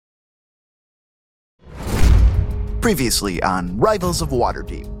Previously on Rivals of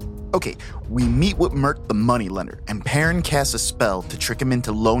Waterdeep. Okay, we meet with Mert the moneylender, and Perrin casts a spell to trick him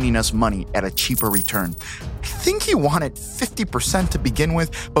into loaning us money at a cheaper return. I think he wanted 50% to begin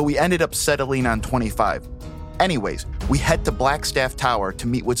with, but we ended up settling on 25. Anyways, we head to Blackstaff Tower to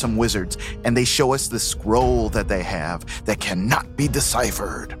meet with some wizards, and they show us the scroll that they have that cannot be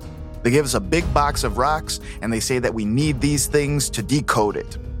deciphered. They give us a big box of rocks, and they say that we need these things to decode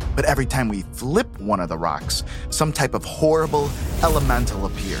it. But every time we flip one of the rocks, some type of horrible elemental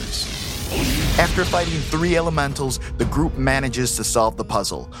appears. After fighting 3 elementals, the group manages to solve the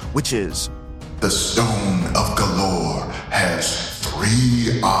puzzle, which is... The Stone of Galore has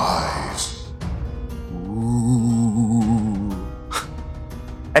 3 eyes. Ooh.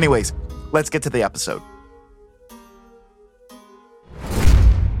 Anyways, let's get to the episode.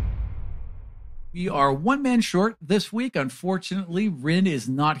 We are one man short this week. Unfortunately, Rin is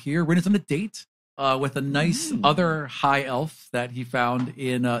not here. Rin is on a date with a nice other high elf that he found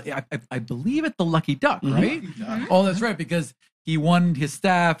in, I believe, at the Lucky Duck, right? Mm-hmm. Oh, that's right, because he won his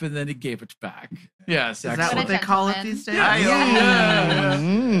staff and then he gave it back. Yes, is that what they call it these days? Yeah.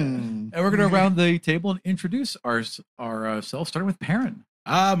 And we're going to round the table and introduce ourselves, starting with Perrin.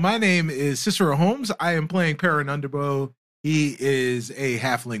 My name is Cicero Holmes. I am playing Perrin Underbow. He is a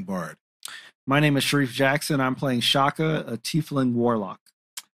halfling bard. My name is Sharif Jackson. I'm playing Shaka, a tiefling warlock.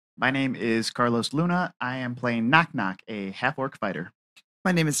 My name is Carlos Luna. I am playing Knock Knock, a half-orc fighter.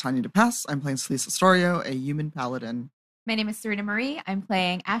 My name is Tanya DePass. I'm playing Celise Astorio, a human paladin. My name is Serena Marie. I'm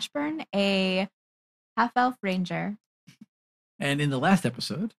playing Ashburn, a half-elf ranger. And in the last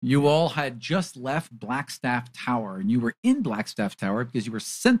episode, you all had just left Blackstaff Tower, and you were in Blackstaff Tower because you were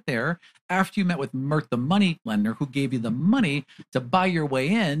sent there after you met with Mert the moneylender, who gave you the money to buy your way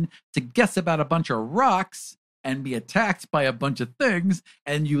in to guess about a bunch of rocks and be attacked by a bunch of things,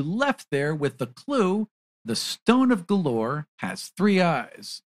 and you left there with the clue, the Stone of Galore has 3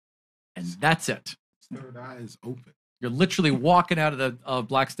 eyes. And that's it. Third eye is open. You're literally walking out of the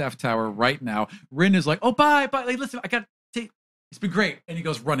Blackstaff Tower right now. Rin is like, oh, bye. Like, listen, I got... It's been great. And he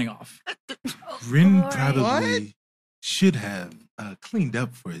goes running off. Rin probably should have cleaned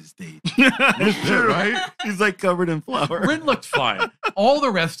up for his date. Sure, right? He's like covered in flour. Rin looked fine. All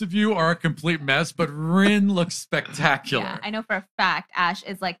the rest of you are a complete mess, but Rin looks spectacular. Yeah, I know for a fact Ash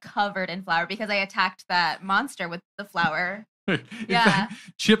is like covered in flour because I attacked that monster with the flour. Yeah. Fact,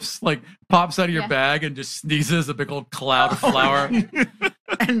 Chips like pops out of your bag and just sneezes a big old cloud of flour.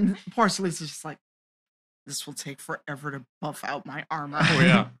 And poor Celise is just like, this will take forever to buff out my armor. Oh,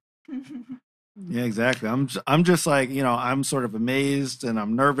 yeah. Yeah, exactly. I'm just like, I'm sort of amazed and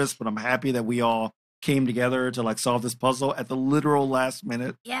I'm nervous, but I'm happy that we all came together to like solve this puzzle at the literal last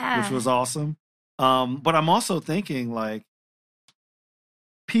minute, which was awesome. But I'm also thinking like,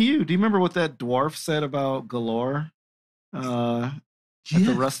 PU, do you remember what that dwarf said about Galore at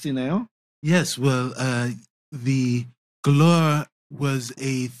the Rusty Nail? Yes, well, the Galore was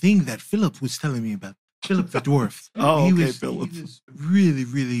a thing that Philip was telling me about. Philip the dwarf. Philip. He was really,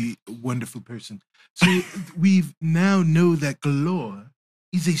 really wonderful person. So we've now know that Galore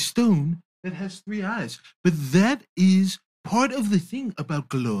is a stone that has 3 eyes. But that is part of the thing about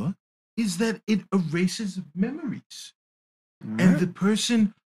Galore is that it erases memories. And the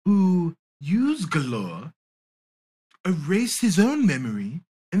person who used Galore erased his own memory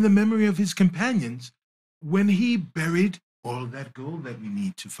and the memory of his companions when he buried all that gold that we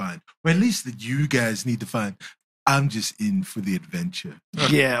need to find, or at least that you guys need to find. I'm just in for the adventure.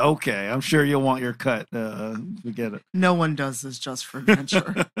 Yeah, okay. I'm sure you'll want your cut. We get it. No one does this just for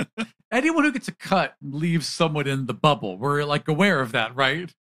adventure. Anyone who gets a cut leaves someone in the bubble. We're like aware of that,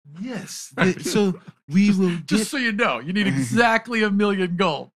 right? Yes. So we will just so you know, you need exactly 1,000,000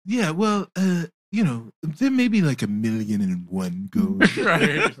 gold. Yeah, well, there may be like 1,000,001 gold,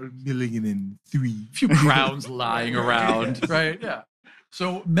 right? Or 1,000,003. A few crowns lying around, right? Yeah.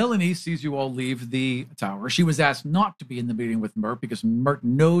 So Melanie sees you all leave the tower. She was asked not to be in the meeting with Mert because Mert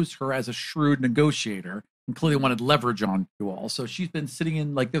knows her as a shrewd negotiator and clearly wanted leverage on you all. So she's been sitting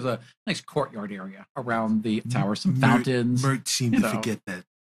in there's a nice courtyard area around the tower, some fountains. Mert seemed to forget that.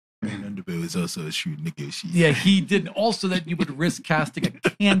 And Underbow is also a shrewd negotiator. Yeah, he did. Also, that you would risk casting a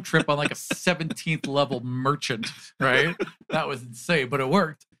cantrip on like a 17th level merchant, right? That was insane, but it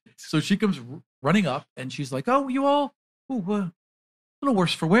worked. So she comes running up and she's like, "Oh, you all, a little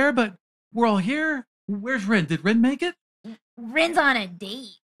worse for wear, but we're all here. Where's Rin? Did Rin make it?" Rin's on a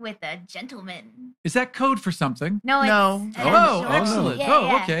date with a gentleman. Is that code for something? No. Oh, excellent.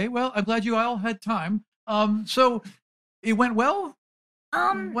 Yeah. Okay. Well, I'm glad you all had time. So it went well.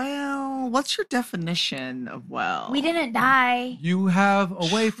 Well, what's your definition of well? We didn't die. You have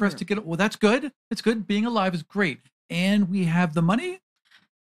a way for us to get. Well, that's good. It's good. Being alive is great, and we have the money.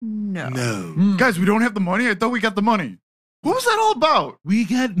 No. No. Guys, we don't have the money. I thought we got the money. What was that all about? We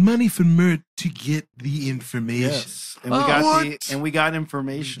got money from Mert to get the information. Yes. And What? we got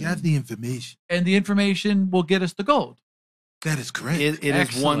information. We got the information. And the information will get us the gold. That is correct. It is one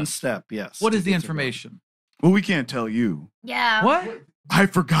Excellent. step, yes. What to is the get to gold. information? Well, we can't tell you. Yeah. What? I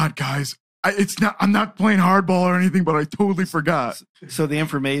forgot, guys. I'm not playing hardball or anything, but I totally forgot. So the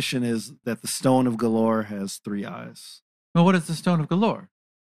information is that the Stone of Galore has 3 eyes. Well, what is the Stone of Galore?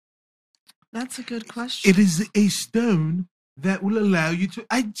 That's a good question. It is a stone that will allow you to.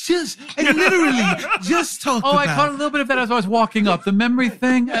 I literally just talked Oh, about. I caught a little bit of that as I was walking up. The memory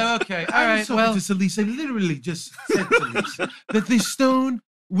thing? Okay. All I right. was talking Well, to Celise. I literally just said to Celise that the stone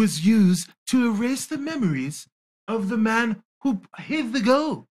was used to erase the memories of the man who hid the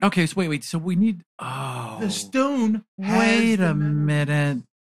gold. okay. So wait. So we need. Oh. The stone. has Wait the a memories.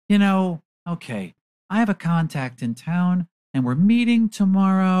 minute. Okay. I have a contact in town and we're meeting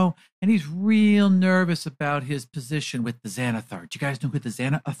tomorrow and he's real nervous about his position with the Xanathar. Do you guys know who the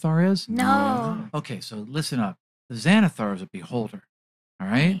Xanathar is? No. Okay, so listen up. The Xanathar is a beholder. All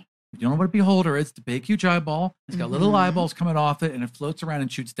right? If you don't know what a beholder is, it's a big, huge eyeball. It's got little eyeballs coming off it and it floats around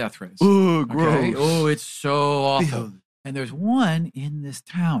and shoots death rays. Oh, gross. Okay? Oh, it's so awful. Behold. And there's one in this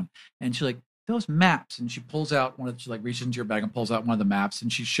town. And she those maps, and she pulls out she reaches into your bag and pulls out one of the maps,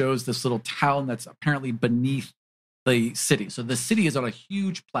 and she shows this little town that's apparently beneath the city. So the city is on a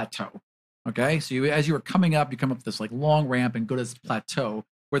huge plateau. Okay. So as you were coming up, you come up this long ramp and go to this plateau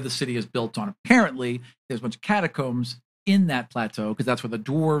where the city is built on. Apparently, there's a bunch of catacombs in that plateau because that's where the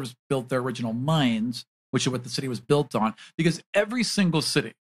dwarves built their original mines, which is what the city was built on. Because every single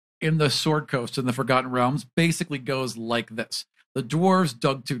city in the Sword Coast and the Forgotten Realms basically goes like this. The dwarves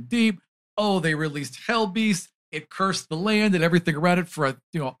dug too deep. Oh, they released Hell Beast. It cursed the land and everything around it for a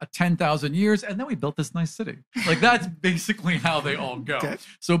 10,000 years, and then we built this nice city. That's basically how they all go. Okay.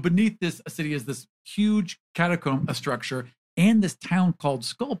 So beneath this city is this huge catacomb structure and this town called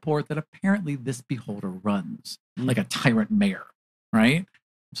Skullport that apparently this beholder runs, like a tyrant mayor, right?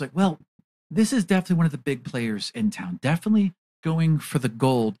 It's well, this is definitely one of the big players in town, definitely going for the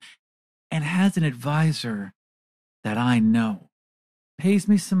gold, and has an advisor that I know. Pays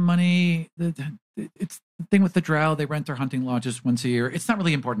me some money. It's the thing with the drow. They rent their hunting lodges once a year. It's not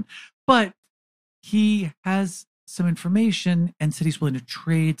really important, but he has some information and said he's willing to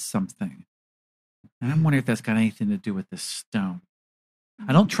trade something. And I'm wondering if that's got anything to do with this stone.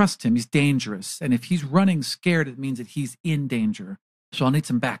 I don't trust him. He's dangerous. And if he's running scared, it means that he's in danger. So I'll need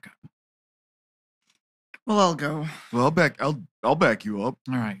some backup. Well, I'll go. Well, I'll back you up.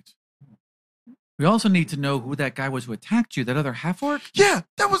 All right. We also need to know who that guy was who attacked you, that other half-orc. Yeah,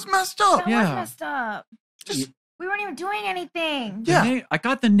 that was messed up. That was Yeah. messed up. We weren't even doing anything. Yeah. I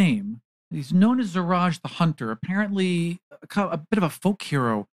got the name. He's known as Zaraj the Hunter. Apparently, a bit of a folk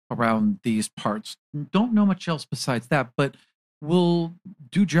hero around these parts. Don't know much else besides that, but will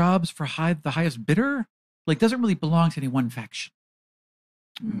do jobs for the highest bidder. Doesn't really belong to any one faction.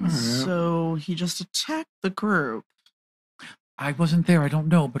 So he just attacked the group. I wasn't there. I don't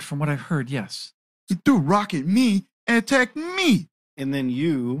know, but from what I've heard, yes. He threw a rock at me and attacked me. And then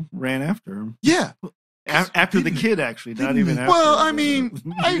you ran after him. Yeah. After the kid, actually, not even after. Well, I mean,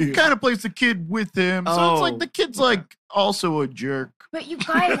 I kind of placed the kid with him, so it's Oh, the kid's also a jerk. But you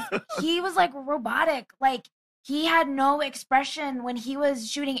guys, he was robotic. He had no expression when he was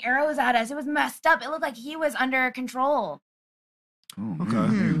shooting arrows at us. It was messed up. It looked like he was under control. Oh, Okay. man, I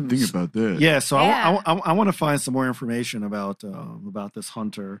didn't even think about that. Yeah, so Yeah. I want to find some more information about this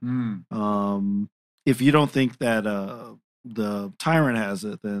hunter. Mm. If you don't think that the tyrant has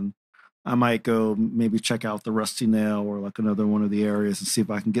it, then I might go maybe check out the Rusty Nail or another one of the areas and see if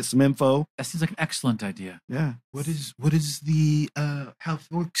I can get some info. That seems like an excellent idea. Yeah. What is the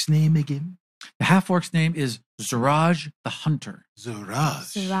half-orc's name again? The half-orc's name is Zaraj the Hunter. Zoraj.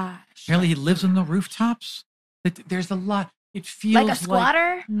 Siraj. Apparently, he lives on the rooftops. There's a lot. It feels Like a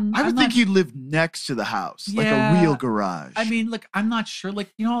squatter? I would think he lived next to the house, like a Yeah. real garage. I mean, I'm not sure.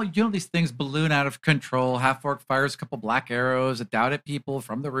 These things balloon out of control. Half-orc fires a couple black arrows out at people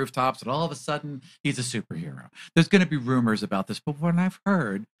from the rooftops, and all of a sudden, he's a superhero. There's going to be rumors about this, but what I've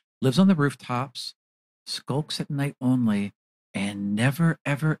heard, lives on the rooftops, skulks at night only, and never,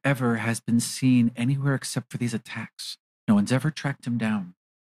 ever, ever has been seen anywhere except for these attacks. No one's ever tracked him down.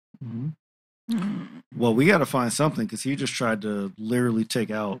 Mm-hmm. Well, we got to find something because he just tried to literally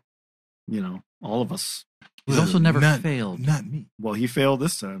take out, all of us. He's also never not, failed. Not me. Well, he failed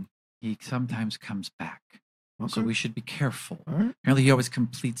this time. He sometimes comes back. So we should be careful. All right. Apparently, he always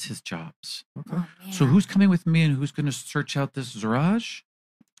completes his jobs. Okay. So who's coming with me and who's going to search out this Zaraj?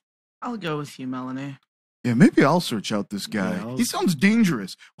 I'll go with you, Melanie. Yeah, maybe I'll search out this guy. Yeah, He sounds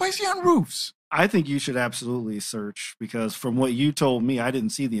dangerous. Why is he on roofs? I think you should absolutely search because from what you told me, I didn't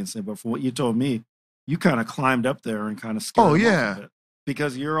see the incident, but from what you told me, you kind of climbed up there and kind of scared Oh, him off yeah. a bit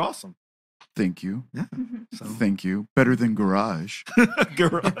because you're awesome. Thank you. Yeah. So. Thank you. Better than Garage.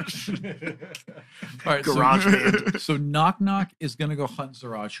 Garage. All right, Garage band. So Knock Knock is going to go hunt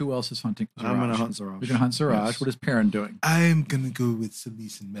Zaraj. Who else is hunting Zaraj? I'm going to hunt Zaraj. You're going to hunt Zaraj. Yes. What is Perrin doing? I'm gonna go with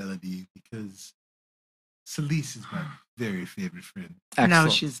Celise and Melody because Celise is my very favorite friend. No,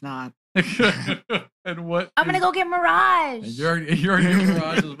 Excellent. she's not. And what? I'm gonna go get Mirage. And you're in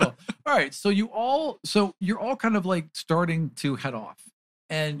Mirage as well. All right, so you're all kind of like starting to head off,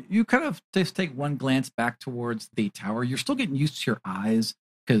 and you kind of just take one glance back towards the tower. You're still getting used to your eyes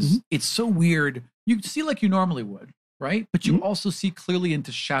because it's so weird. You see like you normally would, right? But you also see clearly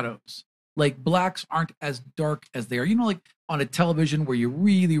into shadows. Like blacks aren't as dark as they are. You know, like on a television where you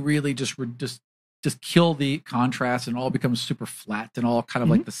really just kill the contrast and all becomes super flat and all kind of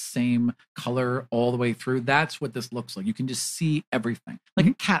like the same color all the way through. That's what this looks like. You can just see everything like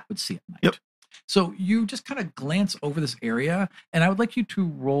a cat would see at night. Yep. So you just kind of glance over this area, and I would like you to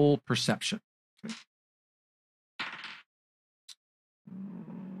roll perception.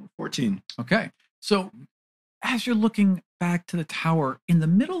 14. Okay. So as you're looking back to the tower, in the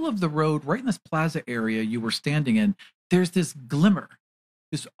middle of the road, right in this plaza area you were standing in, there's this glimmer.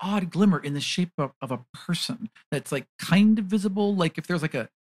 This odd glimmer in the shape of a person that's like kind of visible, like if there's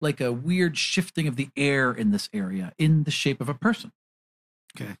like a weird shifting of the air in this area in the shape of a person.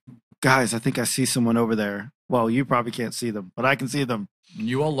 Okay. Guys, I think I see someone over there. Well, you probably can't see them, but I can see them.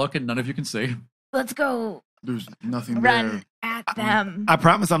 You all look and none of you can see. Let's go There's nothing run there. at them. I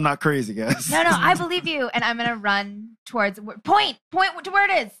promise I'm not crazy, guys. No, I believe you, and I'm gonna run towards point to where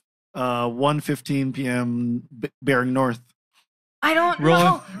it is. 1:15 p.m. Bearing north. I don't Roll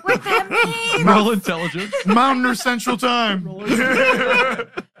know what that means. Roll intelligence. Mountain or Central Time. What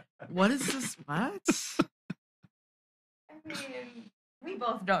is this? What? I mean, we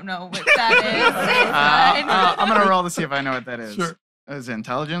both don't know what that is. I'm gonna roll to see if I know what that is. Sure. Is it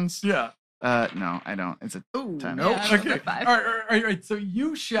intelligence? Yeah. No, I don't. It's a Ooh, 10. nope. Yeah, I rolled Okay. a 5. All right. So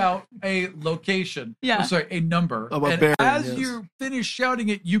you shout a location. Yeah. I'm sorry, a number. Oh, a and bearing, as yes. you finish shouting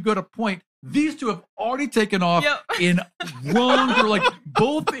it, you go to point. These two have already taken off Yep. in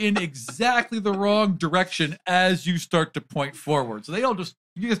both in exactly the wrong direction as you start to point forward. So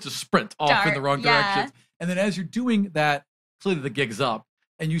you guys just sprint off in Dart, the wrong yeah. direction. And then as you're doing that, clearly the gig's up.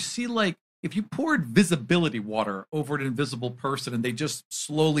 And you see like if you poured visibility water over an invisible person and they just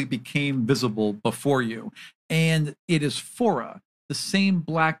slowly became visible before you. And it is Fora, the same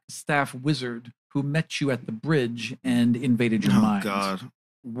black staff wizard who met you at the bridge and invaded your Oh, mind. God.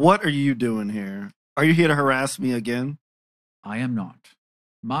 What are you doing here? Are you here to harass me again? I am not.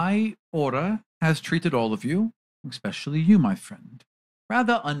 My aura has treated all of you, especially you, my friend,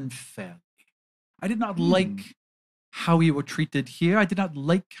 rather unfairly. I did not like how you were treated here. I did not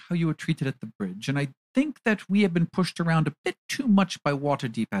like how you were treated at the bridge. And I think that we have been pushed around a bit too much by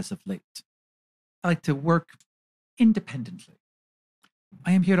Waterdeep as of late. I like to work independently.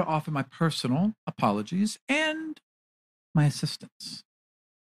 I am here to offer my personal apologies and my assistance.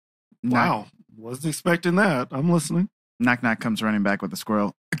 Wow. Wasn't expecting that. I'm listening. Knock Knock comes running back with a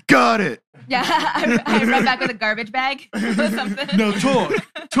squirrel. Got it. Yeah, I run back with a garbage bag or something. Now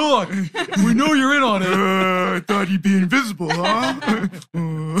talk. We know you're in on it. I thought he'd be invisible, huh?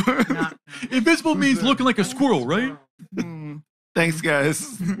 Invisible means looking like a squirrel, right? Thanks,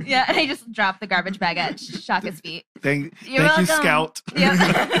 guys. Yeah, and I just drop the garbage bag at Shaka's feet. Thank You're you, welcome. Scout.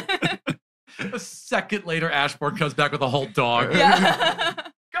 Yep. A second later, Ashbourne comes back with a whole dog. Yeah.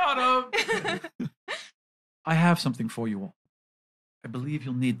 Got him. I have something for you all. I believe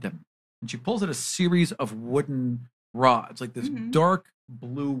you'll need them. And she pulls out a series of wooden rods, like this dark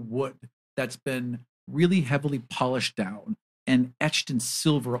blue wood that's been really heavily polished down and etched in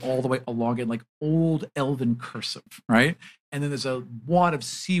silver all the way along it, like old elven cursive, right? And then there's a wad of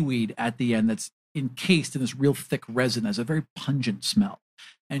seaweed at the end that's encased in this real thick resin, has a very pungent smell.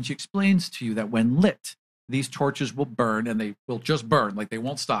 And she explains to you that when lit, these torches will burn, and they will just burn, like they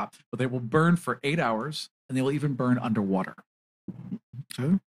won't stop, but they will burn for 8 hours, and they will even burn underwater.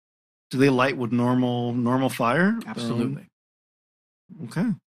 Okay. Do they light with normal fire? Absolutely.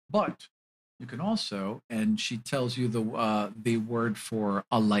 Okay. But you can also, and she tells you the word for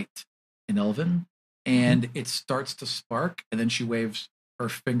a light in Elven, and it starts to spark, and then she waves her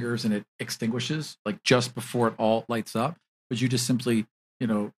fingers and it extinguishes, like just before it all lights up. But you just simply,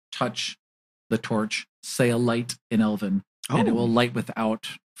 touch the torch, say a light in Elven, and it will light without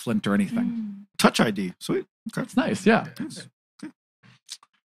flint or anything. Touch ID. Sweet. Okay. It's nice, yeah.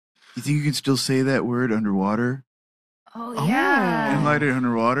 You think you can still say that word underwater? Oh, yeah. And light it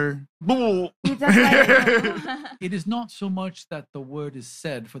underwater? He does like It is not so much that the word is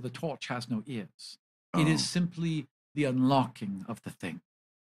said, for the torch has no ears. It is simply the unlocking of the thing.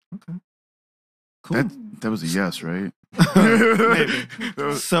 Okay. Cool. That was a yes, right? Maybe. That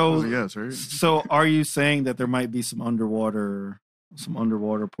was So a yes, right? So are you saying that there might be some underwater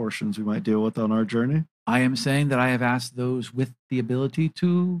portions we might deal with on our journey? I am saying that I have asked those with the ability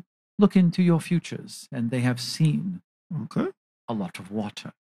to look into your futures, and they have seen Okay. a lot of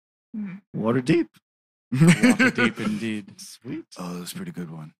water. Water deep. Water deep indeed. Sweet. Oh, that's a pretty good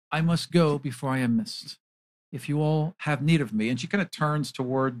one. I must go before I am missed. If you all have need of me, and she kind of turns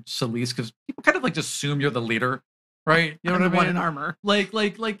toward Celise, because people kind of like just assume you're the leader, right? You know I'm what I the one mean? in armor. Like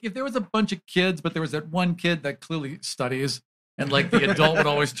if there was a bunch of kids, but there was that one kid that clearly studies, and like the adult would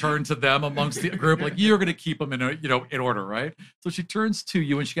always turn to them amongst the group, like you're going to keep them in order, right? So she turns to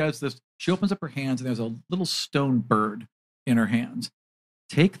you, and she has this. She opens up her hands, and there's a little stone bird in her hands.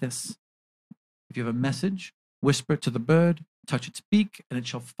 Take this. If you have a message, whisper to the bird, touch its beak, and it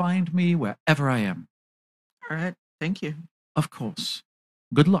shall find me wherever I am. All right. Thank you. Of course.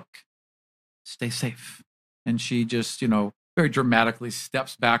 Good luck. Stay safe. And she just, very dramatically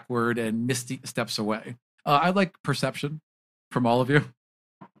steps backward, and Misty steps away. I like perception from all of you.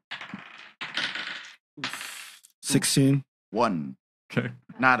 16. 1. Okay.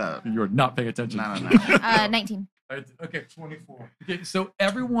 Nada. You're not paying attention. Nada. 19. Okay, 24. Okay, so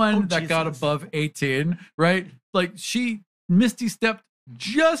everyone that got Jesus. above 18, right? Like Misty stepped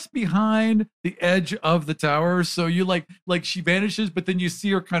just behind the edge of the tower. So you like she vanishes, but then you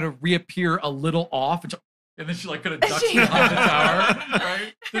see her kind of reappear a little off. And then she like kind of ducks behind the tower,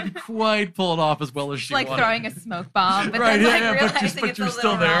 right? Didn't quite pull it off as well as she like wanted. throwing a smoke bomb, but Right, then yeah, like but realizing you're it's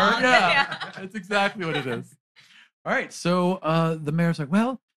still a there. little wrong. Yeah, that's exactly what it is. All right, so the mayor's like,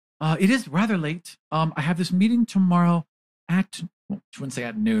 well, it is rather late. I have this meeting tomorrow at, well, she wouldn't say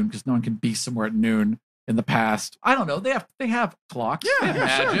at noon because no one can be somewhere at noon in the past. I don't know. They have clocks. They have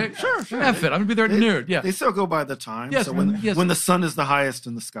magic. Sure. F it. I'm gonna be there at noon. Yeah. They still go by the time. Yes, so yes. when the sun is the highest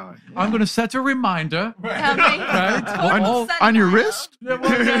in the sky. I'm gonna set a reminder. Right? Well, On your wrist? yeah,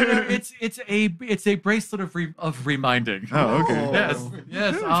 well, no, it's a bracelet of reminding. Oh, okay. Yes.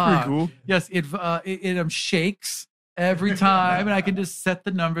 That's pretty cool. Yes, it shakes every time, and I can just set the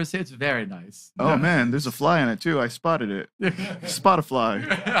numbers. It's very nice. Oh, man, there's a fly on it, too. I spotted it. Spot a fly.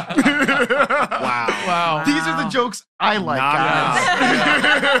 Wow. These are the jokes I like, guys.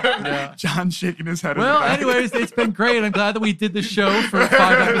 Yeah. John's shaking his head. Well, in the back. anyways, it's been great. I'm glad that we did the show for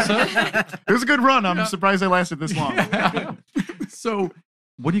 5 episodes. It was a good run. I'm surprised I lasted this long. So,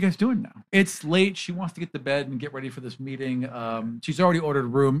 what are you guys doing now? It's late. She wants to get to bed and get ready for this meeting. She's already ordered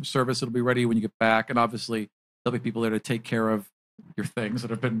room service. It'll be ready when you get back. And obviously, there'll be people there to take care of your things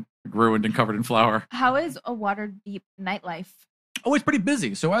that have been ruined and covered in flour. How is a Waterdeep nightlife? Oh, it's pretty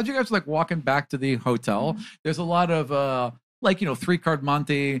busy. So as you guys are like walking back to the hotel, there's a lot of 3-card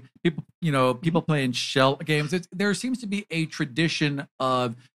Monte, people playing shell games. There seems to be a tradition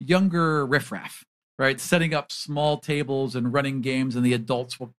of younger riffraff, right? Setting up small tables and running games, and the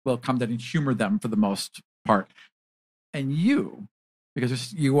adults will come down and humor them for the most part. And you,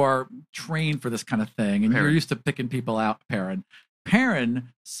 because you are trained for this kind of thing, and you're used to picking people out, Perrin.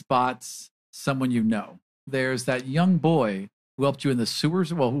 Perrin spots someone you know. There's that young boy who helped you in the sewers,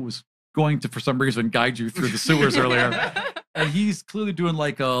 who was going to, for some reason, guide you through the sewers earlier. And he's clearly doing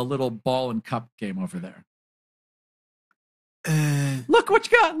like a little ball and cup game over there. Look what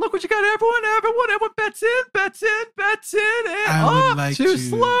you got. Look what you got, everyone bets in. And I would like too to-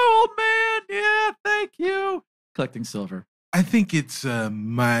 slow, old man. Yeah, thank you. Collecting silver. I think it's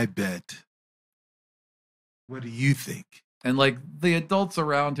my bet. What do you think? And like the adults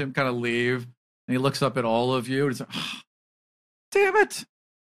around him kind of leave, and he looks up at all of you and he's like, oh, damn it.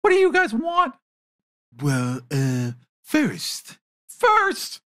 What do you guys want? Well, first,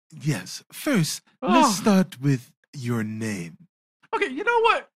 let's Oh. start with your name. Okay, you know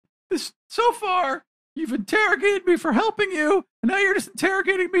what? So far, you've interrogated me for helping you, and now you're just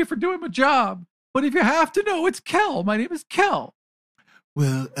interrogating me for doing my job. But if you have to know, it's Kel. My name is Kel.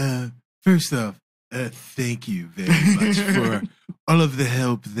 Well, first off, thank you very much for all of the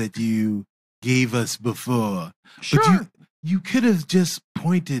help that you gave us before. Sure. But you could have just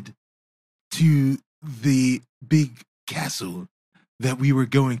pointed to the big castle that we were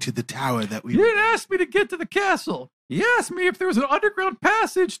going to, the tower that we You were. didn't ask me to get to the castle. He asked me if there was an underground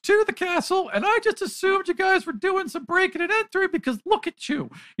passage to the castle, and I just assumed you guys were doing some breaking and entering because look at you.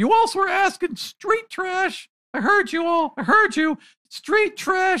 You also were asking street trash. I heard you all. I heard you. Street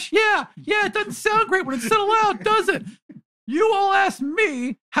trash. Yeah, it doesn't sound great when it's said aloud, does it? You all asked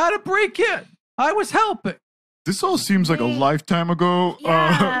me how to break in. I was helping. This all seems like a lifetime ago.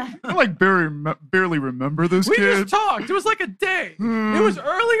 Yeah. I like barely remember this We kid. just talked. It was like a day. It was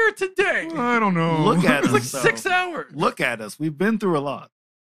earlier today. I don't know. Look at It was us. like though. 6 hours. Look at us. We've been through a lot.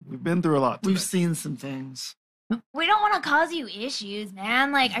 Today. We've seen some things. We don't want to cause you issues,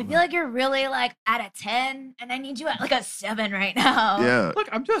 man. Like, I feel like you're really like at a 10, and I need you at like a 7 right now. Yeah. Look,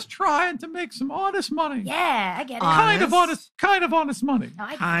 I'm just trying to make some honest money. Yeah, I get it. Kind of honest money. No, I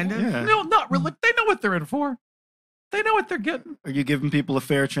get Kind it. of. Yeah. No, not really. They know what they're in for. They know what they're getting. Are you giving people a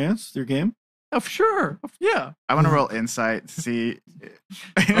fair chance through your game? Sure. Yeah. I want to roll insight to see.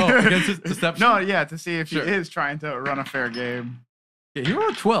 Oh, against his deception? No, yeah, to see if Sure. he is trying to run a fair game. Yeah, you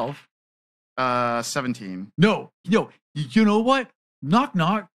rolled a 12. 17. No, you know what? Knock,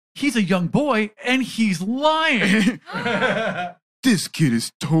 knock. He's a young boy, and he's lying. This kid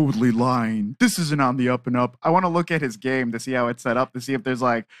is totally lying. This isn't on the up and up. I want to look at his game to see how it's set up, to see if there's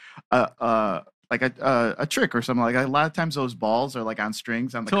like a trick or something. Like a lot of times those balls are like on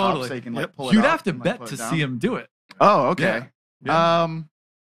strings on the cup, Totally. so you can like Yep. pull it You'd up have to and, like, bet pull to it down. see him do it. Oh, okay. Yeah.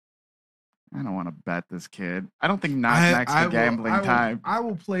 I don't want to bet this kid. I don't think knock's the gambling time. I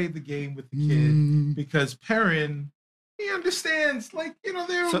will play the game with the kid because Perrin, he understands. Like, they're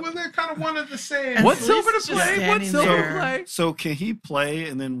kind of one of the same. And What Felice silver is to just play? What standing silver to there. play? So can he play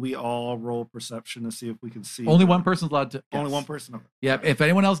and then we all roll perception to see if we can see? Only one person's allowed to. Only guess. one person. Okay. Yeah, if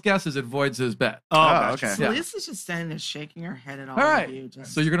anyone else guesses, it voids his bet. Oh, okay. Yeah. Felice is just standing there shaking her head at all All right. of you.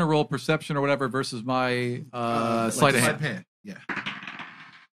 Just, So you're gonna roll perception or whatever versus my Like sleight of the hand. Yeah.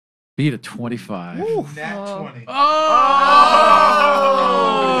 Beat a 25. Nat Oh. 20. Oh! All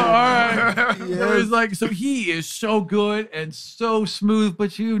right. So he's like, so he is so good and so smooth,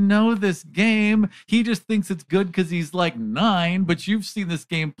 but you know this game. He just thinks it's good because he's like 9, but you've seen this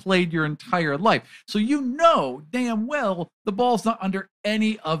game played your entire life. So you know damn well the ball's not under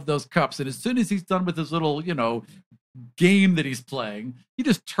any of those cups. And as soon as he's done with his little, game that he's playing, you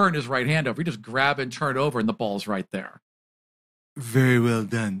just turn his right hand over. You just grab and turn it over, and the ball's right there. Very well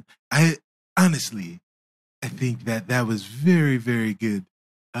done. I think that was very, very good.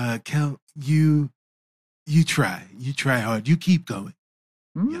 Kel, you try hard. You keep going.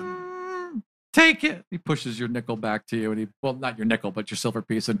 Take it. He pushes your nickel back to you, and not your nickel, but your silver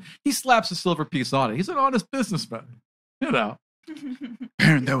piece, and he slaps a silver piece on it. He's an honest businessman,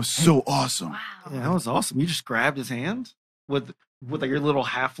 Perrin, that was so awesome. Wow. Yeah, that was awesome. You just grabbed his hand with like your little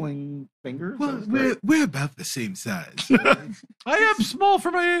halfling fingers. That Well, was great. we're about the same size. I am small for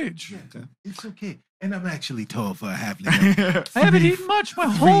my age. Yeah, it's okay. And I'm actually tall for a halfling. I haven't eaten much my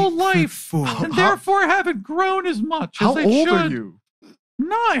whole life, 4. and therefore haven't grown as much How as I old should. are you?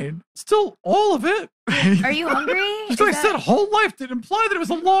 9. Still all of it. Are you hungry? Just Is I said that- whole life didn't imply that it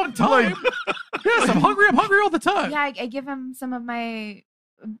was a long time. Yes, I'm hungry. I'm hungry all the time. Yeah, I give him some of my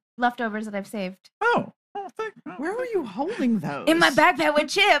leftovers that I've saved. Oh, where were you holding those? in my backpack with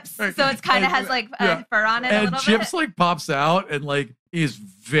chips. Right. So it's kind of And- has like yeah. fur on it a And little Chips bit. like pops out and like is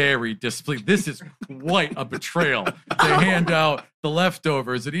very displeased. This is quite a betrayal to hand out the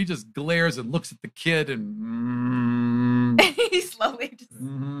leftovers, and he just glares and looks at the kid and He slowly just.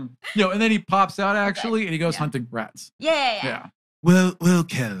 and then he pops out actually, and he goes Yeah. hunting rats. Yeah. Yeah. Well,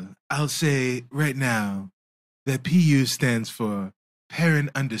 Kel, I'll say right now that PU stands for Perrin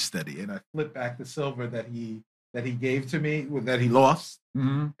Understudy, and I flip back the silver that he gave to me, that he lost,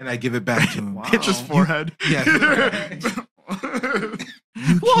 and I give it back to him. Wow. Hits his forehead. Yes.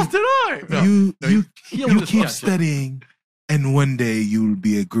 You Lost did I? No. you He'll you just keep catch it. studying, and one day you'll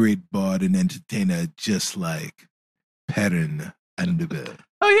be a great bard and entertainer, just like Perrin Underbill.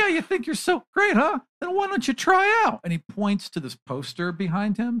 Oh yeah, you think you're so great, huh? Then why don't you try out? And he points to this poster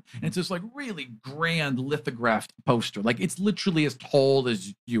behind him, and it's this like really grand lithographed poster. Like it's literally as tall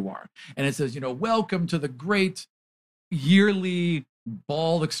as you are. And it says, welcome to the great yearly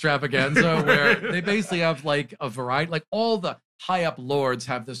ball extravaganza, where they basically have like a variety, like all the high up lords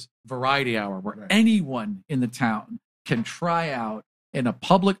have this variety hour where Right. anyone in the town can try out in a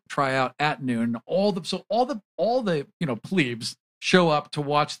public tryout at noon. All the plebes show up to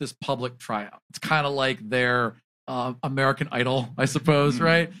watch this public tryout. It's kind of like their American Idol, I suppose,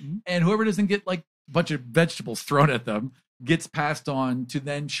 right? And whoever doesn't get like a bunch of vegetables thrown at them gets passed on to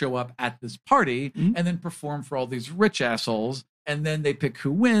then show up at this party and then perform for all these rich assholes. And then they pick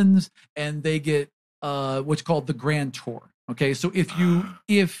who wins, and they get what's called the Grand Tour. Okay, so if you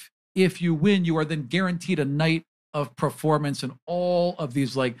win, you are then guaranteed a night of performance and all of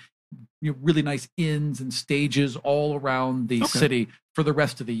these like really nice inns and stages all around the city for the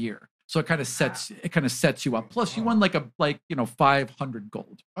rest of the year. So it kind of sets you up. Plus, you won like 500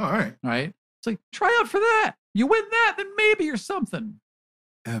 gold. All right. Right? It's like try out for that. You win that, then maybe you're something.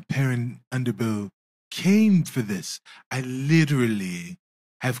 Perrin Underbow came for this. I literally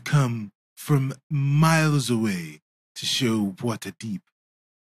have come from miles away to show Waterdeep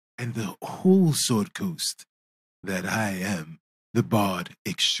and the whole Sword Coast that I am the bard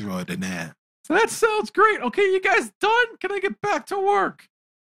extraordinaire. So that sounds great. Okay, you guys done? Can I get back to work?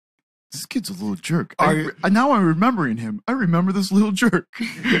 This kid's a little jerk. Now I'm remembering him. I remember this little jerk.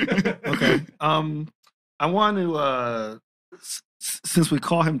 Okay. I want to, since we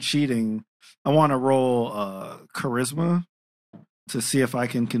call him cheating, I want to roll charisma to see if I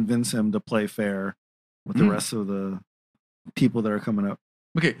can convince him to play fair with the rest of the people that are coming up.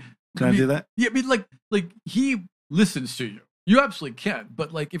 Okay. Can I do that? Yeah, I mean, like he listens to you. You absolutely can.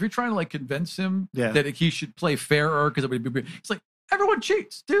 But like, if you're trying to like convince him that he should play fairer, because it's like, everyone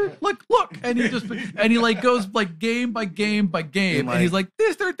cheats, dude. Look, and he like goes like game by game by game, and he's like,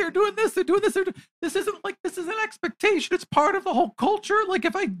 they're doing this, they're doing this. This is an expectation. It's part of the whole culture. Like,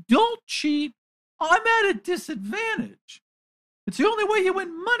 if I don't cheat, I'm at a disadvantage. It's the only way you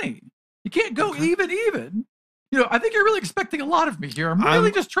win money. You can't go even. I think you're really expecting a lot of me here. I'm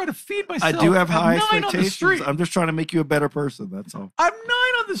really just trying to feed myself. I do have high 9 on the street. expectations. I'm just trying to make you a better person. That's all. I'm 9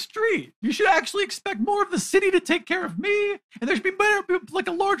 on the street. You should actually expect more of the city to take care of me, and there should be like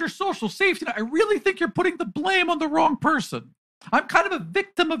a larger social safety net. I really think you're putting the blame on the wrong person. I'm kind of a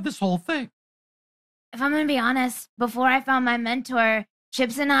victim of this whole thing. If I'm going to be honest, before I found my mentor,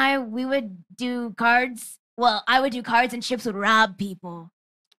 Chips and we would do cards. Well, I would do cards and Chips would rob people.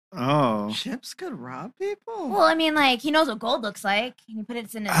 Oh. Chips could rob people? Well, I mean, like, he knows what gold looks like. And he put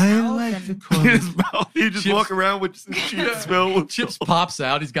it in his I mouth. like the In call. his mouth. He just walk around with cheats smell. Chips pops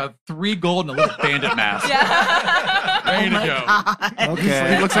out. He's got 3 gold and a little bandit mask. Ready to go. God.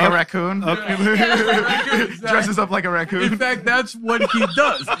 Okay. He looks like a raccoon. Dresses up like a raccoon. In fact, that's what he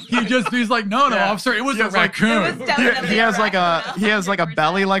does. He's like, no, officer, it was a raccoon. He has like a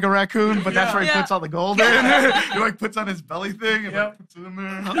belly like a raccoon, but that's where he puts all the gold in. He like puts on his belly thing and like, puts it in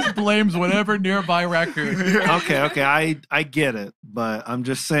there. Just blames whatever nearby raccoon. Okay, I get it, but I'm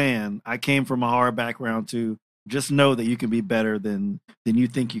just saying I came from a hard background too. Just know that you can be better than you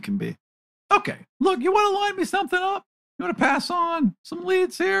think you can be. Okay, look, you want to line me something up? You want to pass on some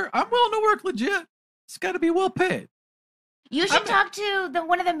leads here? I'm willing to work legit. It's got to be well paid. You should talk to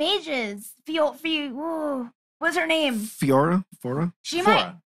one of the mages. What's her name? Fora? She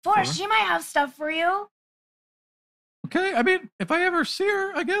might have stuff for you. Okay, I mean, if I ever see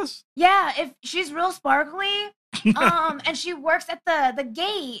her, I guess. Yeah, if she's real sparkly, and she works at the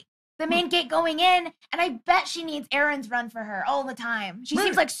gate, the main gate going in, and I bet she needs errands run for her all the time. She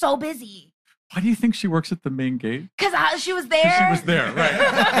seems like so busy. Why do you think she works at the main gate? Because she was there. She was there, right?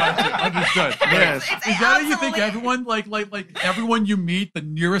 Gotcha. Understood. Yes. Is that how you think everyone, like everyone you meet, the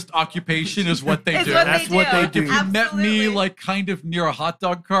nearest occupation is what they do? That's what they do. If you met me, like kind of near a hot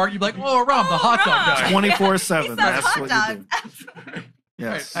dog cart, you'd be like, "Oh, Ram, the hot dog guy." 24/7. That's what you do.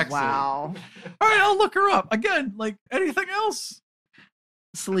 Yes. Right, Wow. All right, I'll look her up again. Like anything else?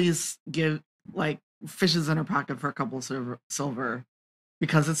 Sleaze fishes in her pocket for a couple of silver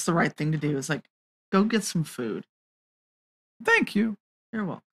because it's the right thing to do. It's like, go get some food. Thank you. You're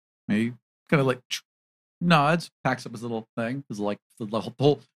welcome. He kind of like nods, packs up his little thing. There's like the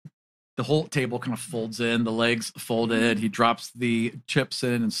whole table kind of folds in, the legs fold in. He drops the chips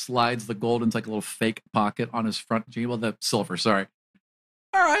in and slides the gold into like a little fake pocket on his front jean. Well, the silver, sorry.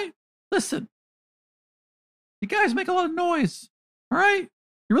 All right, listen. You guys make a lot of noise. All right?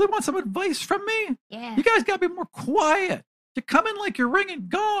 You really want some advice from me? Yeah. You guys got to be more quiet. You come in like you're ringing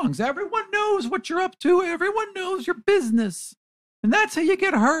gongs. Everyone knows what you're up to. Everyone knows your business. And that's how you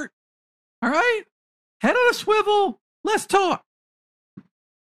get hurt. All right? Head on a swivel. Let's talk.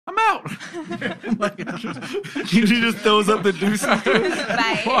 I'm out. He just throws up the deuces.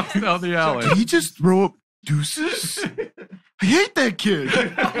 Bye. Walks down the alley. Did he just throw up deuces? I hate that kid.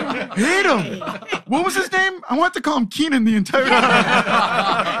 I hate him. What was his name? I want to call him Keenan the entire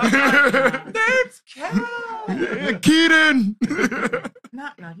time. Name's Cal. Keenan.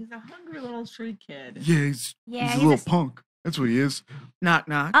 Knock, knock. He's a hungry little street kid. Yeah, he's Yeah, a little punk. That's what he is. Knock,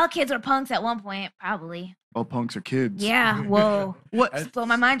 knock. All kids were punks at one point, probably. All punks are kids. Yeah, whoa. What? Blew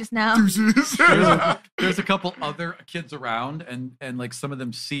my mind just now. Deuces. There's a couple other kids around, and like some of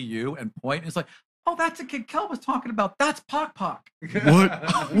them see you and point. And it's like, oh, that's a kid Kel was talking about. That's Pock Pock.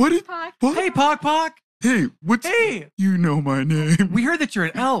 What? What is? Pock. What? Hey, Pock Pock. Hey, what's? Hey, You know my name. we heard that you're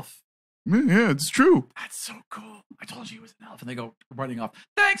an elf. Yeah, it's true. That's so cool. I told you he was an elf. And they go running off.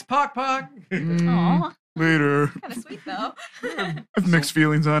 Thanks, Pock Pock. Aw, Later. kind of sweet though. I have mixed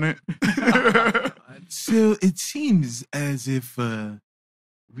feelings on it. So it seems as if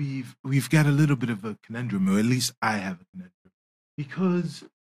we've got a little bit of a conundrum, or at least I have a conundrum, because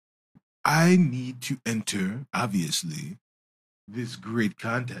I need to enter, obviously, this great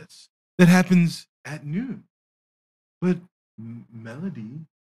contest that happens at noon. But Melanie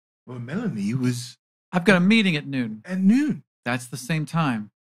was I've got a meeting at noon. at noon. That's the same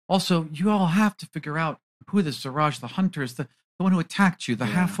time. Also, you all have to figure out who this Zaraj the Hunter is, the one who attacked you, the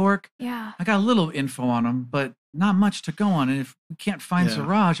Yeah. half-orc. Yeah. I got a little info on him, but not much to go on. And if we can't find Yeah.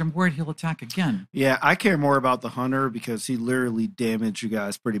 Zaraj, I'm worried he'll attack again. Yeah, I care more about the hunter because he literally damaged you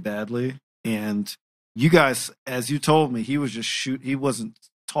guys pretty badly. And you guys, as you told me, he was just he wasn't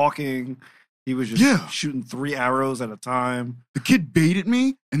talking. He was just Yeah. shooting 3 arrows at a time. The kid baited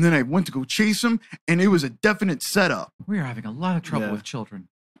me, and then I went to go chase him, and it was a definite setup. We are having a lot of trouble Yeah. with children.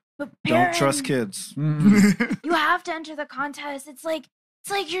 But Don't trust Perrin, kids. You have to enter the contest. It's like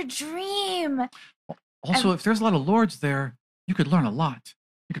your dream. Also, if there's a lot of lords there, you could learn a lot.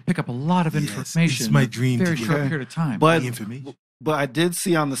 You could pick up a lot of Yes, information. it's my in a dream to very get short Okay. period of time. But the information. but I did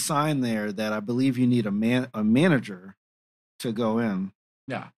see on the sign there that I believe you need a manager to go in.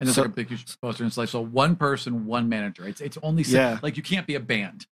 yeah, and there's So- like a big huge poster, and it's like so one person, one manager. It's only Yeah. like you can't be a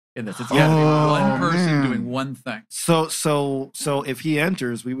band in this. It's got to be one person man. doing one thing. So if he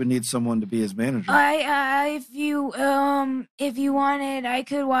enters, we would need someone to be his manager. If you wanted, I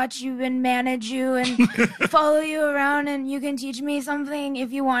could watch you and manage you and follow you around, and you can teach me something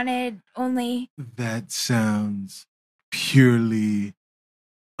if you wanted. Only That sounds purely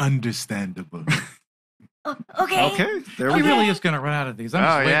understandable. okay. Okay, there He we go. really is going to run out of these. I'm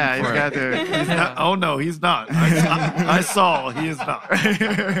just Oh waiting yeah, for he's it. got to. He's not- oh no, he's not. I saw he is not.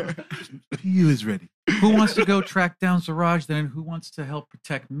 He is ready. Who wants to go track down Zaraj then? And who wants to help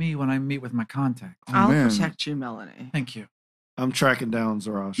protect me when I meet with my contact? Oh, I'll man. protect you, Melanie. Thank you. I'm tracking down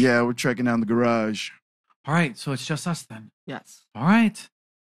Zaraj. Yeah, we're checking down the garage. All right, so it's just us then. Yes. All right.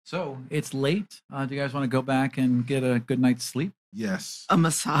 So it's late. Do you guys want to go back and get a good night's sleep? Yes. A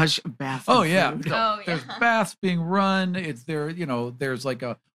massage, a bath. Oh and yeah. food. No, Oh, there's yeah. baths being run. It's there, there's like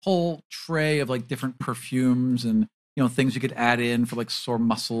a whole tray of like different perfumes and things you could add in for like sore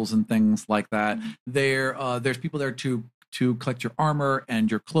muscles and things like that. There's people there to collect your armor and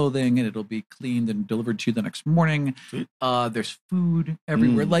your clothing, and it'll be cleaned and delivered to you the next morning. Sweet. There's food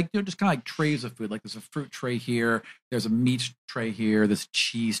everywhere, Mm. like just kind of like trays of food. Like there's a fruit tray here, there's a meat tray here, there's a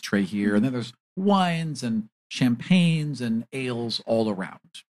cheese tray here, and then there's wines and champagnes and ales all around.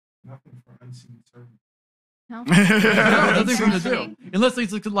 Nothing for unseen servants. No. Nothing for him to do. Interesting. Unless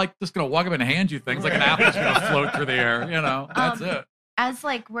he's like just gonna walk up and hand you things like an apple's gonna float through the air. That's it. As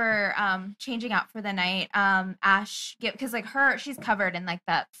like we're changing out for the night, Ash because like she's covered in like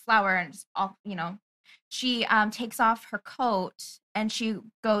that flour and just all she takes off her coat and she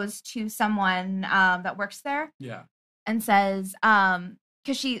goes to someone that works there Yeah. and says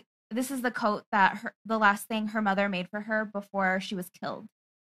because this is the coat that the last thing her mother made for her before she was killed.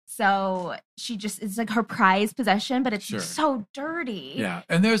 So it's like her prized possession, but it's Sure. so dirty. Yeah.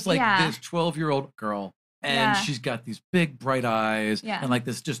 And there's like Yeah. this 12-year-old girl, and Yeah. she's got these big bright eyes Yeah. and like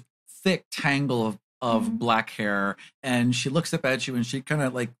this just thick tangle of Mhm. black hair. And she looks up at you and she kind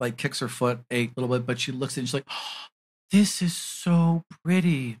of like kicks her foot a little bit, but she looks and she's like, oh, this is so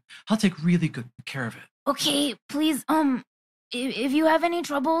pretty. I'll take really good care of it. Okay, please, if you have any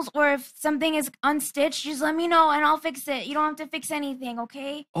troubles or if something is unstitched, just let me know and I'll fix it. You don't have to fix anything,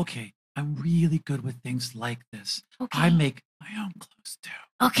 okay? Okay, I'm really good with things like this. Okay. I make my own clothes too.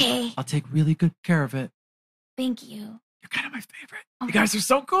 Okay, I'll take really good care of it. thank you. You're kind of my favorite. You Okay. guys are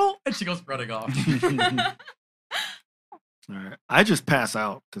so cool. And she goes running off. All right. I just pass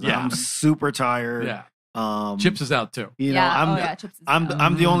out because Yeah. I'm super tired. Yeah. Chips is out too. You know, Chips is I'm out.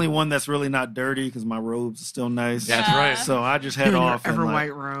 I'm the only one that's really not dirty because my robes are still nice. That's right. So I just You head and your off and ever like,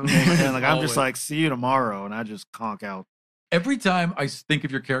 white robe. and like I'm Always. just like, see you tomorrow, and I just conk out. Every time I think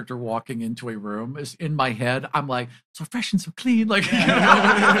of your character walking into a room, is in my head, I'm like, so fresh and so clean. Like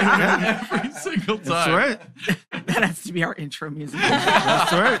every single time. That's right. That has to be our intro music.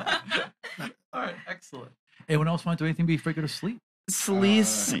 That's right. All right, excellent. Anyone else want to do anything before you go to sleep?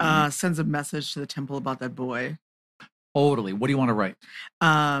 Celeste sends a message to the temple about that boy. Totally. What do you want to write?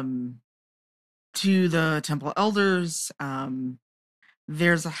 To the temple elders,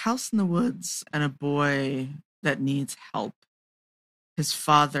 there's a house in the woods and a boy that needs help. His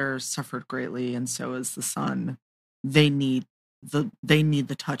father suffered greatly, and so is the son. They need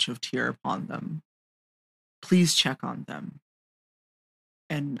the touch of Tyr upon them. Please check on them.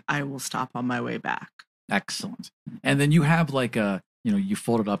 and I will stop on my way back. Excellent. And then you have like you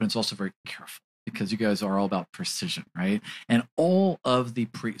fold it up, and it's also very careful because you guys are all about precision, right? And all of the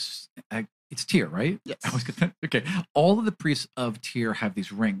priests, it's Tyr, right? Yes. Okay. All of the priests of Tyr have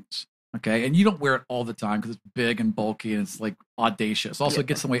these rings. Okay. And you don't wear it all the time because it's big and bulky and it's like audacious. Also, it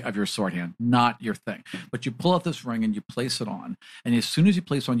gets in the way of your sword hand, not your thing. But you pull out this ring and you place it on. And as soon as you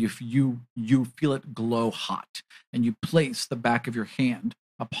place it on, you feel it glow hot. And you place the back of your hand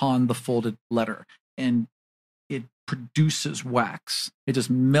upon the folded letter. And it produces wax. It just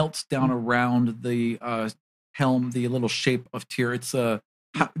melts down around the helm, the little shape of Tyr. It's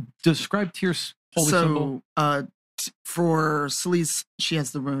describe Tyr's holy symbol. For Celise, she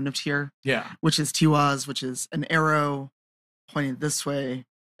has the rune of Tyr. Yeah. Which is Tiwaz, which is an arrow pointing this way,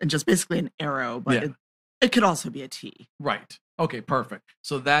 and just basically an arrow, but it could also be a T. Right. Okay, perfect.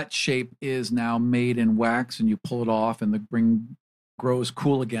 So that shape is now made in wax, and you pull it off, and the ring grows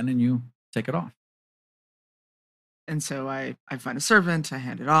cool again, and you take it off. And so I find a servant, I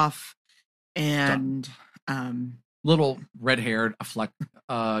hand it off, and little red-haired,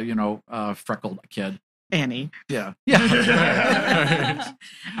 freckled kid. Annie. Yeah.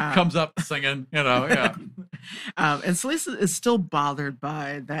 Comes up singing, yeah. And Celise is still bothered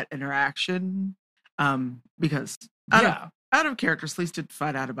by that interaction because out of character, Celise did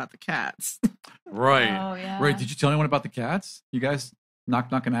find out about the cats. Right. Oh, yeah. Right. Did you tell anyone about the cats? You guys Knock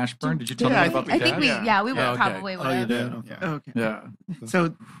and Ashburn? Did you tell anyone about the cats? I think we would probably would. Oh, you did? Okay. Yeah.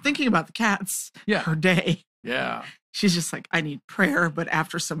 So thinking about the cats, her day. Yeah. She's just like, I need prayer, but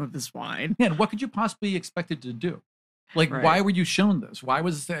after some of this wine. Yeah, and what could you possibly expected to do? Like, why were you shown this? Why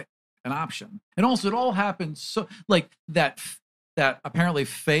was that an option? And also, it all happened so, like, that apparently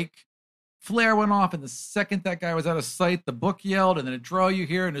fake flare went off, and the second that guy was out of sight, the book yelled, and then it drew you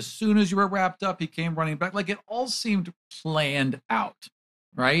here, and as soon as you were wrapped up, he came running back. Like, it all seemed planned out,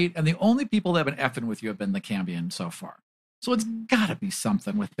 right? And the only people that have been effing with you have been the Cambion so far. So it's got to be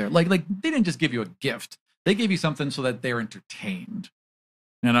something with their, like, they didn't just give you a gift. They gave you something so that they're entertained,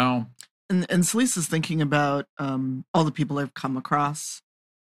 And Celise is thinking about all the people I've come across,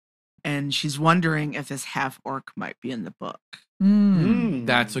 and she's wondering if this half-orc might be in the book.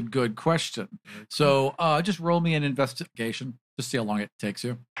 That's a good question. So just roll me an investigation to see how long it takes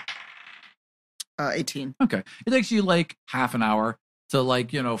you. 18. Okay. It takes you like half an hour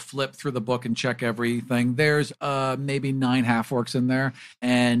to flip through the book and check everything. There's maybe 9 half-orcs in there,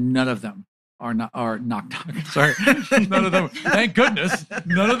 and none of them are knock. Sorry, none of them. Thank goodness,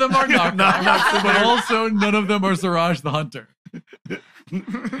 none of them are knock. But also none of them are Siraj the Hunter.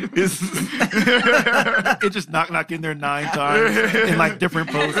 It just knock in there 9 times in like different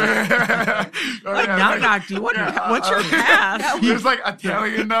poses. Knock. Do you want what's your past? There's like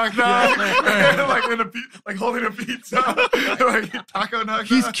Italian knock, like like holding a pizza, like taco knock.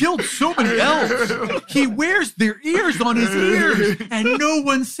 He's killed so many elves. He wears their ears on his ears, and no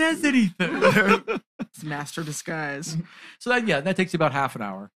one says anything. It's master disguise. So that takes you about half an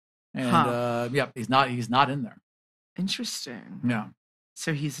hour, and he's not in there. Interesting. Yeah.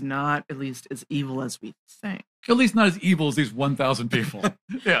 So he's not at least as evil as we think. At least not as evil as these 1,000 people.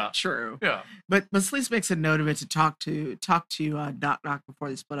 Yeah. True. Yeah. But Celise makes a note of it to talk to Knock before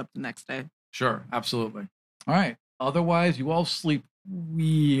they split up the next day. Sure. Absolutely. All right. Otherwise, you all sleep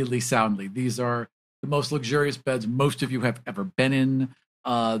really soundly. These are the most luxurious beds most of you have ever been in.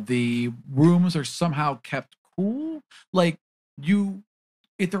 The rooms are somehow kept cool. Like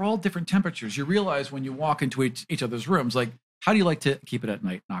if they're all different temperatures, you realize when you walk into each other's rooms, like, how do you like to keep it at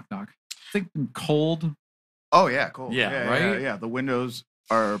night? Knock. I think cold. Oh yeah, cool. Yeah, right? Yeah. The windows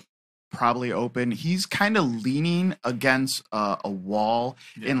are probably open. He's kind of leaning against a wall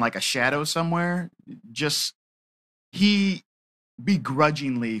in like a shadow somewhere. He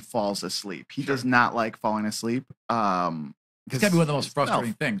begrudgingly falls asleep. He does not like falling asleep. It's got to be one of the most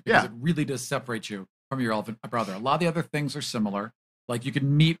frustrating things because it really does separate you from your elven brother. A lot of the other things are similar. Like you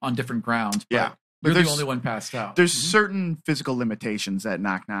can meet on different grounds, but you're the only one passed out. There's certain physical limitations that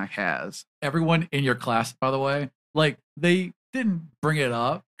Knock has. Everyone in your class, by the way, like they didn't bring it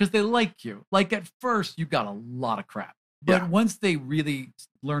up because they like you. Like at first, you got a lot of crap, but once they really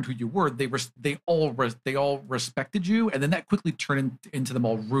learned who you were, they all respected you, and then that quickly turned into them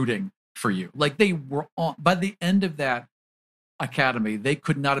all rooting for you. Like they were on by the end of that academy, they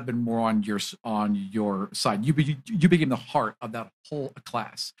could not have been more on your side. You became the heart of that whole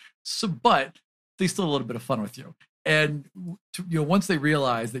class. So, but they still had a little bit of fun with you. And once they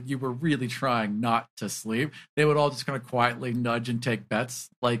realized that you were really trying not to sleep, they would all just kind of quietly nudge and take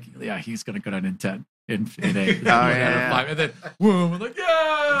bets. Like, he's going to go down in 10, in 8, 5, and then boom, like,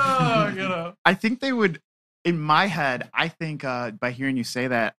 I think they would in my head, I think by hearing you say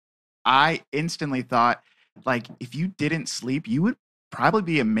that, I instantly thought, like, if you didn't sleep, you would probably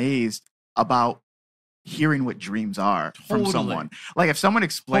be amazed about hearing what dreams are from Totally. someone. Like, if someone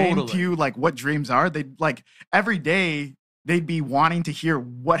explained to Totally. you like what dreams are, they'd like every day they'd be wanting to hear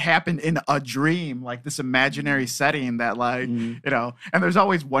what happened in a dream, like this imaginary setting that, like, you know. And there's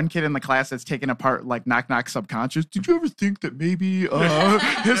always one kid in the class that's taking apart like knock knock subconscious. Did you ever think that maybe it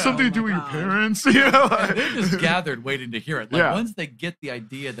has something to do with your parents? You know, They're just gathered waiting to hear it. Like Yeah. once they get the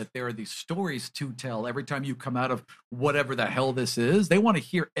idea that there are these stories to tell every time you come out of whatever the hell this is, they want to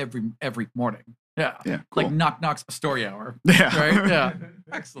hear every morning. Yeah. Yeah, Like cool. knock knocks a story hour. Yeah. Right? Yeah.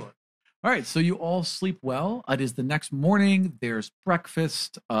 Excellent. All right. So you all sleep well. It is the next morning. There's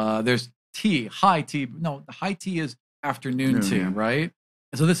breakfast. There's tea, high tea. No, the high tea is afternoon Noon, tea, yeah. right?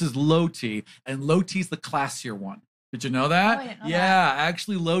 And so this is low tea, and low tea is the classier one. Did you know that? I didn't know Yeah,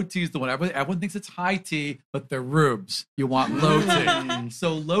 actually, low tea is the one. Everyone thinks it's high tea, but they're rubes. You want low tea.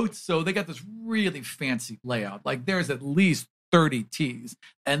 So they got this really fancy layout. Like there's at least 30 teas,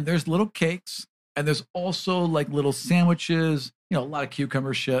 and there's little cakes, and there's also like little sandwiches. You know, a lot of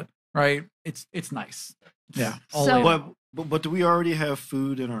cucumber shit. Right? It's nice. Yeah. all So- laid out. But do we already have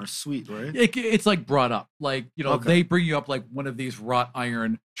food in our suite, right? It's like brought up. Like, you know, Okay. they bring you up like one of these wrought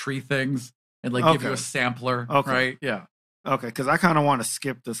iron tree things and like give you Okay. a sampler. Okay. Right? Yeah. Okay, because I kind of want to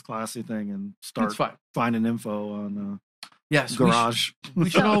skip this classy thing and start That's fine. finding info on Yes. garage. We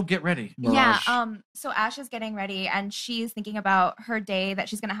should all get ready. Yeah. Mirage. So Ash is getting ready, and she's thinking about her day that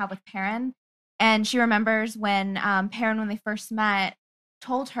she's gonna have with Perrin, and she remembers when Perrin, when they first met,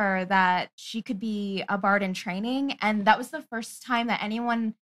 told her that she could be a bard in training, and that was the first time that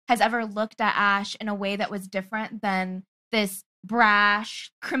anyone has ever looked at Ash in a way that was different than this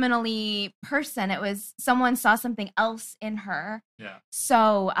brash, criminally person. It was someone saw something else in her. Yeah.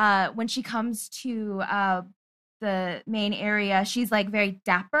 So when she comes to the main area, she's like very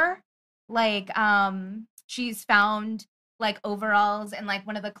dapper. Like she's found like overalls in like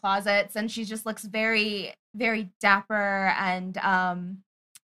one of the closets, and she just looks very, very dapper, and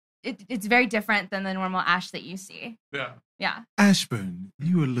it's very different than the normal Ash that you see. Yeah. Yeah. Ashburn,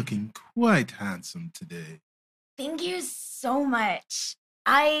 you are looking quite handsome today. Thank you so much.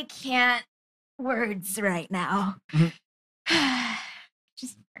 I can't words right now.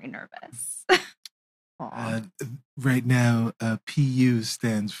 Just very nervous. Right now, PU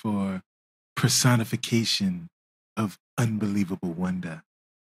stands for personification of unbelievable wonder.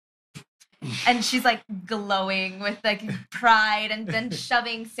 And she's like glowing with like pride, and then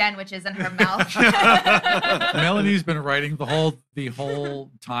shoving sandwiches in her mouth. Melanie's been writing the whole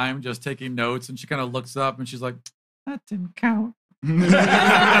time, just taking notes, and she kind of looks up and she's like, that didn't count.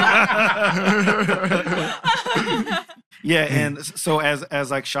 Yeah, and so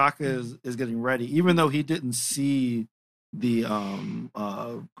as like Shaka is getting ready, even though he didn't see the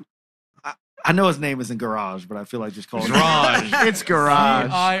I know his name isn't Garage, but I feel like just call it Garage. It's Garage.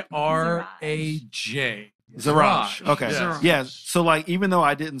 Iraj. Zaraj. Okay. Yes. Yeah. So like even though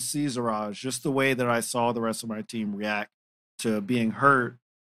I didn't see Zaraj, just the way that I saw the rest of my team react to being hurt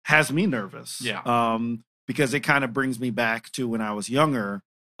has me nervous. Yeah. Because it kind of brings me back to when I was younger.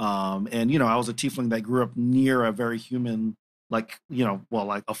 And you know, I was a tiefling that grew up near a very human, like, you know, well,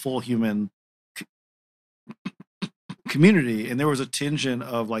 like a full human community, and there was a tinge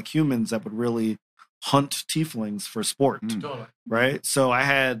of like humans that would really hunt tieflings for sport, Totally. right? So I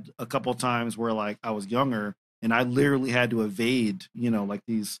had a couple times where like I was younger and I literally had to evade, you know, like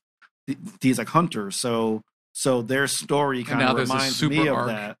these like hunters. So their story And kind now of there's a reminds super me of arc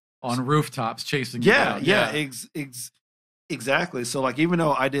that. on rooftops chasing you Yeah, down. exactly. So like even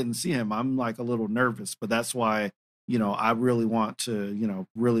though I didn't see him, I'm like a little nervous, but that's why, you know, I really want to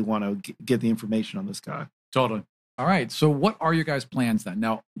get the information on this guy. Totally. All right. So what are your guys' plans then?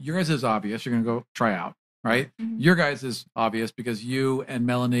 Now, your guys is obvious. You're going to go try out, right? Mhm. Your guys is obvious because you and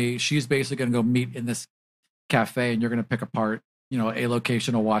Melanie, she's basically going to go meet in this cafe, and you're going to pick apart, you know, a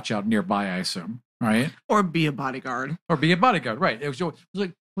location to watch out nearby, I assume, right? Or be a bodyguard. Or be a bodyguard, right? It was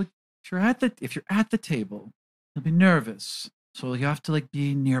like, well, if you're at the table, you'll be nervous, so you have to like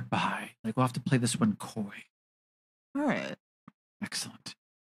be nearby. Like we'll have to play this one coy. All right. Excellent.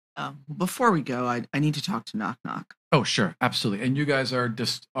 Before we go, I need to talk to Knock Knock. Oh, sure, absolutely. And you guys are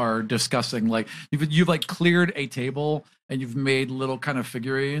discussing like you've like cleared a table and you've made little kind of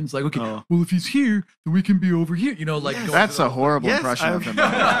figurines. Like, okay, Oh. well, if he's here, then we can be over here. You know, like Yes. going That's through a the- horrible Yes, impression of him.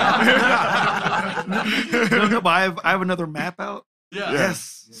 No, but I have another map out. Yeah.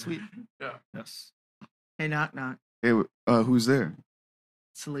 Yes. Sweet. Yeah. Yes. Hey, Knock Knock. Hey, who's there?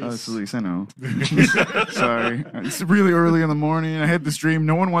 Celise. Celise, I know. Sorry. It's really early in the morning. I had this dream.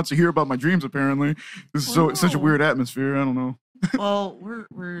 No one wants to hear about my dreams, apparently. This is such a weird atmosphere. I don't know. Well,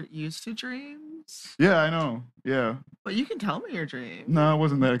 we're used to dreams. Yeah, I know. Yeah. But you can tell me your dream. No, it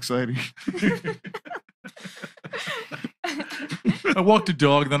wasn't that exciting. I walked a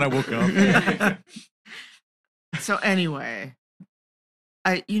dog, then I woke up. So anyway,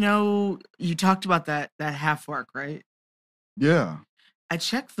 you talked about that half orc, right? Yeah. I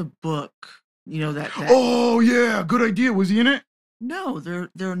checked the book. That. Oh yeah, good idea. Was he in it? No, there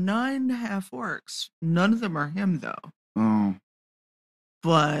are 9 half orcs. None of them are him though. Oh.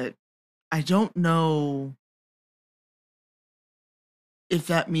 But I don't know if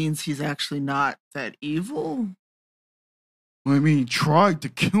that means he's actually not that evil. I mean, he tried to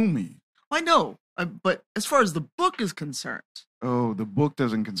kill me. I know, but as far as the book is concerned, Oh, the book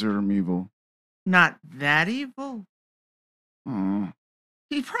doesn't consider him evil. not that evil. Oh.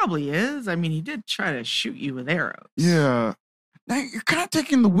 He probably is. I mean, he did try to shoot you with arrows. Yeah. Now you're kind of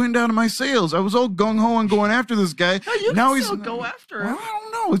taking the wind out of my sails. I was all gung-ho on going after this guy. No, you now can still go after him. Well, I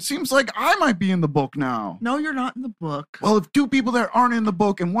don't know. It seems like I might be in the book now. No, you're not in the book. Well, if 2 people that aren't in the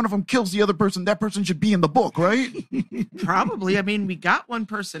book and one of them kills the other person, that person should be in the book, right? Probably. I mean, we got one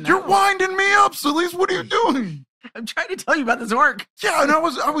person. You're out. winding me up, Celise. What are you doing? I'm trying to tell you about this orc. Yeah, and I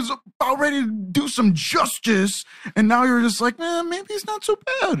was about ready to do some justice, and now you're just like, maybe he's not so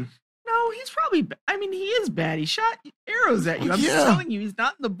bad. No, he's probably. I mean, he is bad. He shot arrows at you. I'm just telling you, he's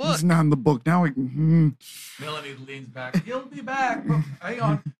not in the book. He's not in the book. Now Melanie leans back. He'll be back. But hang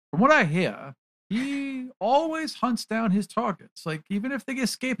on. From what I hear, he always hunts down his targets. Like, even if they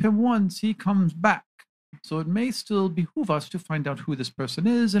escape him once, he comes back. So it may still behoove us to find out who this person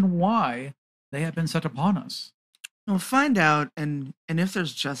is and why they have been set upon us. We'll find out, and if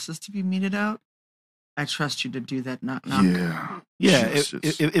there's justice to be meted out, I trust you to do that. Not. Yeah. If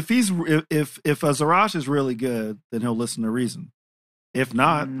Azarash is really good, then he'll listen to reason. If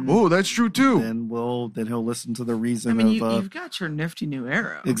not, oh, that's true too. Then he'll listen to the reason. I mean, you've got your nifty new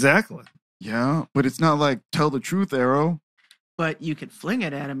arrow. Exactly. Yeah, but it's not like tell the truth arrow. But you could fling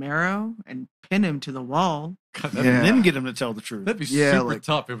it at him, arrow, and pin him to the wall. God, and then get him to tell the truth. That'd be super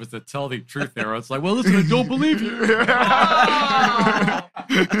tough if it was to tell the truth arrow. It's like, well, listen, I don't believe you.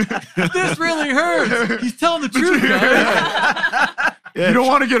 This really hurts. He's telling the truth, guys. You don't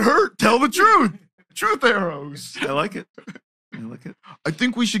want to get hurt. Tell the truth. Truth arrows. I like it. I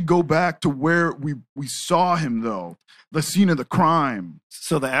think we should go back to where we saw him, though. The scene of the crime.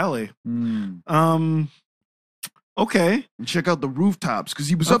 So the alley. Okay. And check out the rooftops, because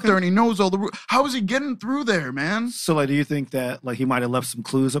he was up there and he knows all the How is he getting through there, man? So, like, do you think that, like, he might have left some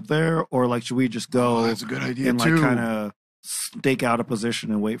clues up there? Or, like, should we just go that's a good idea, and, like, too. kind of stake out a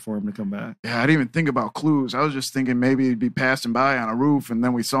position and wait for him to come back? Yeah, I didn't even think about clues. I was just thinking maybe he'd be passing by on a roof, and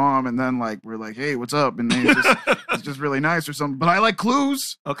then we saw him, and then, like, we're like, hey, what's up? And then he's just really nice or something. But I like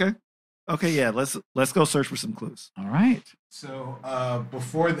clues. Okay, yeah, let's go search for some clues. All right. So,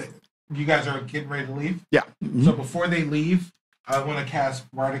 before you guys are getting ready to leave? Yeah. Mm-hmm. So before they leave, I want to cast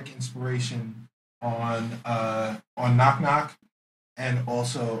Bardic Inspiration on Knock Knock and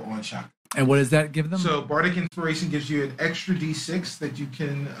also on Shock. And what does that give them? So Bardic Inspiration gives you an extra D6 that you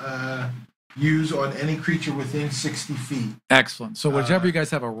can use on any creature within 60 feet. Excellent. So whichever you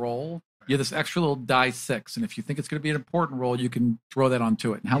guys have a roll, you have this extra little die 6. And if you think it's going to be an important roll, you can throw that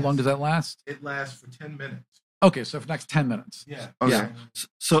onto it. And how long does that last? It lasts for 10 minutes. Okay, so for the next 10 minutes. Yeah. Okay. Yeah.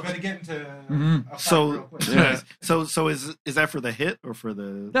 So got to get into a fight real quick. So is that for the hit or for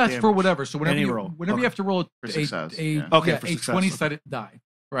the? That's damage? for whatever. So whenever Any you, roll. whenever you have to roll For success, a yeah. Okay, for success, 20-sided die,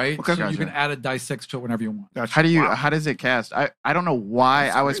 right? Okay. So you Gotcha. can add a die 6 to it whenever you want. Gotcha. How does it cast? I don't know why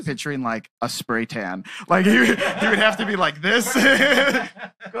I was picturing like a spray tan. Like he would have to be like this. Go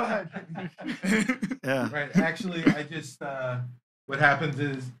ahead. Yeah. Right. Actually, I just what happens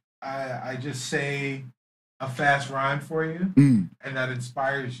is I just say a fast rhyme for you, and that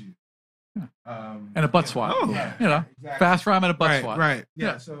inspires you. And a butt swat. Oh. Yeah, You know, exactly. fast rhyme and a butt swat. Right. Yeah.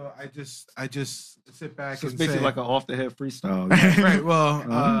 Yeah. So I just sit back So it's and basically say, like an off the head freestyle. right.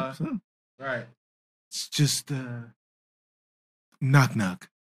 Well, So- right. It's just knock knock.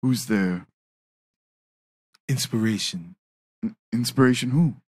 Who's there? Inspiration. Inspiration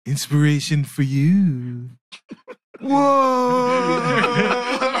who? Inspiration for you. Whoa!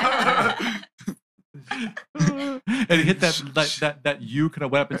 And he hit that you kind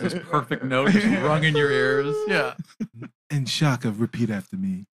of went up into this perfect note, just rung in your ears. Yeah. And Shaka, repeat after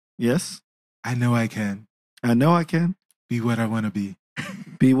me. Yes, I know I can I know I can be what I want to be.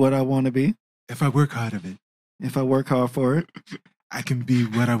 be what I want to be. If I work hard of it, If I work hard for it, I can be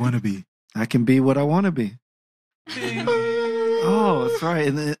what I want to be. I can be what I want to be. Oh, that's right.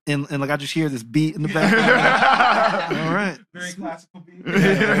 And like I just hear this beat in the background. All right. Very classical beat. Yeah,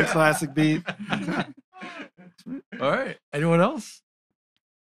 very classic beat. All right. Anyone else?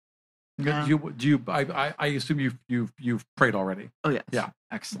 No. I assume you've prayed already. Oh yes. Yeah,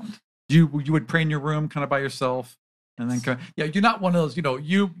 excellent. You would pray in your room, kind of by yourself, and then you're not one of those.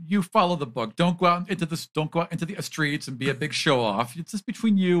 You follow the book. Don't go out into the streets and be a big show off. It's just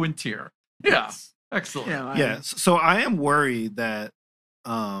between you and Tyr. Yeah, excellent. Yes. So I am worried that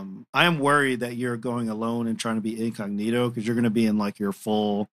you're going alone and trying to be incognito because you're going to be in like your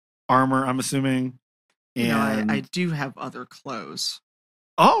full armor. I'm assuming. And I do have other clothes.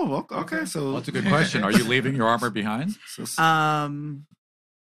 Oh, okay. So well, that's a good question. Are you leaving your armor behind?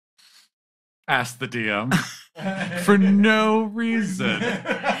 Ask the DM for no reason.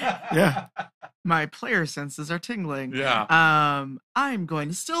 Yeah. My player senses are tingling. Yeah. I'm going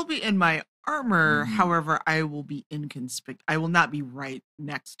to still be in my armor. However, I will be inconspicuous. I will not be right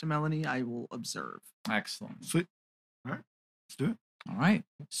next to Melanie. I will observe. Excellent. Sweet. All right. Let's do it. All right.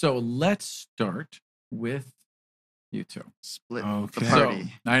 So let's start with you two. Split Okay. the party. So,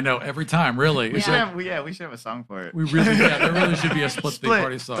 I know every time, really. We It's should like- have we should have a song for it. we really, there really should be a split the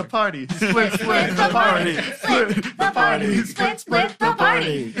party song. the party. Split the party. Split the party. Split the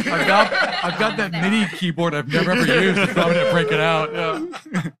party. I've got that MIDI keyboard I've never ever used. I'm going to break it out. Yeah.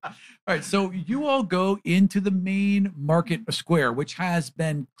 All right, so you all go into the main market square, which has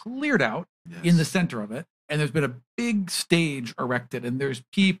been cleared out in the center of it. And there's been a big stage erected, and there's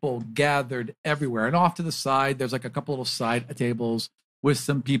people gathered everywhere. And off to the side, there's like a couple little side tables with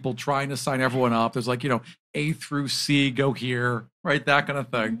some people trying to sign everyone up. There's like, A through C, go here, right? That kind of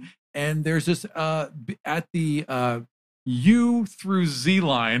thing. And there's this, at the U through Z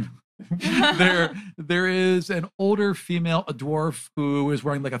line, there is an older female, a dwarf, who is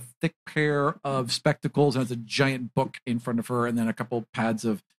wearing like a thick pair of spectacles and has a giant book in front of her, and then a couple pads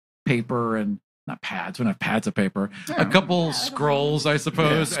of paper and not pads. We don't have pads of paper. A couple scrolls, I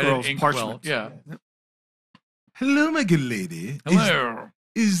suppose, and an inkwell. Yeah. Hello, my good lady. Hello.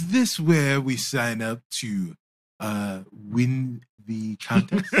 Is this where we sign up to win the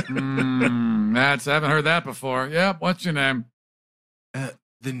contest? I haven't heard that before. Yep. What's your name?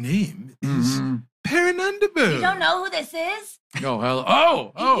 The name is Perrin Underbow. You don't know who this is? Oh, hello.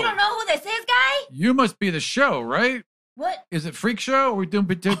 Oh. You don't know who this is, guy? You must be the show, right? What? Is it Freak Show? Are we doing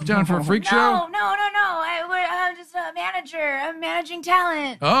down for a Freak Show? No. I'm just a manager. I'm managing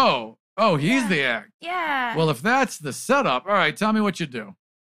talent. Oh, he's the act. Yeah. Well, if that's the setup, all right, tell me what you do.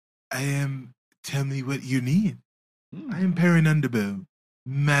 Tell me what you need. I am Perrin Underbow,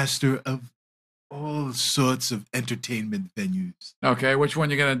 master of all sorts of entertainment venues. Okay, which one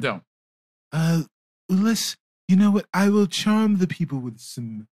you gonna do? You know what? I will charm the people with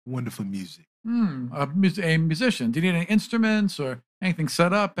some wonderful music. A musician. Do you need any instruments or anything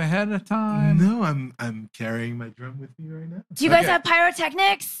set up ahead of time? No, I'm carrying my drum with me right now. Do you guys have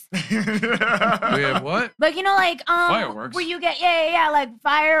pyrotechnics? We have what? Like Fireworks. where you get like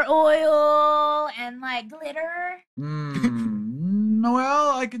fire oil and like glitter.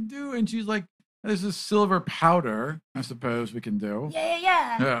 Well, I can do. And she's like, there's a silver powder. I suppose we can do.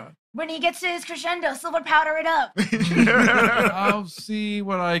 Yeah. When he gets to his crescendo, silver powder it up. I'll see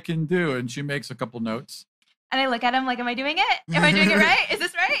what I can do. And she makes a couple notes. And I look at him like, am I doing it? Am I doing it right? Is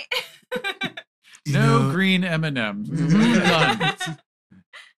this right? No green M&Ms. Done.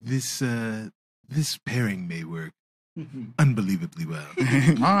 This pairing may work unbelievably well.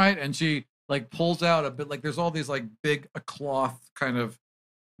 All right. And she like pulls out a bit, like there's all these like big cloth kind of,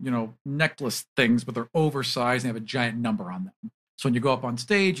 necklace things, but they're oversized and have a giant number on them. So when you go up on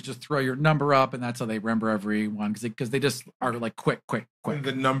stage, you just throw your number up, and that's how they remember everyone because they just are like quick. And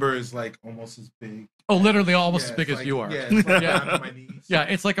the number is like almost as big. Oh, literally almost as big as like, you are. Yeah, it's like down to my knees. Yeah,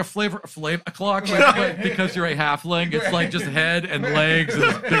 it's like a clock, but because you're a halfling, it's like just head and legs and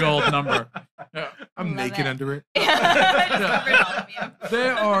this big old number. Yeah. I'm Love naked it. under it.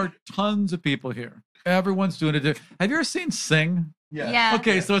 There are tons of people here. Everyone's doing it. Have you ever seen Sing? Yeah.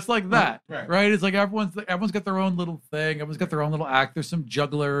 Okay, so it's like that, Right. right? It's like everyone's got their own little thing. Everyone's got their own little act. There's some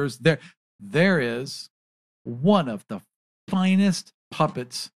jugglers. There is one of the finest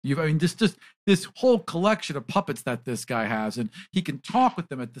puppets. Just this whole collection of puppets that this guy has, and he can talk with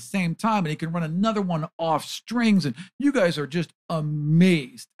them at the same time, and he can run another one off strings, and you guys are just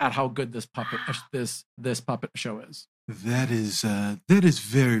amazed at how good this puppet show is. That is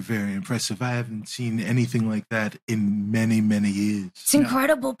very, very impressive. I haven't seen anything like that in many, many years. It's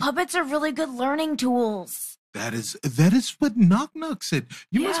incredible. Puppets are really good learning tools. That is what Knock Knock said.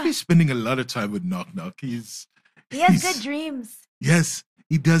 You must be spending a lot of time with Knock Knock. He has he's- good dreams. Yes,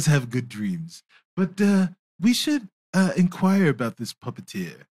 he does have good dreams. But we should inquire about this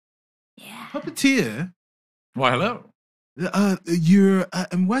puppeteer. Yeah. Puppeteer, Why, hello.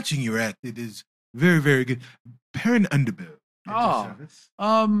 I'm watching your act. It is very, very good. Perrin Underbow. at your Oh. service.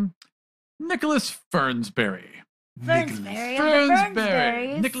 Nicholas Fernsberry. Nicholas. Fernsberry of the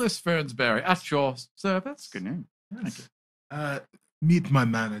Fernsberries. Nicholas Fernsberry at your service. Good name. Thank you. Meet my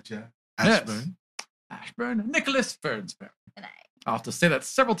manager, Ashburn. Ashburn. Nicholas Fernsberry. And I'll have to say that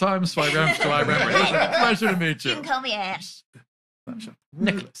several times so I remember. It's a pleasure to meet you you. can call me Ash. Pleasure.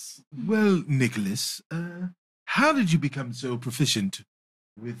 Nicholas. Well, Nicholas, how did you become so proficient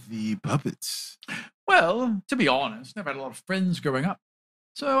with the puppets? Well, to be honest, never had a lot of friends growing up.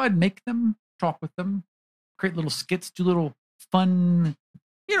 So I'd make them, talk with them, create little skits, do little fun,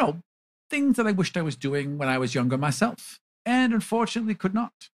 things that I wished I was doing when I was younger myself. And unfortunately could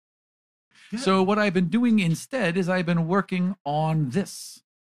not. Yeah. So what I've been doing instead is I've been working on this.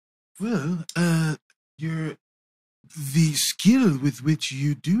 Well, the skill with which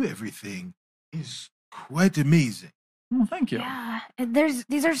you do everything is quite amazing. Well, thank you. Yeah,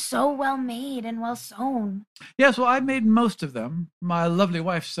 these are so well made and well sewn. Yes, well, I made most of them. My lovely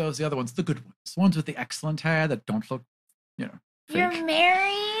wife sews the other ones, the good ones, the ones with the excellent hair that don't look, fake. You're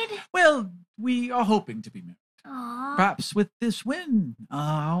married? Well, we are hoping to be married. Aww. Perhaps with this win,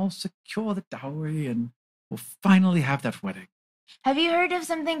 I'll secure the dowry and we'll finally have that wedding. Have you heard of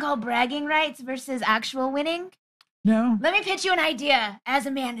something called bragging rights versus actual winning? No? Let me pitch you an idea as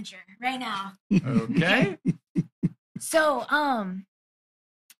a manager right now. Okay. So,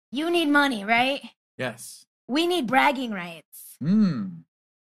 you need money, right? Yes. We need bragging rights.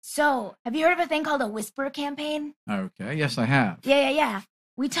 So, have you heard of a thing called a whisper campaign? Okay. Yes, I have. Yeah.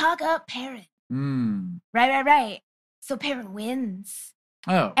 We talk up Perrin. Right. So Perrin wins.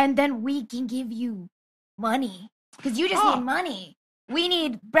 Oh. And then we can give you money. Because you just need money. We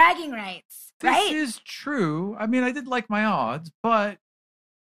need bragging rights, right? This is true. I mean, I did like my odds, but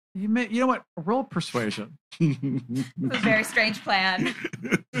you know what? Roll persuasion. It's a very strange plan.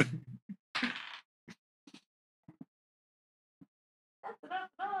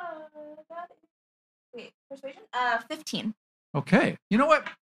 Wait, persuasion? 15. Okay. You know what?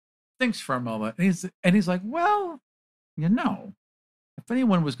 Thinks for a moment. And he's like, well, if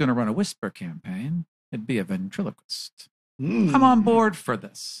anyone was going to run a whisper campaign, it'd be a ventriloquist. I'm on board for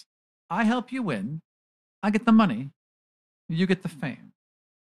this. I help you win. I get the money. You get the fame.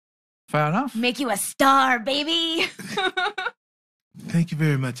 Fair enough? Make you a star, baby. Thank you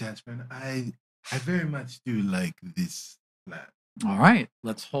very much, Ashburn. I very much do like this plan. All right.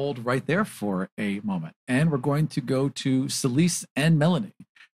 Let's hold right there for a moment. And we're going to go to Celise and Melanie.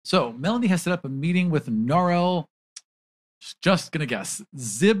 So Melanie has set up a meeting with Norel, just going to guess,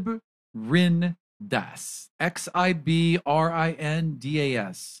 Zibrindas. Xibrindas.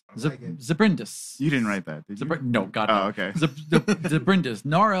 Zibrindis. You didn't write that, did you? No, God. Oh, no. okay. Zibrindis.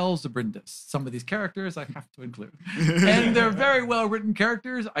 Norel Zibrindis. Some of these characters I have to include. And they're very well written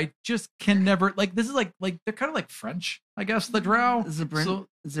characters. I just can never, this is like they're kind of like French, I guess, the drow.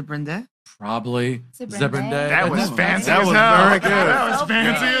 Zibrinde? Probably. Zibrinde. That was fancy That as was hell. very good. That was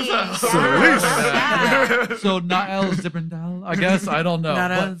fancy as hell. So Nael Zibrindel, I guess. I don't know.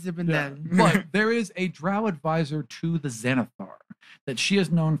 Nara But- Zibrindel. But there is a drow advisor to the Xanathar that she has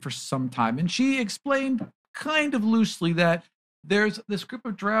known for some time. And she explained kind of loosely that there's this group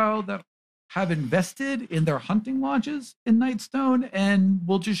of drow that have invested in their hunting lodges in Nightstone and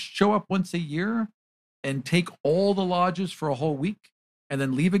will just show up once a year and take all the lodges for a whole week and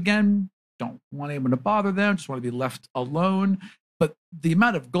then leave again. Don't want anyone to bother them, just want to be left alone. But the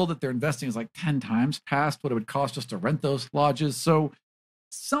amount of gold that they're investing is like 10 times past what it would cost just to rent those lodges. So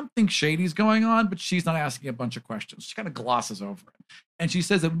something shady's going on, but she's not asking a bunch of questions. She kind of glosses over it. And she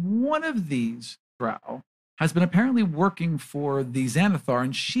says that one of these drow has been apparently working for the Xanathar,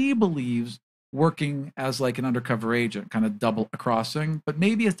 and she believes working as like an undercover agent, kind of double crossing, but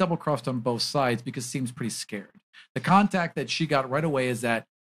maybe it's double crossed on both sides because seems pretty scared. The contact that she got right away is that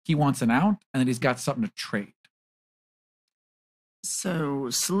he wants an out and that he's got something to trade. So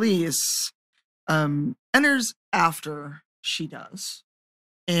Celise enters after she does.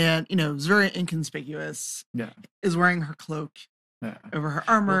 And, is very inconspicuous. Yeah. Is wearing her cloak over her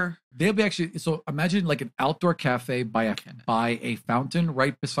armor. Well, they'll be actually, so imagine like an outdoor cafe by a fountain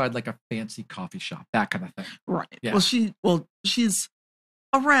right beside like a fancy coffee shop, that kind of thing. Right. Yeah. Well, she's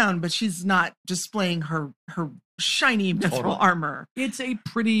around, but she's not displaying her shiny mithril Totally. armor. It's a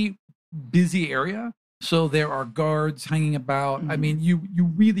pretty busy area. So there are guards hanging about. I mean, you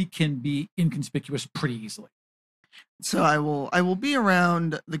really can be inconspicuous pretty easily. So I will be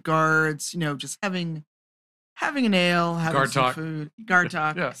around the guards, just having Having an ale, having Guard some talk. food, guard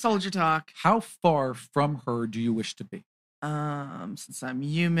talk, Yeah. soldier talk. How far from her do you wish to be? Since I'm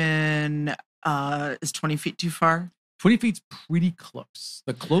human, is 20 feet too far? 20 feet's pretty close.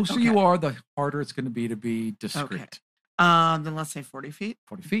 The closer Okay. you are, the harder it's going to be discreet. Okay. Then let's say 40 feet.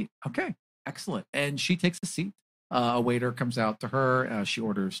 40 feet. Okay. Excellent. And she takes a seat. A waiter comes out to her. She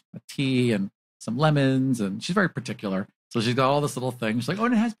orders a tea and some lemons, and she's very particular. So she's got all this little thing. She's like, oh,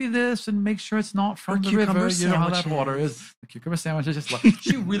 and it has to be this, and make sure it's not from the river. You know how that water is. The cucumber sandwiches.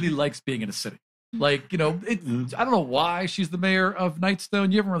 She really likes being in a city. Like, I don't know why she's the mayor of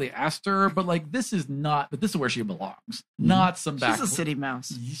Nightstone. You haven't really asked her, but like, this is where she belongs. Not some back. She's a city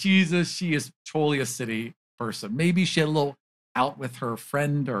mouse. She is totally a city person. Maybe she had a little out with her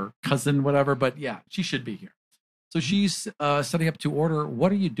friend or cousin, whatever, but yeah, she should be here. So she's setting up to order.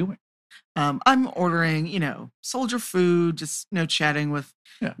 What are you doing? I'm ordering, soldier food, just chatting with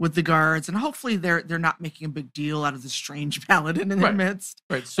the guards, and hopefully they're not making a big deal out of the strange paladin in their midst.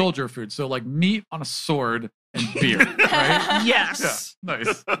 Right, soldier food. So like meat on a sword and beer, right? Yes. Yeah,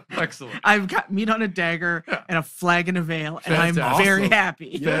 nice. Excellent. I've got meat on a dagger and a flag and a veil, and I'm Fantastic. very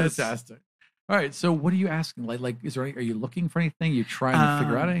happy. Fantastic. All right. So what are you asking? Like, are you looking for anything? You trying to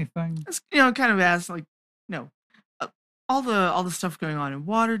figure out anything? It's, kind of ask all the stuff going on in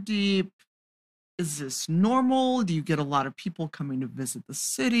Waterdeep. Is this normal? Do you get a lot of people coming to visit the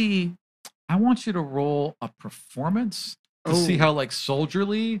city? I want you to roll a performance to see how like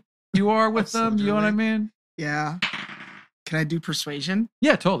soldierly you are with them. You know what I mean? Yeah. Can I do persuasion?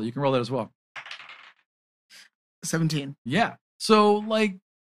 Yeah, totally. You can roll that as well. 17. Yeah. So like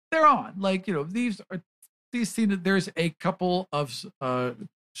they're on. Like, these scenes. There's a couple of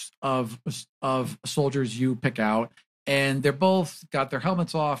soldiers you pick out, and they're both got their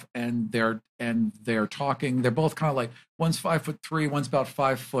helmets off, and they're talking. They're both kind of like, one's 5'3", one's about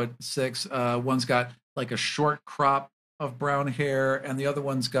 5'6". One's got like a short crop of brown hair, and the other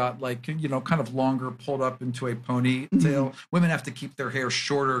one's got like, kind of longer, pulled up into a ponytail. Women have to keep their hair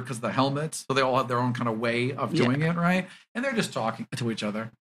shorter because of the helmets, so they all have their own kind of way of doing it, right? And they're just talking to each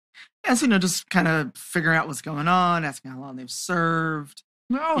other. Yeah, so just kind of figuring out what's going on, asking how long they've served.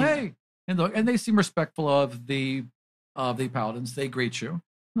 Oh, hey, and they seem respectful of the paladins. They greet you.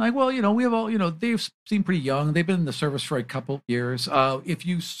 Like, well, we have all, they seem pretty young. They've been in the service for a couple years. If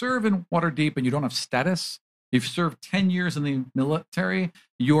you serve in Waterdeep and you don't have status, if you serve 10 years in the military,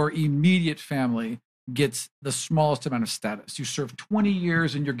 your immediate family gets the smallest amount of status. You serve 20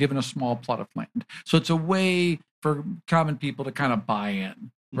 years and you're given a small plot of land. So it's a way for common people to kind of buy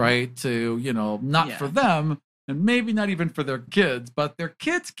in, right? To, not for them, and maybe not even for their kids, but their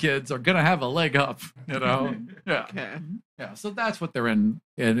kids' kids are going to have a leg up, Yeah. Okay. Yeah. So that's what they're in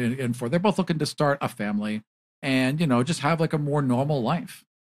for. They're both looking to start a family and, just have like a more normal life.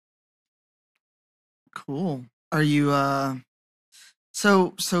 Cool. Are you,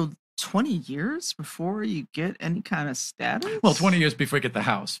 so 20 years before you get any kind of status? Well, 20 years before you get the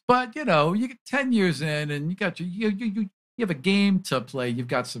house, but you get 10 years in and you got you have a game to play. You've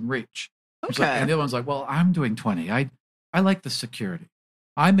got some reach. Okay. And the other one's like, well, I'm doing 20. I like the security.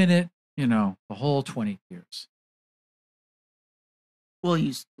 I'm in it, the whole 20 years. Well,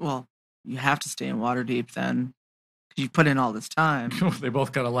 you have to stay in Waterdeep then, because you put in all this time. They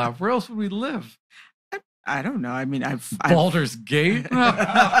both got to laugh. Where else would we live? I don't know. I mean, I've Baldur's Gate.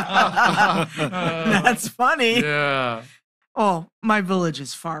 That's funny. Yeah. Oh, my village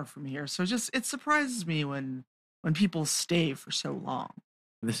is far from here, so it surprises me when people stay for so long.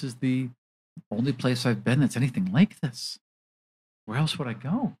 This is the only place I've been that's anything like this. Where else would I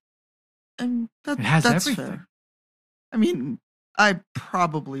go? And It has that's everything. fair. I mean, I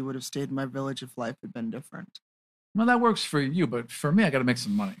probably would have stayed in my village if life had been different. Well, that works for you, but for me, I got to make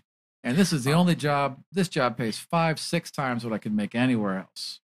some money. And this is the only job. This job pays 5-6 times what I can make anywhere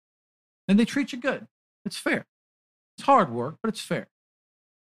else. And they treat you good. It's fair. It's hard work, but it's fair.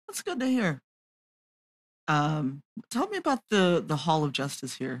 That's good to hear. Tell me about the Hall of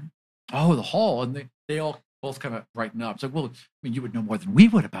Justice here. Oh, the hall. And they all both kind of brighten up. It's like, well, I mean, you would know more than we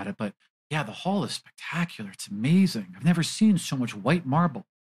would about it, but yeah, the hall is spectacular. It's amazing. I've never seen so much white marble.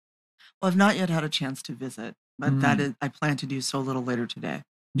 Well, I've not yet had a chance to visit, but I plan to do so a little later today.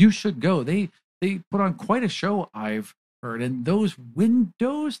 You should go. They put on quite a show, I've heard. And those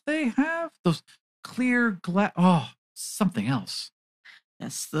windows they have, those clear glass, something else.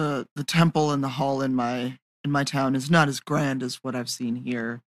 Yes, the temple and the hall in my town is not as grand as what I've seen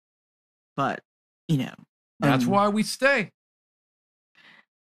here, but That's why we stay.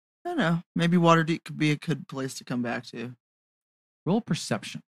 I don't know. Maybe Waterdeep could be a good place to come back to. Roll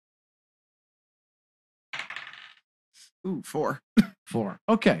perception. Ooh, 4. 4.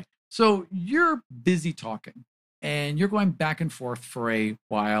 Okay. So you're busy talking and you're going back and forth for a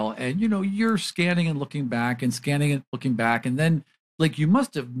while. And, you're scanning and looking back and scanning and looking back. And then, like, you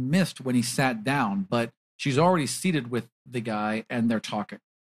must have missed when he sat down, but she's already seated with the guy and they're talking.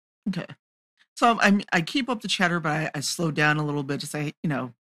 Okay. So I keep up the chatter, but I slow down a little bit to say,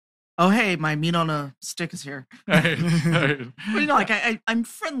 oh, hey, my meat on a stick is here. Right. But, I'm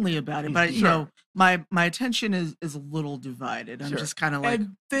friendly about it, but, Sure. my attention is a little divided. I'm Sure. just kind of like.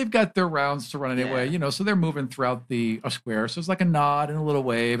 And they've got their rounds to run anyway, so they're moving throughout a square. So it's like a nod and a little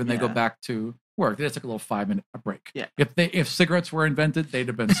wave, and they go back to work. They just took a little 5-minute break. Yeah. If cigarettes were invented, they'd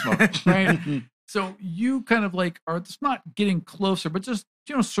have been smoked, right? So you kind of like are just not getting closer, but just,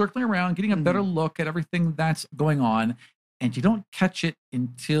 circling around, getting a better look at everything that's going on. And you don't catch it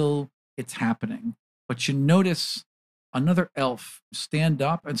until it's happening. But you notice another elf stand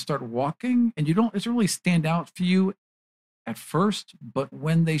up and start walking, and it doesn't really stand out for you at first, but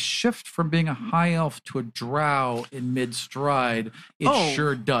when they shift from being a high elf to a drow in mid stride, it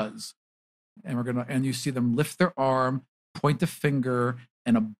sure does. And you see them lift their arm, point a finger,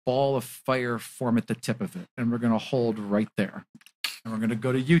 and a ball of fire form at the tip of it. And we're gonna hold right there. And we're gonna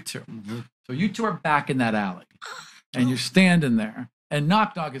go to you two. Mm-hmm. So you two are back in that alley. And you're standing there. And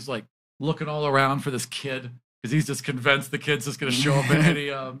Knock Knock is like looking all around for this kid because he's just convinced the kid's just gonna show up at any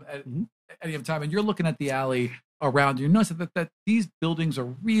time. And you're looking at the alley around you. Notice that these buildings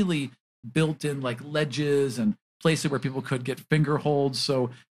are really built in like ledges and places where people could get finger holds. So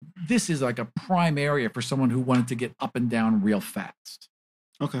this is like a prime area for someone who wanted to get up and down real fast.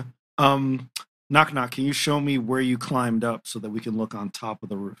 Okay. Knock Knock, can you show me where you climbed up so that we can look on top of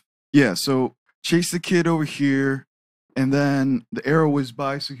the roof? Yeah, so chase the kid over here, and then the arrow was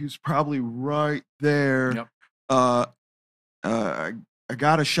by, so he was probably right there. Yep. I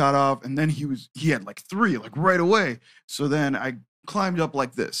got a shot off, and then he had like 3 like right away. So then I climbed up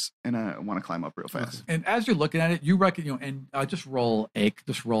like this, and I want to climb up real fast. And as you're looking at it, you reckon, just roll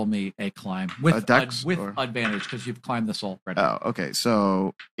me a climb with dex advantage because you've climbed this already. Oh, okay.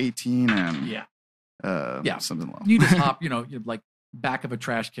 So 18 and something low. You just hop, you're like back of a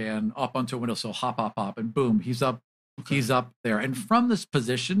trash can up onto a windowsill, hop, and boom, he's up. Okay. He's up there, and from this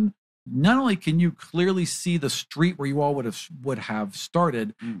position, not only can you clearly see the street where you all would have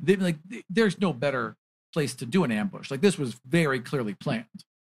started, there's no better place to do an ambush. Like this was very clearly planned.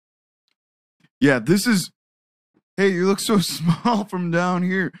 Yeah, this is. Hey, you look so small from down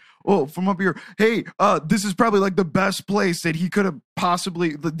here. Oh, from up here. Hey, this is probably like the best place that he could have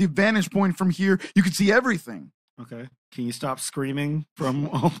possibly. The vantage point from here, you could see everything. Okay. Can you stop screaming from?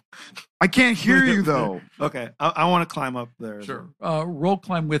 I can't hear you though. Okay, I want to climb up there. Sure. Roll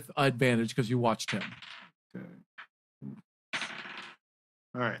climb with advantage because you watched him. Okay.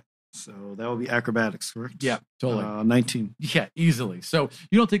 All right. So that would be acrobatics, correct? Yeah, totally. 19. Yeah, easily. So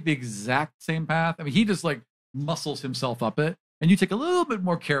you don't take the exact same path. I mean, he just like muscles himself up it, and you take a little bit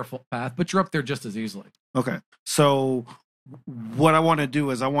more careful path, but you're up there just as easily. Okay. So what I want to do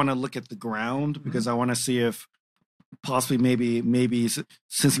is I want to look at the ground because I want to see if possibly maybe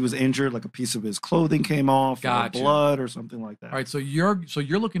since he was injured, like a piece of his clothing came off, Gotcha. Or blood or something like that. All right. So you're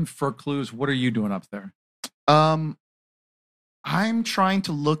looking for clues. What are you doing up there? I'm trying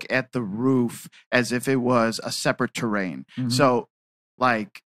to look at the roof as if it was a separate terrain. Mm-hmm. So,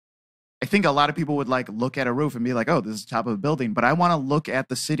 like, I think a lot of people would like look at a roof and be like, "Oh, this is the top of a building." But I want to look at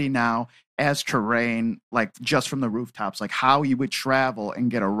the city now as terrain, like just from the rooftops, like how you would travel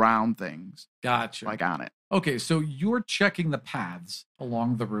and get around things. Gotcha. Like on it. Okay, so you're checking the paths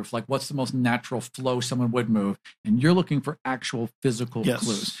along the roof, like what's the most natural flow someone would move, and you're looking for actual physical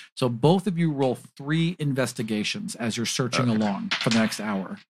clues. So both of you roll 3 investigations as you're searching along for the next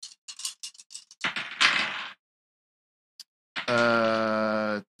hour.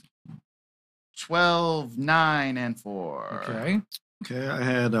 12, 9, and 4. Okay, I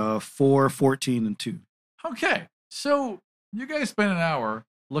had 4, 14, and 2. Okay, so you guys spend an hour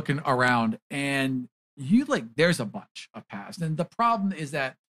looking around, and you there's a bunch of paths. And the problem is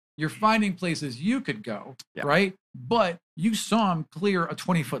that you're finding places you could go, right? But you saw him clear a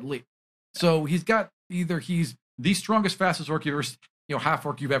 20-foot leap. So he's the strongest, fastest orc you've ever, half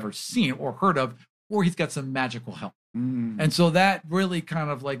orc you've ever seen or heard of, or he's got some magical help. And so that really kind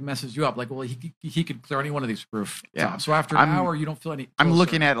of like messes you up. Like, well, he could clear any one of these rooftops. Yeah. So after an hour, you don't feel any closer. I'm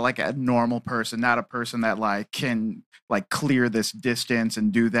looking at like a normal person, not a person that like can like clear this distance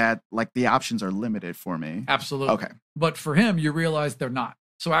and do that. Like the options are limited for me. Absolutely. Okay. But for him, you realize they're not.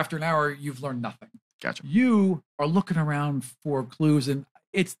 So after an hour, you've learned nothing. Gotcha. You are looking around for clues, and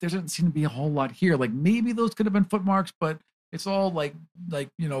there doesn't seem to be a whole lot here. Like maybe those could have been footmarks, but it's all like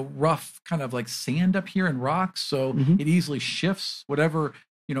rough kind of like sand up here and rocks. So it easily shifts whatever,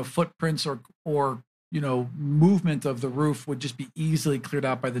 footprints or movement of the roof would just be easily cleared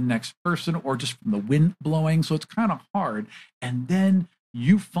out by the next person or just from the wind blowing. So it's kind of hard. And then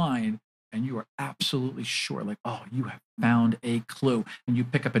you find, and you are absolutely sure, like, oh, you have found a clue. And you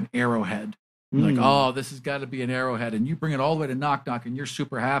pick up an arrowhead. You're like, oh, this has got to be an arrowhead. And you bring it all the way to Knock Knock, and you're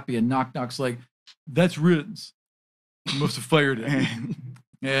super happy. And Knock Knock's like, that's riddance. You must have fired it.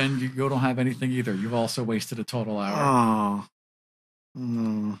 And you don't have anything either. You've also wasted a total hour.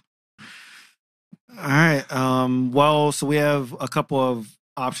 Oh. All right. Well, so we have a couple of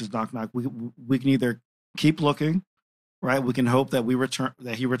options, Knock Knock. We can either keep looking, right? We can hope that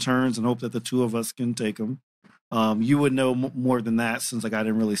he returns and hope that the two of us can take him. You would know more than that since I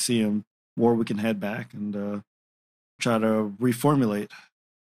didn't really see him. Or we can head back and try to reformulate.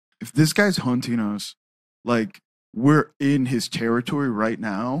 If this guy's hunting us, we're in his territory right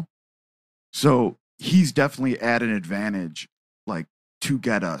now, so he's definitely at an advantage, to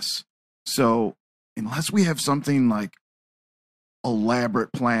get us. So unless we have something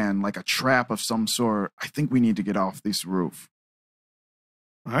elaborate plan, like a trap of some sort, I think we need to get off this roof.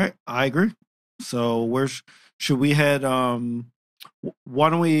 All right, I agree. So where should we head? Why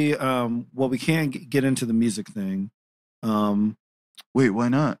don't we? Well, we can't get into the music thing. Wait, why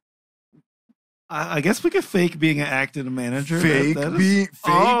not? I guess we could fake being an actor and a manager. Fake?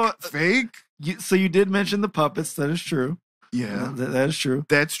 So you did mention the puppets. That is true. Yeah. That is true.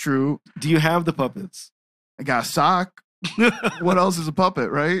 That's true. Do you have the puppets? I got a sock. What else is a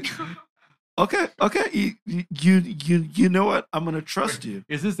puppet, right? Okay. You know what? I'm gonna trust you.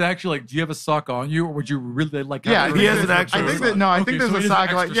 Is this actually do you have a sock on you, or would you really like? Yeah, he has an actual. I think I think there's a sock.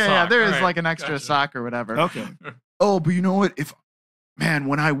 There is right. an extra sock or whatever. Okay. Oh, but you know what?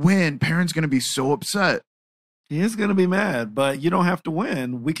 When I win, Perrin's gonna be so upset. He is gonna be mad, but you don't have to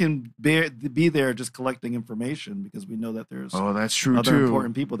win. We can be there just collecting information because we know that there's that's true other too.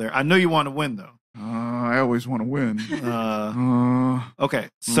 important people there. I know you want to win though. I always want to win. Okay,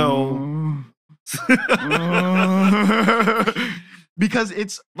 so because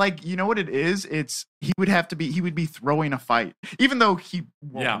it's you know what it is? He would be throwing a fight, even though he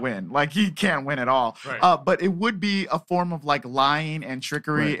won't win. He can't win at all. Right. But it would be a form of lying and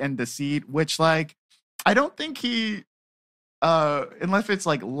trickery and deceit, which I don't think he, unless it's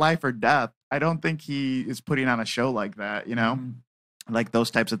life or death, I don't think he is putting on a show like that,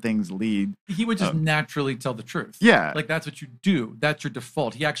 those types of things lead. He would just naturally tell the truth. Yeah. That's what you do. That's your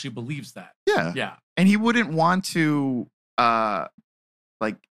default. He actually believes that. Yeah. Yeah. And he wouldn't want to,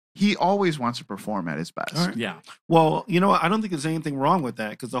 he always wants to perform at his best. Right. Yeah. Well, you know what? I don't think there's anything wrong with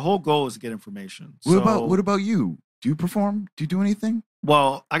that because the whole goal is to get information. What about you? Do you perform? Do you do anything?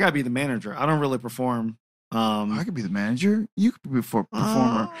 Well, I gotta be the manager. I don't really perform. I could be the manager. You could be a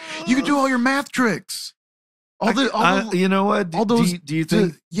performer. You could do all your math tricks. You know what? All those. Do you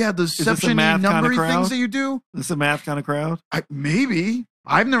think? The deception-y, numbery things that you do. It's a math kind of crowd. Maybe.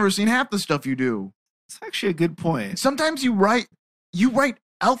 I've never seen half the stuff you do. It's actually a good point. Sometimes you write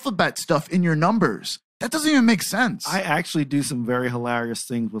alphabet stuff in your numbers. That doesn't even make sense. I actually do some very hilarious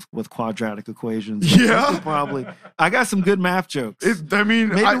things with quadratic equations. Yeah. I got some good math jokes. Maybe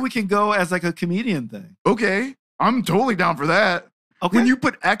we can go as a comedian thing. Okay. I'm totally down for that. Okay. When you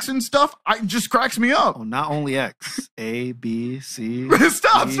put X and stuff, it just cracks me up. Oh, not only X. A, B, C.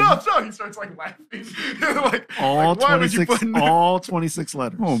 Stop. D. He starts laughing. All 26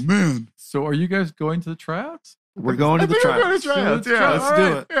 letters. Oh, man. So are you guys going to the tryouts? We're going to the tryouts. Let's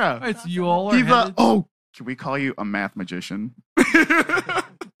do it. Yeah. All right, so you all are He's headed... can we call you a math magician? So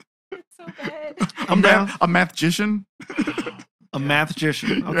good. I'm down. A mathmagician? A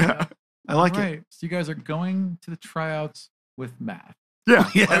mathagician. Okay. Yeah. I like it. So you guys are going to the tryouts with math. Yeah.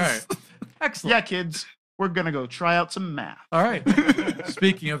 Yes. All right. Excellent. Yeah, kids. We're going to go try out some math. All right.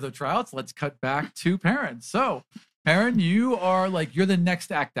 Speaking of the tryouts, let's cut back to Perrin. So, Perrin, you are you're the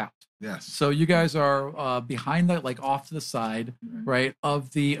next act out. Yes. So you guys are behind the, off to the side, right,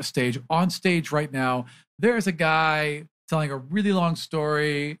 of the stage. On stage right now, there's a guy telling a really long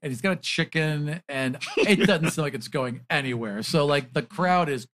story, and he's got a chicken, and it doesn't seem like it's going anywhere. So, the crowd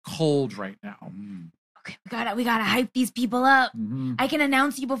is cold right now. Okay, we gotta hype these people up. Mm-hmm. I can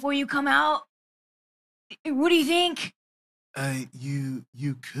announce you before you come out. What do you think? You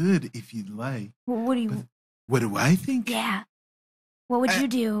could if you'd like. What do you? But what do I think? Yeah. What would you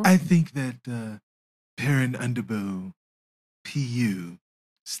do? I think that Perrin Underbow, PU,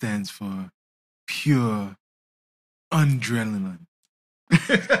 stands for pure adrenaline.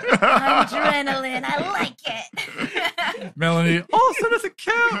 Adrenaline. I like it. Melanie, oh, so does it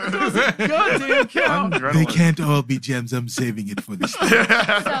count? It doesn't goddamn count. They can't all be gems. I'm saving it for the stage.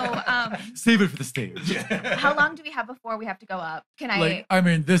 So, Save it for the stage. how long do we have before we have to go up? Can I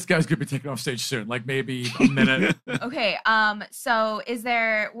mean, this guy's gonna be taken off stage soon. Like maybe a minute. Okay. So is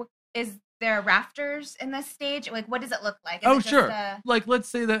there rafters in this stage? Like, what does it look like? Is Oh, it just sure. Like, let's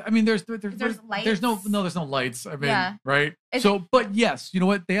say that. I mean, there's lights? no lights. I mean, Yeah. right. Is So, but yes, you know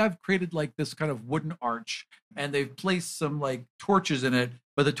what? They have created like this kind of wooden arch, and they've placed some like torches in it,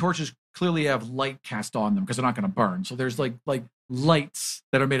 but the torches clearly have light cast on them because they're not going to burn. So there's like lights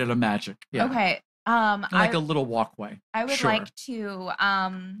that are made out of magic. Yeah. Okay. And like a little walkway. I would Sure. like to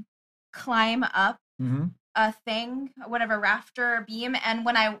climb up Mm-hmm. a thing, whatever rafter beam, and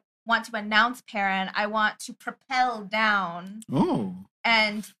when I want to announce Perrin, I want to propel down Oh.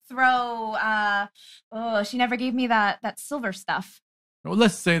 and throw. She never gave me that silver stuff. Well,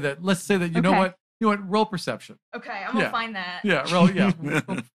 let's say that. You know Okay. what? You know what? Roll perception. Okay, I'm gonna Yeah. find that. Yeah. Roll. Yeah.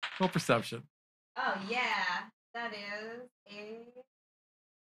 roll perception. Oh yeah, that is a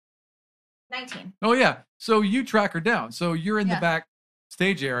 19. Oh yeah. So you track her down. So you're in the Yeah. back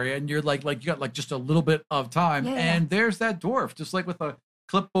stage area, and you're like you got like just a little bit of time, Yeah, yeah, and there's that dwarf, just like with a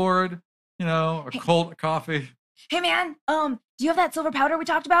clipboard, a cold coffee. Hey man, do you have that silver powder we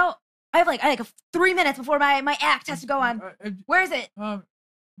talked about? I have like 3 minutes before my act has to go on. Where is it?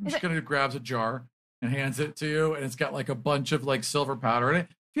 Just gonna grabs a jar and hands it to you, and it's got like a bunch of like silver powder in it.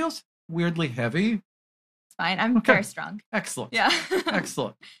 Feels weirdly heavy. It's fine. I'm Okay. very strong. Excellent. Yeah.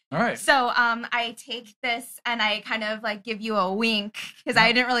 Excellent. All right. So I take this and I kind of like give you a wink because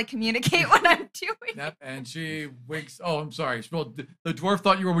I didn't really communicate what I'm doing. Yep, and she winks. Oh, I'm sorry. Well, the dwarf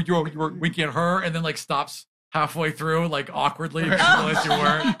thought you were winking at her, and then like stops halfway through, like awkwardly. Because she realized you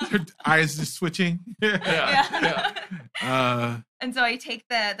weren't. Her eyes just switching. Yeah. And so I take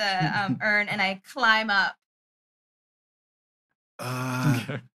the urn and I climb up.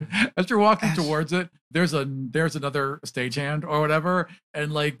 As you're walking towards it, there's another stagehand or whatever,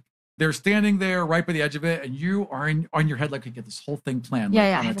 and like they're standing there right by the edge of it, and you are on your head like you get this whole thing planned. Yeah, like,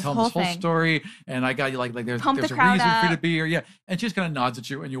 yeah, I I'm have gonna this tell whole them this whole thing. story, and I got you like there's Pump the a crowd reason for you to up. be here. Yeah, and she just kind of nods at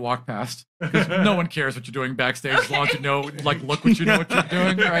you, and you walk past because no one cares what you're doing backstage as long as you know, like, look what you know what you're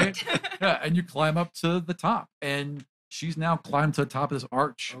doing, right? Yeah, and you climb up to the top, and she's now climbed to the top of this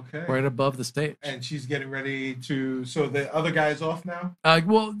arch, Okay. right above the stage. And she's getting ready to. So the other guy is off now.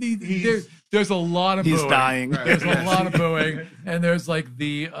 Well, there's a lot of He's booing. dying. Right. There's a lot of booing, and there's like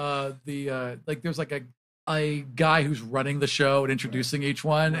there's like a guy who's running the show and introducing each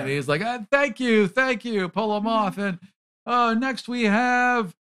one, and he's like, thank you, pull them off, and next we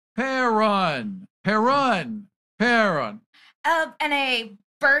have Perrin. And I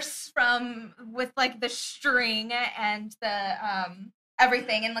burst with like the string and the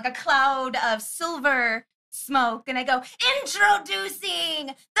everything and like a cloud of silver smoke, and I go,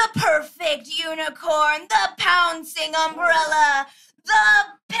 introducing the perfect unicorn, the pouncing umbrella, the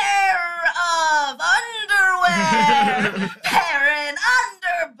pair of underwear, Perrin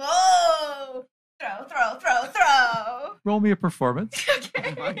Underbow. Throw. Roll me a performance.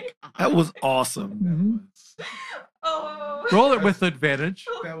 Okay. That was awesome. Oh. Roll it with advantage.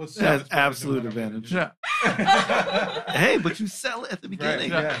 That was That's absolute advantage. Yeah. Hey, but you sell it at the beginning.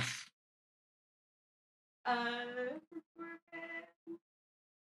 Yes.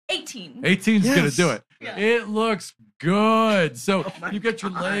 18. 18's gonna Yes. do it. Yeah. It looks good. So you get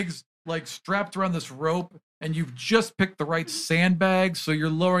your legs like strapped around this rope, and you've just picked the right sandbag, so you're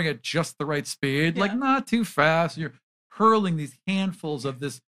lowering at just the right speed, like Yeah. not too fast. You're hurling these handfuls of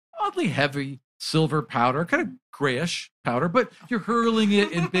this oddly heavy silver powder, kind of grayish powder, but you're hurling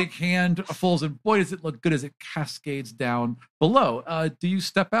it in big handfuls, and boy, does it look good as it cascades down below. Do you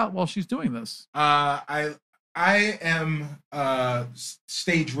step out while she's doing this? I am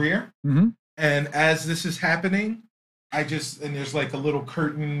stage rear, Mm-hmm. and as this is happening, and there's like a little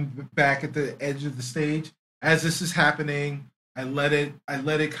curtain back at the edge of the stage. As this is happening, I let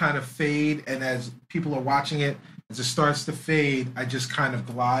it kind of fade, and as people are watching it, as it starts to fade, I just kind of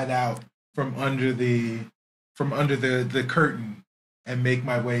glide out from under the curtain and make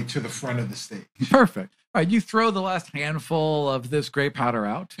my way to the front of the stage. Perfect. All right, you throw the last handful of this gray powder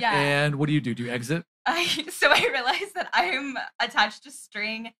out, Yeah. and what do? Do you exit? So I realized that I'm attached to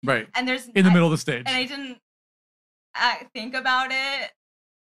string, Right. and there's In the middle of the stage. and I didn't think about it.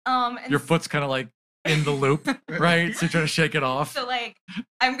 And Your foot's kind of like in the loop, right? So you're trying to shake it off. So like,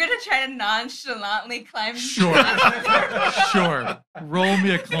 I'm gonna try to nonchalantly climb. Sure. Sure. Roll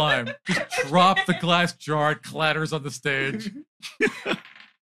me a climb. Just drop the glass jar. It clatters on the stage.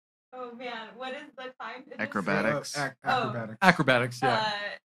 Oh Oh man, what is the time? Acrobatics. Acrobatics. Acrobatics, yeah.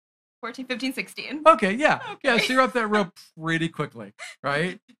 14, 15, 16. Okay, yeah. Yeah, Okay. so you're up that rope pretty quickly,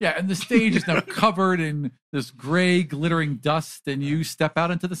 right? Yeah, and the stage is now covered in this gray, glittering dust, and you step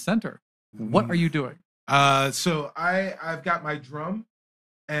out into the center. What are you doing? So I've got my drum,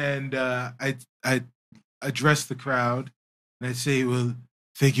 and I address the crowd, and I say, "Well,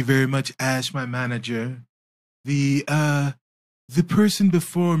 thank you very much, Ash, my manager. The person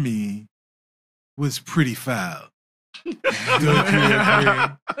before me was pretty foul. Don't you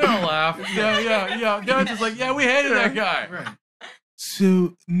agree?" They'll laugh. Yeah. They're just like, yeah, we hated that guy. Right.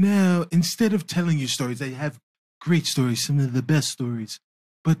 So now, instead of telling you stories, I have great stories, some of the best stories.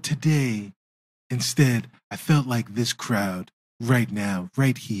 But today, instead, I felt like this crowd, right now,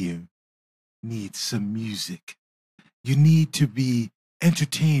 right here, needs some music. You need to be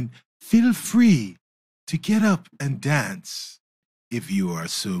entertained. Feel free to get up and dance if you are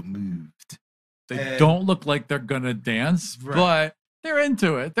so moved. They don't look like they're gonna dance, but they're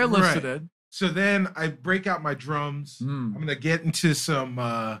into it. They're listening. So then I break out my drums. I'm gonna get into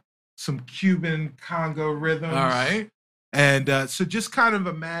some Cuban Congo rhythms. All right. And so just kind of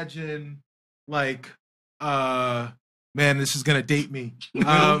imagine like man, this is gonna date me.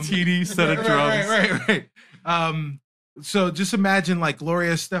 Little teeny set of drums. Right. So just imagine like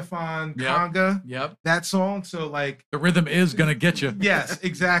Gloria Estefan Conga. Yep. That song. So like the rhythm is gonna get you. Yes,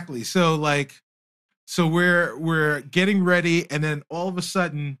 exactly. So like we're getting ready, and then all of a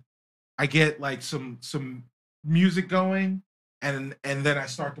sudden I get like some music going, and then I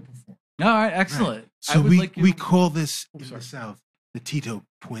start to perform. All right, excellent. Right. So we call this in the South the Tito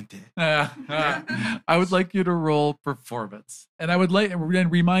Puente. I would like you to roll performance, and I would like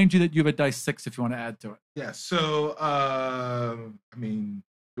and remind you that you have a dice 6 if you want to add to it. Yeah. So I mean,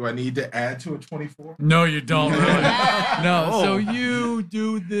 do I need to add to a 24? No, you don't really. No. So you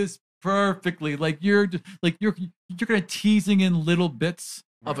do this perfectly. Like you're kind of teasing in little bits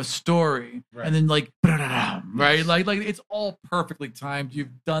of a story, and then like right, like it's all perfectly timed.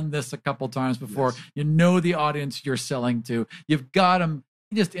 You've done this a couple times before. Yes. You know the audience you're selling to. You've got them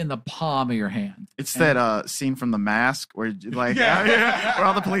just in the palm of your hand. It's that scene from The Mask where like where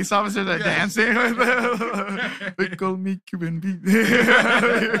all the police officers are dancing. They call me Cuban Pete.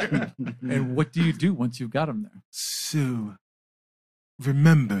 And what do you do once you've got them there? So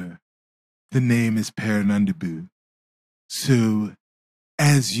remember, the name is Perrin. So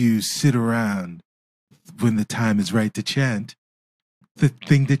as you sit around when the time is right to chant, the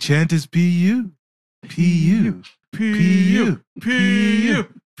thing to chant is P-U. P-U. P-U. P-U.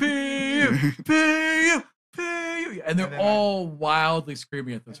 P-U. P-U. P-U. And they're all wildly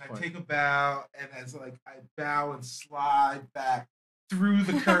screaming at this point. I take a bow, and as like I bow and slide back through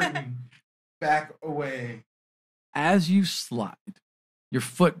the curtain, back away. As you slide, your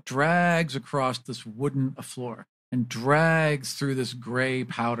foot drags across this wooden floor and drags through this gray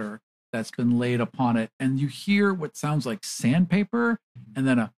powder that's been laid upon it. And you hear what sounds like sandpaper, and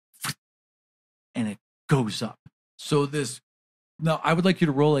then and it goes up. So now I would like you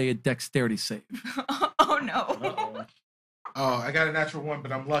to roll a dexterity save. Oh no. Uh-oh. Oh, I got a natural 1,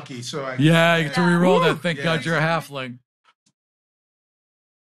 but I'm lucky. So you get to re-roll that. Thank God you're a halfling.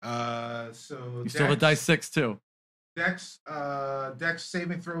 So you still have a dice 6 too. Dex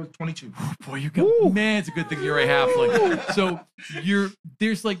saving throw is 22. Boy, you got man, it's a good thing you're a halfling. So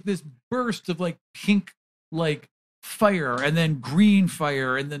there's like this burst of like pink like fire, and then green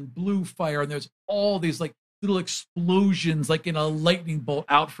fire, and then blue fire, and there's all these like little explosions like in a lightning bolt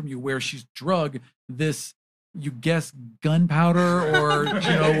out from you, where she's drug this, you guess, gunpowder or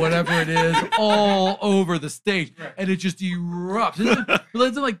whatever it is, all over the stage, and it just erupts. It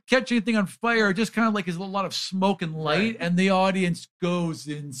doesn't like catch anything on fire. It just kind of like is a lot of smoke and light, and the audience goes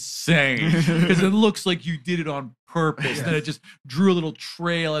insane because it looks like you did it on purpose. And it just drew a little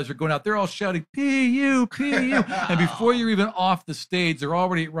trail as you're going out. They're all shouting "P.U. P.U." And before you're even off the stage, they're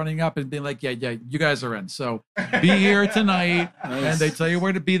already running up and being like, "Yeah, you guys are in. So be here tonight." And they tell you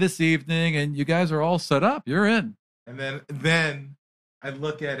where to be this evening, and you guys are all set up. You're in. And then I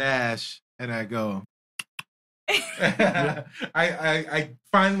look at Ash and I go, I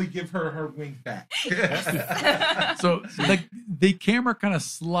finally give her wink back. So like the camera kind of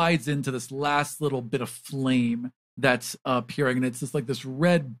slides into this last little bit of flame that's appearing, and it's just like this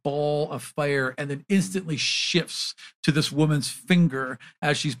red ball of fire, and then instantly shifts to this woman's finger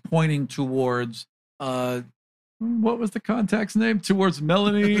as she's pointing towards what was the contact's name? Towards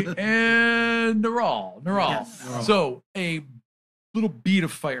Melanie and Naral. Yes. So a little bead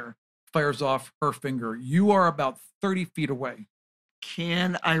of fire fires off her finger. You are about 30 feet away.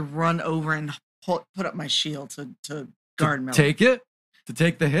 Can I run over and put up my shield to guard Melanie? Take it. To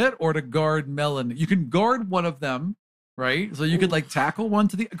take the hit or to guard Melanie? You can guard one of them, right? So you could like tackle one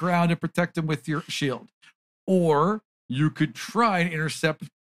to the ground and protect him with your shield. Or you could try and intercept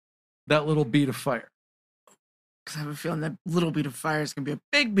that little bead of fire. Because I have a feeling that little bead of fire is going to be a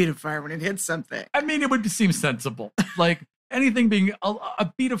big bead of fire when it hits something. I mean, it would seem sensible. Like anything being a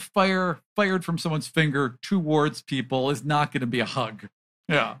bead of fire fired from someone's finger towards people is not going to be a hug.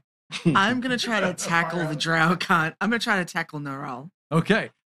 Yeah. I'm going to try to tackle the drow con. I'm going to try to tackle Noral. Okay.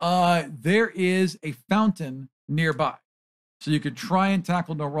 There is a fountain nearby. So you could try and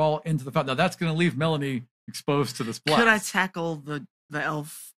tackle Noral into the fountain. Now that's going to leave Melanie exposed to this blast. Could I tackle the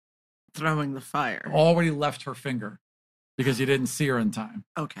elf throwing the fire? Already left her finger because you didn't see her in time.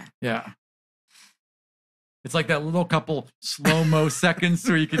 Okay. Yeah. It's like that little couple slow-mo seconds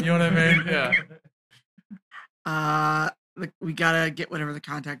where you can, you know what I mean? Yeah. We gotta get whatever the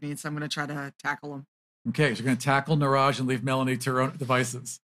contact needs. So I'm gonna try to tackle him. Okay, so you're gonna tackle Niraj and leave Melanie to her own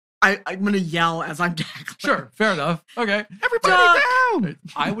devices. I'm gonna yell as I'm tackling. Sure, fair enough. Okay, everybody down.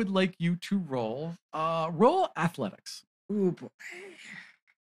 I would like you to roll athletics. Ooh boy.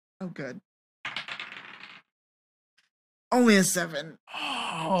 Oh good. Only a 7.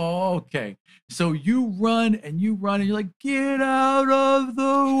 Oh, okay. So you run and you're like, get out of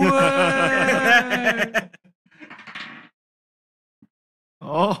the way.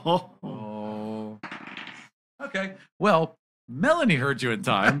 Oh. Okay. Well, Melanie heard you in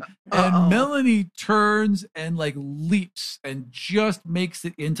time, and Melanie turns and like leaps and just makes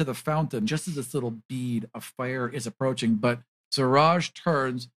it into the fountain just as this little bead of fire is approaching. But Zaraj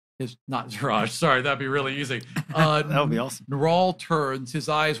turns. Not Zaraj, sorry, that'd be really easy. That would be awesome. Naral turns, his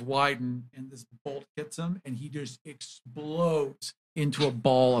eyes widen, and this bolt hits him, and he just explodes into a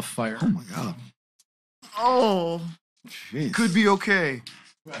ball of fire. Oh my god. Oh. Jeez. Could be okay.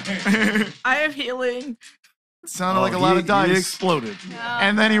 I have healing. Sounded like a lot of dice. He exploded. No.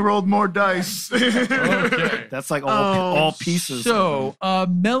 And then he rolled more dice. Okay. That's like all pieces. So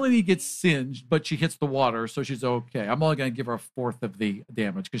Melanie gets singed, but she hits the water, so she's okay. I'm only going to give her a fourth of the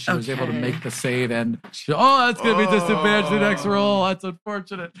damage because she was able to make the save. And that's going to be disadvantage the next roll. That's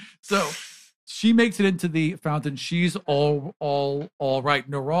unfortunate. So she makes it into the fountain. She's all right.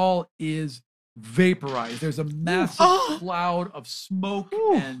 Naral is vaporized. There's a massive cloud of smoke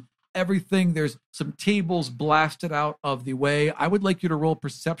and everything. There's some tables blasted out of the way. I would like you to roll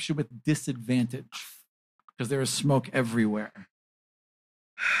perception with disadvantage because there is smoke everywhere.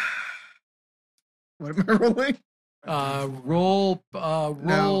 What am I rolling? Roll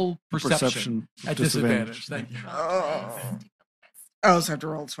perception at disadvantage. Thank you. I also have to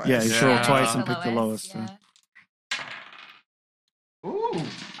roll twice. Yeah, you should roll twice and pick the lowest. Yeah. Ooh.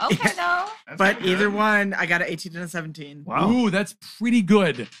 Okay, though. But either one, I got an 18 and a 17. Wow. Ooh, that's pretty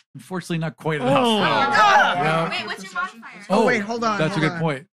good. Unfortunately, not quite enough. Oh. Wait, what's your modifier? Oh, wait, hold on. That's a good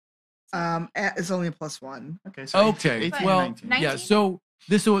point. It's only a +1. Okay. So Okay. 18, Well, 19. yeah. So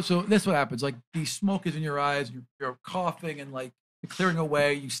this is what happens. Like the smoke is in your eyes. You're coughing and like you're clearing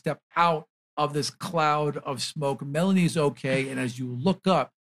away. You step out of this cloud of smoke. Melanie's okay, and as you look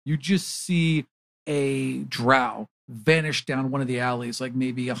up, you just see a drow vanish down one of the alleys, like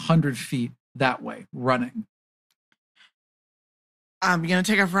maybe 100 feet that way, running. I'm gonna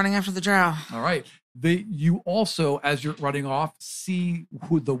take off running after the drow. All right. You also, as you're running off, see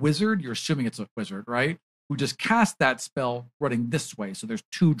who the wizard, you're assuming it's a wizard, right? Who just cast that spell running this way. So there's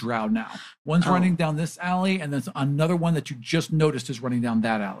 2 drow now. One's running down this alley, and there's another one that you just noticed is running down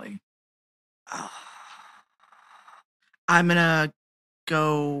that alley. I'm gonna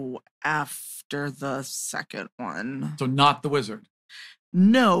go after the second one. So not the wizard.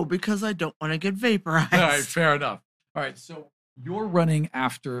 No, because I don't want to get vaporized. All right, fair enough. All right, so you're running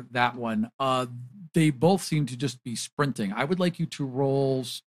after that one. They both seem to just be sprinting. I would like you to roll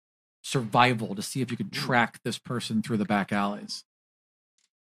survival to see if you can track this person through the back alleys.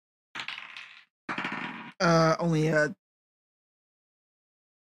 Only a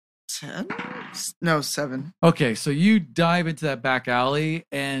 10? No, 7. Okay, so you dive into that back alley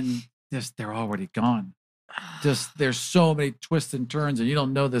and they're already gone. Just there's so many twists and turns, and you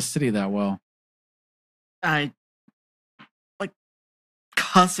don't know this city that well. I like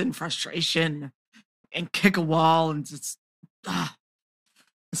cuss in frustration and kick a wall and just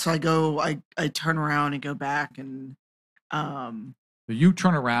so I turn around and go back and So you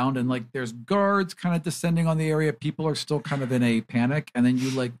turn around and like there's guards kind of descending on the area. People are still kind of in a panic, and then you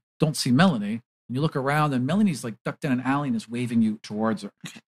like don't see Melanie. And you look around, and Melanie's like ducked in an alley and is waving you towards her.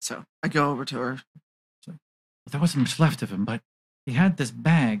 Okay, so I go over to her. Well, there wasn't much left of him, but he had this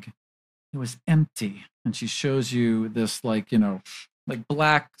bag. It was empty. And she shows you this, like, like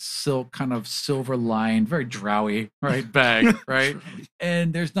black silk, kind of silver lined, very drowy, right? Bag, right?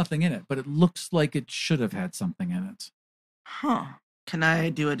 And there's nothing in it, but it looks like it should have had something in it. Huh. Can I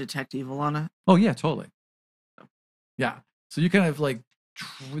do a detect evil on it? Oh, yeah, totally. Yeah. So you kind of like,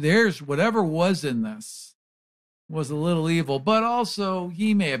 there's whatever was in this was a little evil, but also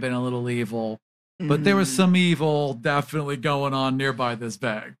he may have been a little evil, but there was some evil definitely going on nearby this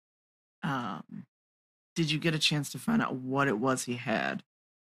bag. Did you get a chance to find out what it was he had?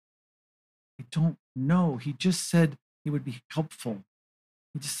 I don't know. He just said it would be helpful.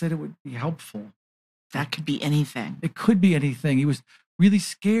 He just said it would be helpful. That could be anything. It could be anything. He was really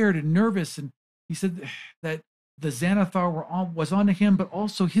scared and nervous, and he said that the Xanathar was onto him, but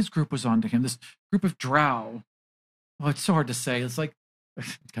also his group was onto him. This group of drow. Oh, it's so hard to say. It's like,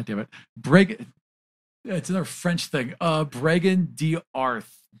 God damn it, it's another French thing. Bregan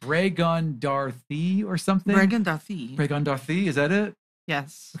d'Arth. Bregan d'Arthy or something? Bregan d'Arthy. Bregan d'Arthy, is that it?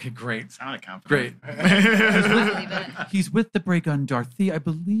 Yes. Okay, great. Sounded confident. Great. He's with the Bregan d'Arthy. I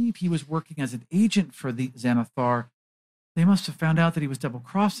believe he was working as an agent for the Xanathar. They must have found out that he was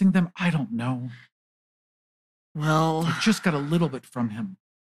double-crossing them. I don't know. Well, I just got a little bit from him.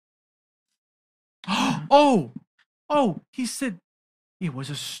 Oh, he said it was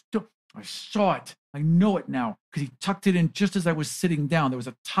a stone. I saw it. I know it now because he tucked it in just as I was sitting down. There was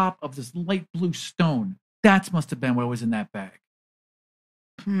a top of this light blue stone. That must have been what was in that bag.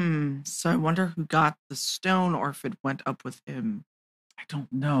 So I wonder who got the stone or if it went up with him. I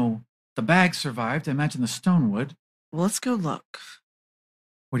don't know. The bag survived. I imagine the stone would. Well, let's go look.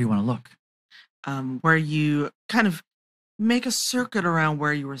 Where do you want to look? Where you kind of make a circuit around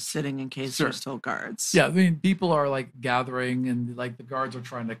where you were sitting in case Sure. there's still guards. Yeah, I mean, people are like gathering and like the guards are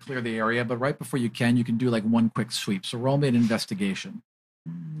trying to clear the area, but right before you can do like one quick sweep. So roll me an investigation.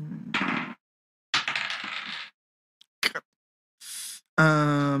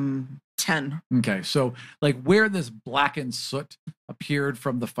 10. Okay, so like where this blackened soot appeared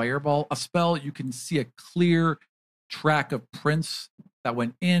from the fireball, a spell, you can see a clear track of prints that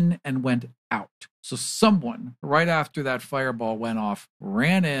went in and went out. So someone, right after that fireball went off,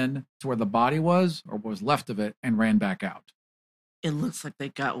 ran in to where the body was, or what was left of it, and ran back out. It looks like they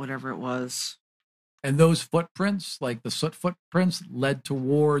got whatever it was. And those footprints, like the soot footprints, led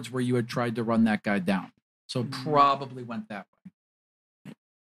towards where you had tried to run that guy down. So probably went that way.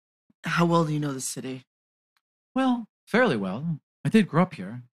 How well do you know the city? Well, fairly well. I did grow up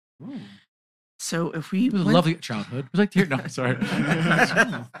here. Ooh. So if we It was a lovely childhood. Would you like to hear? No, sorry.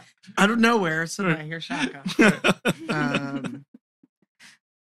 Out of nowhere, so I hear Shaka.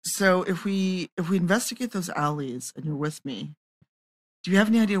 So if we investigate those alleys and you're with me, do you have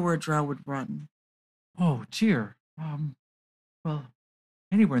any idea where a drow would run? Oh, dear. Well,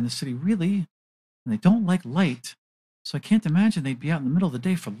 anywhere in the city, really. And they don't like light, so I can't imagine they'd be out in the middle of the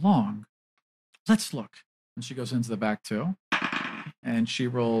day for long. Let's look. And she goes into the back too. And she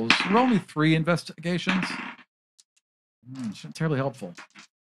roll me 3 investigations. It's not terribly helpful.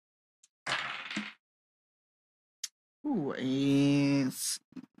 Ooh, a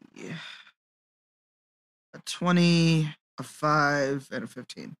 20, a 5, and a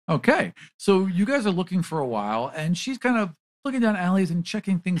 15. Okay. So you guys are looking for a while, and she's kind of looking down alleys and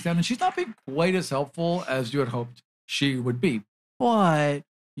checking things out, and she's not being quite as helpful as you had hoped she would be. But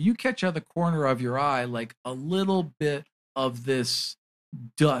you catch out of the corner of your eye like a little bit of this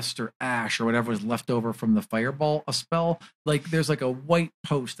dust or ash or whatever was left over from the fireball, a spell. Like there's like a white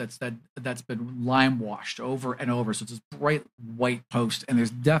post that's been lime washed over and over. So it's this bright white post, and there's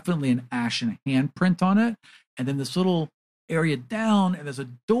definitely an ashen handprint on it. And then this little area down, and there's a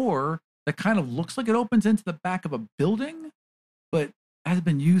door that kind of looks like it opens into the back of a building, but hasn't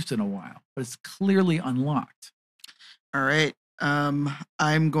been used in a while. But it's clearly unlocked. All right.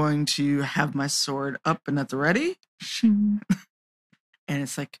 I'm going to have my sword up and at the ready. And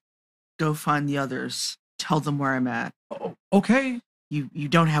it's like, go find the others. Tell them where I'm at. Oh, okay. You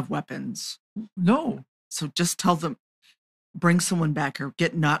don't have weapons. No. So just tell them, bring someone back here.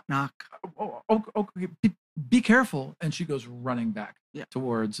 Get knock. Oh, okay. Be careful. And she goes running back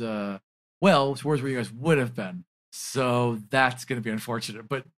towards towards where you guys would have been. So that's going to be unfortunate.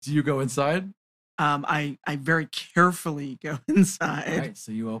 But do you go inside? I very carefully go inside. All right,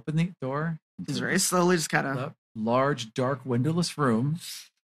 so you open the door. It's very slowly, just kind of large, dark, windowless room.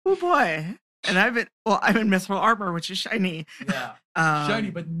 Oh boy! And I'm in mithril armor, which is shiny. Yeah, shiny,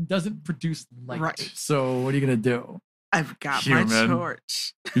 but doesn't produce light. Right. So what are you gonna do? I've got my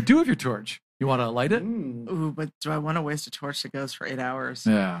torch. You do have your torch. You want to light it? Ooh, but do I want to waste a torch that goes for 8 hours?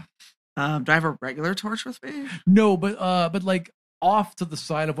 Yeah. Do I have a regular torch with me? No, but like off to the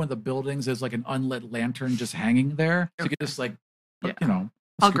side of one of the buildings, there's like an unlit lantern just hanging there. So you can just like but Yeah. let's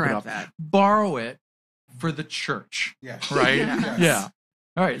I'll scoop it grab up. that. Borrow it for the church. Yes. Right? Yes. Yeah.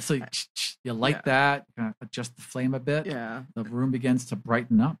 All right. So you light Yeah. that, you kind of adjust the flame a bit. Yeah. The room begins to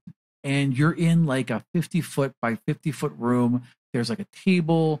brighten up. And you're in like a 50-foot by 50-foot room. There's like a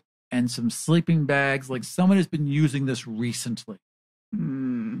table and some sleeping bags. Like someone has been using this recently.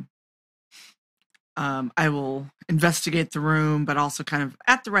 I will investigate the room, but also kind of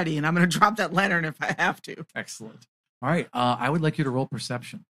at the ready, and I'm going to drop that lantern if I have to. Excellent. All right. I would like you to roll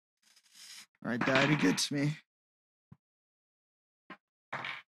perception. All right, Daddy, good to me.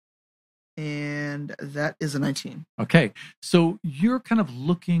 And that is a 19. Okay. So you're kind of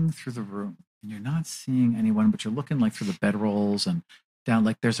looking through the room and you're not seeing anyone, but you're looking like through the bedrolls and down,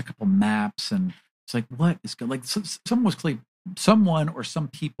 like there's a couple maps and it's like, what is good? Like someone or some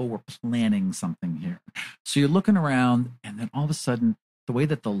people were planning something here. So you're looking around and then all of a sudden the way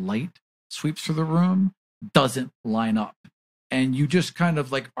that the light sweeps through the room doesn't line up. And you just kind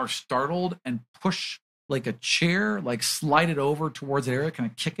of like are startled and push like a chair, like slide it over towards the area, kind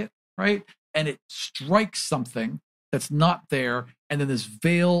of kick it, right? And it strikes something that's not there. And then this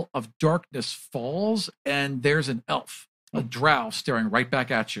veil of darkness falls and there's an elf, a drow staring right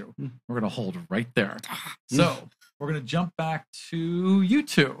back at you. We're going to hold right there. So we're going to jump back to you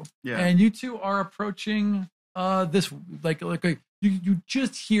two. Yeah. And you two are approaching this, like you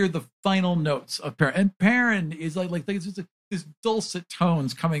just hear the final notes of Perrin. And Perrin is like it's just this dulcet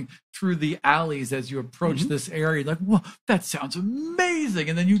tones coming through the alleys as you approach this area. Like, whoa, that sounds amazing.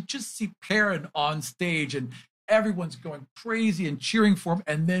 And then you just see Perrin on stage and everyone's going crazy and cheering for him.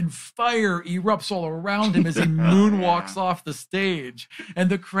 And then fire erupts all around him as he moonwalks off the stage. And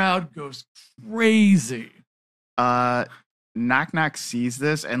the crowd goes crazy. Knock Knock sees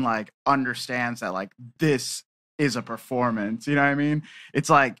this and like understands that like this is a performance. You know what I mean? It's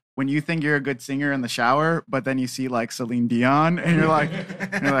like when you think you're a good singer in the shower, but then you see like Celine Dion and you're like,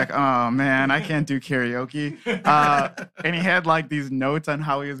 oh man, I can't do karaoke. And he had like these notes on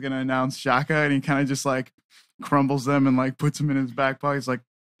how he was going to announce Shaka and he kind of just like crumbles them and like puts them in his back pocket. He's like,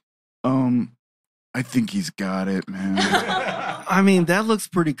 I think he's got it, man. I mean, that looks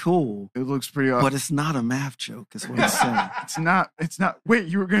pretty cool. It looks pretty awesome. But it's not a math joke, is what I'm saying. It's not. Wait,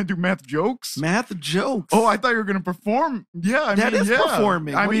 you were going to do math jokes? Math jokes. Oh, I thought you were going to perform. Yeah, that is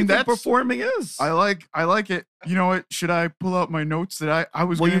performing. I what mean, do you that's think performing is. I like it. You know what? Should I pull out my notes that I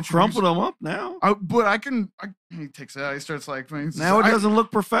was? Well, gonna you crumpled them up now. But I can. He takes it out. He starts like. Now it doesn't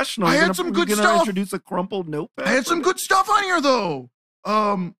look professional. I had some good stuff. Introduce a crumpled notepad. I had some good stuff on here though.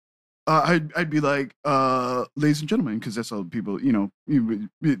 I'd be like, ladies and gentlemen, because that's how people,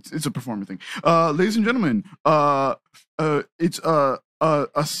 it's a performing thing. Ladies and gentlemen, it's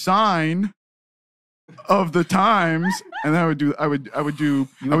a sign of the times, and then I would do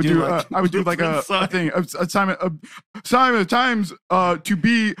like a thing, a sign of the times, to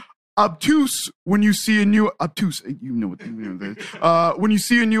be obtuse when you see a new obtuse. When you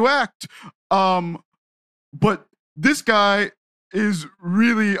see a new act, but this guy is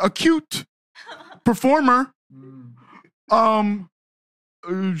really a cute performer.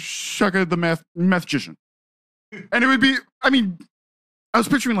 Shaka the mathematician. And it would be, I mean, I was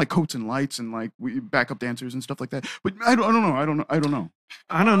picturing like coats and lights and like backup dancers and stuff like that. But I don't know. I don't know.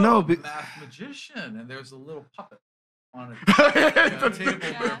 Math magician, and there's a little puppet on a table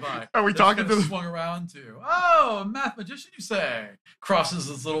nearby. Are we talking to the swung around to? Oh, a math magician, you say? Crosses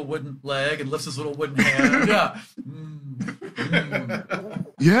his little wooden leg and lifts his little wooden hand. Yeah.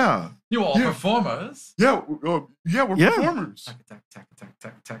 Yeah. You all performers. Yeah. We're performers. Tack, tack, tack,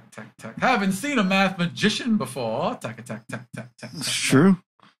 tack, tack, tack, tack. Haven't seen a math magician before. Tack, tack, tack, tack, tack. It's true.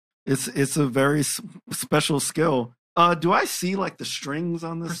 It's a very special skill. Do I see like the strings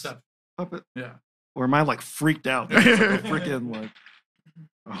on this puppet? Yeah. Or am I like freaked out? It's like a freaking like,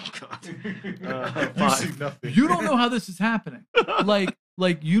 oh god! You see nothing. You don't know how this is happening. Like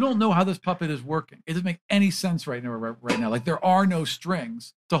you don't know how this puppet is working. It doesn't make any sense right now. Right now, like there are no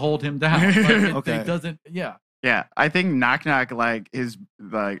strings to hold him down. Like, it doesn't. Yeah. Yeah, I think Knock Knock like his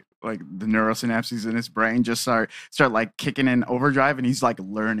like the neurosynapses in his brain just start like kicking in overdrive, and he's like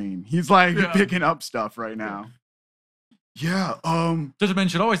learning. He's like picking up stuff right now. Yeah. Gentlemen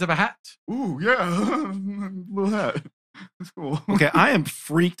should always have a hat. Ooh, yeah. Little hat. That's cool. Okay, I am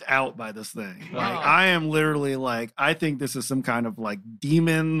freaked out by this thing. Like I am literally like, I think this is some kind of like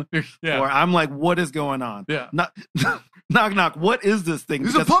demon. Or I'm like, what is going on? Yeah. Knock knock. What is this thing?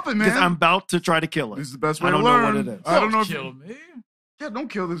 This is a puppet, man. Because I'm about to try to kill it. This is the best way to learn. I don't know what it is. I don't know. Kill me. Yeah, don't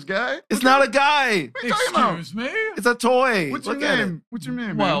kill this guy. It's not a guy. What are you talking about? Excuse me. It's a toy. What's your name? What's your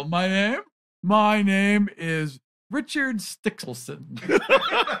name? Well, my name is Richard Stickleson.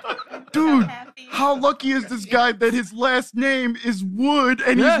 Dude, how lucky is this guy that his last name is Wood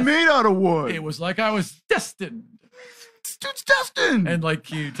and Yes. he's made out of wood? It was like I was destined. This dude's destined. And like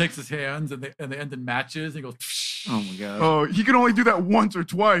he takes his hands and they end in matches. And he goes, Oh my god. Oh, he can only do that once or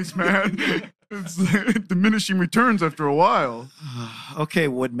twice, man. It's diminishing returns after a while. Okay,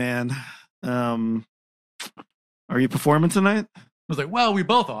 Woodman. Are you performing tonight? I was like, well, we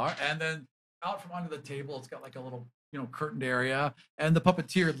both are. And then out from under the table, it's got like a little, curtained area, and the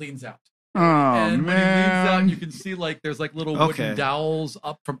puppeteer leans out. Oh, And when he leans out, man. you can see like there's like little Okay. wooden dowels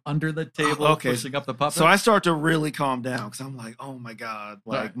up from under the table, Okay. pushing up the puppet. So I start to really calm down because I'm like, oh my god,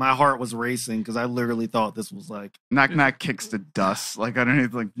 like Right. my heart was racing because I literally thought this was like, Knock knock kicks the dust like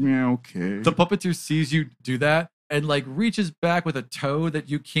underneath, like, yeah, okay. the puppeteer sees you do that and like reaches back with a toe that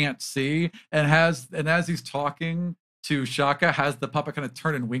you can't see, and as he's talking to Shaka, has the puppet kind of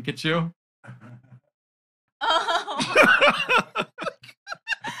turn and wink at you. Oh.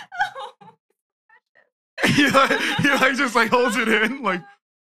 he like just like holds it in, like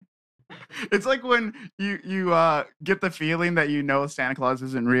it's like when you get the feeling that Santa Claus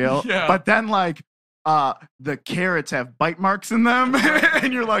isn't real, Yeah. but then like the carrots have bite marks in them,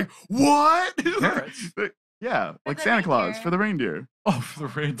 and you're like, what? Carrots? Yeah, like the Santa Claus reindeer. for the reindeer. Oh, for the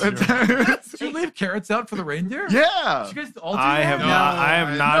reindeer. That's- Did you leave carrots out for the reindeer? yeah, Did you guys all do I that? have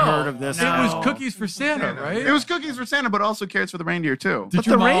not No. heard of this. It at was all. cookies for Santa, right? it was cookies for Santa, but also carrots for the reindeer too. Did But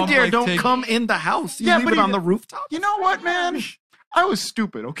your the mom, reindeer like, don't take- come in the house. You Yeah, leave but it on he- the rooftop. You know what, man? I was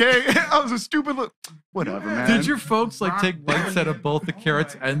stupid, okay? I was a stupid whatever, man. Did your folks like take bites out of both the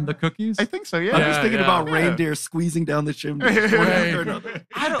carrots and the cookies? I think so, yeah. I'm just Yeah, thinking yeah. about Yeah. reindeer squeezing down the chimney. Right. one after another.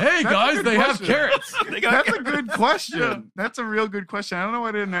 Hey that's a guys, good they have question. carrots. They got That's a good question. That's a real good question. I don't know why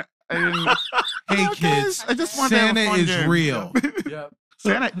I didn't. Hey, Well, kids, guys, I just wanted to have a Santa fun is game. real. Yeah.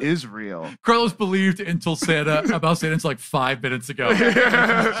 Santa is real. Carlos believed about Santa until like 5 minutes ago. He's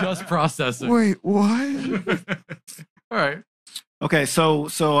just processing. Wait, what? All right. Okay, so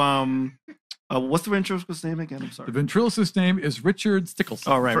what's the ventriloquist's name again? I'm The sorry. ventriloquist's name is Richard Stickleson.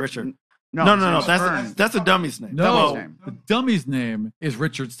 Oh, right, Fern- Richard. No, No. it's Fern. That's a dummy's name. No, name. the dummy's name is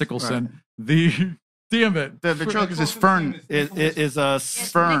Richard Stickleson. Damn it. The ventriloquist is Fern. It is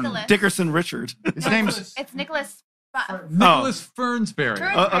It's Fern. Nicholas. Dickerson Richard. His name's It's Nicholas. Nicholas Fernsberry.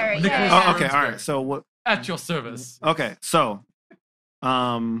 Fernsberry, Nicholas yeah. Oh, okay, all right. So what? At your service. Okay, so,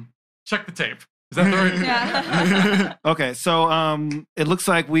 Check the tape. Is that the right? Yeah. okay, so it looks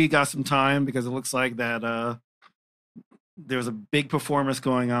like we got some time because it looks like that there's a big performance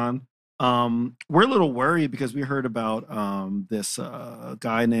going on. We're a little worried because we heard about this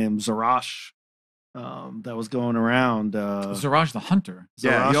guy named Zarash that was going around. Zaraj the Hunter.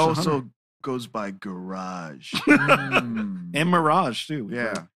 yeah. Zarash He the also Hunter. goes by Garage. Hmm. And Mirage too.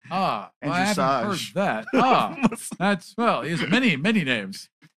 Yeah. And And I haven't heard Dressage. that. He has many names.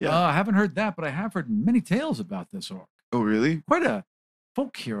 Yeah. I haven't heard that, but I have heard many tales about this orc. Oh, really? Quite a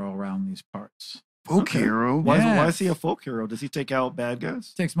folk hero around these parts. Folk Okay. hero. Why Yeah. is he a folk hero? Does he take out bad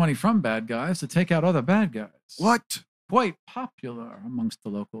guys? Takes money from bad guys to take out other bad guys. What? Quite popular amongst the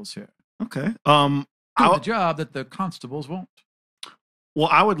locals here. Okay. Do I- the job that the constables won't. Well,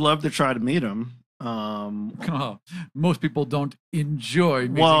 I would love to try to meet him. Most people don't enjoy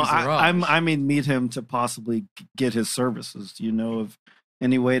meeting Well, Zaraj. I mean, meet him to possibly get his services. Do you know of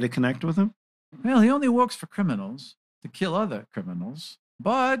any way to connect with him? Well, he only works for criminals to kill other criminals.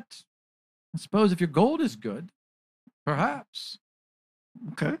 But I suppose if your gold is good, perhaps.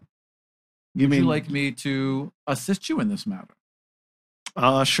 Okay. Would you like me to assist you in this matter?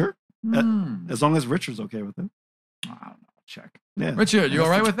 Sure. Hmm. As long as Richard's okay with it. I don't know. Check. Yeah. Richard, you all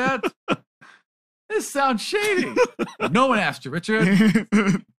right with that? This sounds shady. No one asked you, Richard.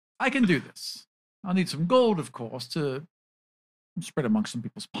 I can do this. I'll need some gold, of course, to spread amongst some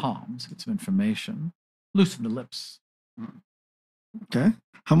people's palms, get some information, loosen the lips. Okay.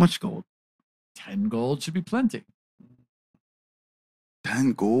 How much gold? 10 gold should be plenty.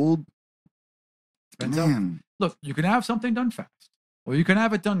 10 gold? Depends on- Man. Look, you can have something done fast, or you can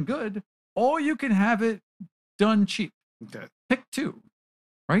have it done good, or you can have it done cheap. Okay. Pick two,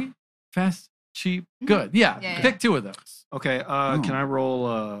 right? Fast, cheap, good. Yeah, Yeah, pick two of those. Okay. Oh. Can I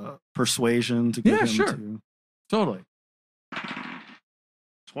roll persuasion to get Yeah, him sure. to Totally.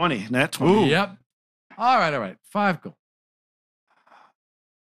 20? Nat 20. Yep. All right. 5 gold.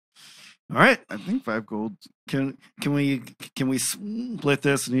 All right. I think 5 gold. Can we split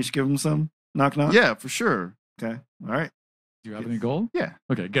this and each give him some? Knock knock. Yeah, for sure. Okay. All right. Do you have any gold? Yeah.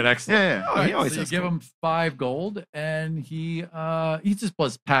 Okay, good, excellent. Yeah. Oh, All he right, always so you has give gold. him 5 gold, and he just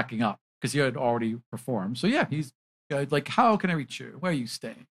was packing up because he had already performed. So yeah, he's like, how can I reach you? Where are you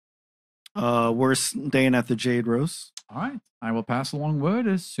staying? We're staying at the Jade Rose. All right. I will pass along word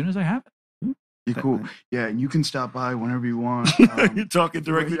as soon as I have it. Yeah, cool. Yeah, and you can stop by whenever you want. You're talking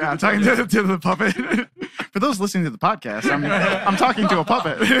directly. Yeah, I'm talking to the puppet. For those listening to the podcast, I'm talking to a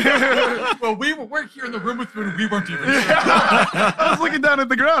puppet. Well, we're here in the room with you, and we weren't even. I was looking down at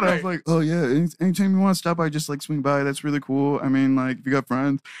the ground. I was like, oh yeah, anytime you want to stop by, just like swing by. That's really cool. I mean, like if you got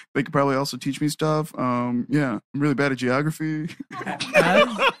friends, they could probably also teach me stuff. Yeah, I'm really bad at geography.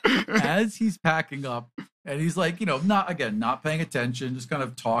 As he's packing up, and he's like, not paying attention, just kind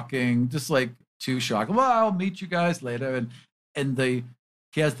of talking, just like too shocked. Well, I'll meet you guys later, and he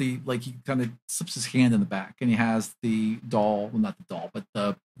has he kind of slips his hand in the back, and he has the doll, well, not the doll, but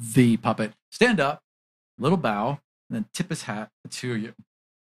the puppet stand up, little bow, and then tip his hat to you.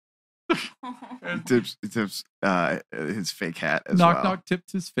 And tips his fake hat as knock well. knock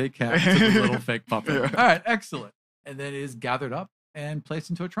tipped his fake hat to the little fake puppet. Yeah. All right, excellent. And then is gathered up and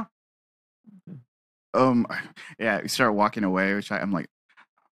placed into a trunk. Yeah, we start walking away, which I'm like,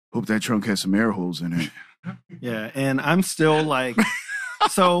 hope that trunk has some air holes in it. Yeah, and I'm still like,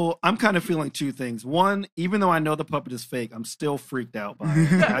 so I'm kind of feeling two things. One, even though I know the puppet is fake, I'm still freaked out by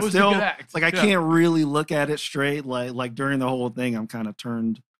it. Yeah, I it was still a good act. like I Yeah. can't really look at it straight. Like during the whole thing, I'm kind of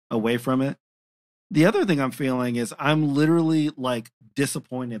turned away from it. The other thing I'm feeling is I'm literally like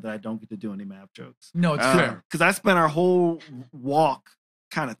disappointed that I don't get to do any math jokes. No, it's fair. Because I spent our whole walk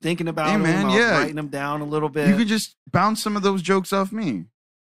kind of thinking about Hey, them. man, I was yeah. writing them down a little bit. You could just bounce some of those jokes off me.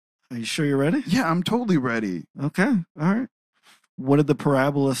 Are you sure you're ready? Yeah, I'm totally ready. Okay. All right. What did the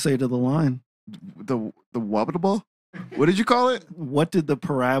parabola say to the line? The wobbitable? What did you call it? What did the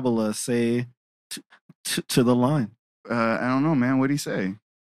parabola say to the line? I don't know, man. What did he say?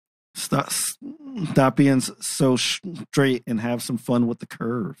 Stop being so straight and have some fun with the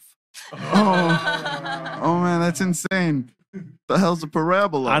curve. Oh man, that's insane. The hell's a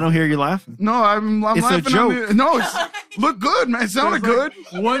parabola? I don't hear you laughing. No, I'm It's a laughing. joke. No, it's look good, man. It sounded good.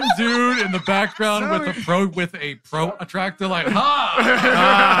 One dude in the background with a pro attractor, like,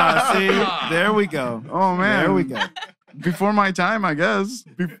 ha! See, there we go. Oh man, There we go. Before my time, I guess.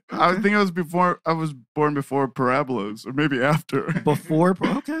 I think it was before I was born before parabolas, or maybe after. Before,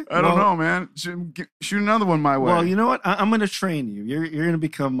 okay. I don't know, man. Shoot another one my way. Well, you know what? I'm going to train you. You're going to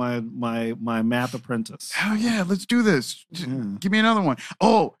become my math apprentice. Hell yeah, let's do this. Yeah. Give me another one.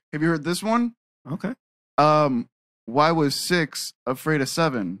 Oh, have you heard this one? Okay. Why was 6 afraid of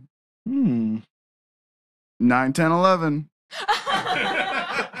 7? 9, 10, 11.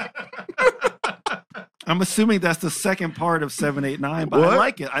 I'm assuming that's the second part of 7, 8, 9, but What? I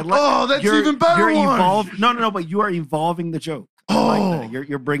like it. I like. Oh, that's even better You're one. evolved. No, but you are evolving the joke. I like that.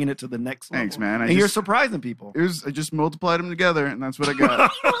 You're bringing it to the next level. Thanks, man. You're surprising people. I just multiplied them together, and that's what I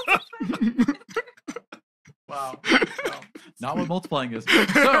got. Wow. Not what multiplying is.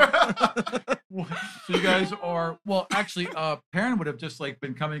 So you guys are, well, actually, Perrin would have just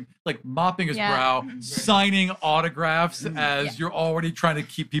been coming, mopping his brow, signing autographs as you're already trying to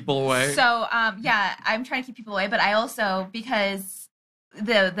keep people away. So, I'm trying to keep people away, but I also, because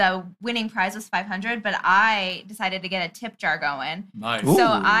the winning prize was 500, but I decided to get a tip jar going. Nice. So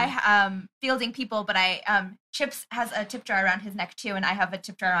I fielding people, but Chips has a tip jar around his neck too, and I have a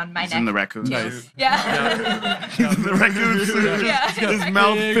tip jar on my He's neck. in the raccoon. Nice. Yeah. He's in the raccoon suit. Yeah. His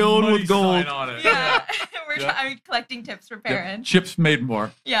mouth filled with gold. On it. Yeah. I'm collecting tips for Perrin. Chips made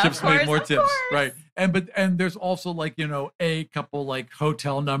more. Yeah, Chips of course, made more of tips. course. Right. And there's also a couple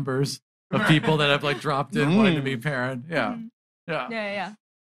hotel numbers of people that have dropped in wanting to meet Perrin. Yeah. Yeah. Yeah.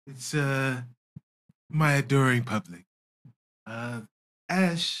 It's my adoring public.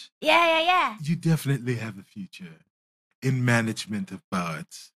 Ash, Yeah. you definitely have a future in management of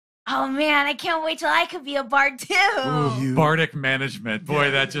bards. Oh man, I can't wait till I could be a bard too. Ooh, Bardic management.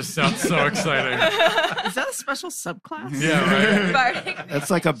 Boy, that just sounds so exciting. Is that a special subclass? Yeah, right. Bardic.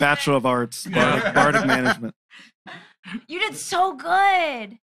 That's like a Bachelor of Arts, bardic management. You did so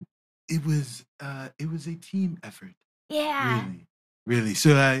good. It was a team effort. Yeah. Really.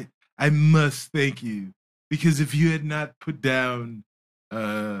 So I must thank you, because if you had not put down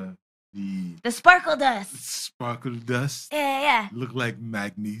the The sparkle dust. sparkle dust, Yeah. looked like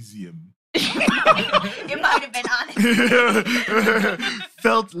magnesium. It might have been honest.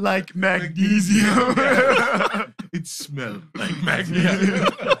 Felt like magnesium. It smelled like magnesium.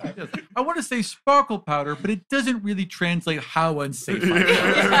 Yes. I want to say sparkle powder, but it doesn't really translate how unsafe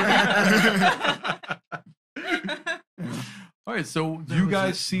I am. All right, so you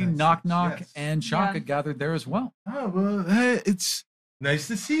guys see Knock Knock yes. and Shaka Yeah. gathered there as well. Oh, well, hey, it's nice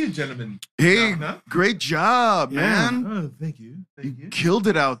to see you, gentlemen. Hey, Knock, knock. great job, man. Oh, thank you. Thank you. Killed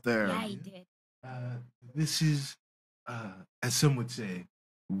it out there. Yeah, you did. This is, as some would say,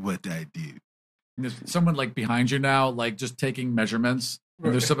 what I do. And there's someone like behind you now, like just taking measurements.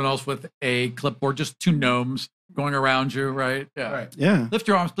 And there's someone else with a clipboard, just two gnomes going around you, right? Yeah. Right. Yeah. Lift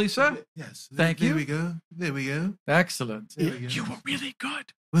your arms, please, sir. Yes. Thank there you. we go. There we go. Excellent. There we go. You were really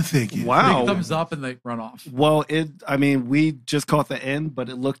good. Well, thank you. Wow. Big thumbs up and they run off. Well, we just caught the end, but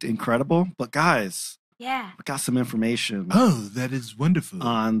it looked incredible. But guys, Yeah. I got some information Oh, that is wonderful.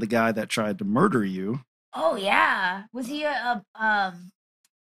 on the guy that tried to murder you. Oh yeah. Was he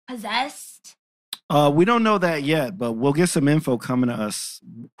possessed? We don't know that yet, but we'll get some info coming to us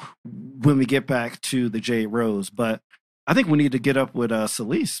when we get back to the Jade Rose. But I think we need to get up with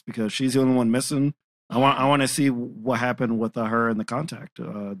Celise because she's the only one missing. I want to see what happened with her and the contact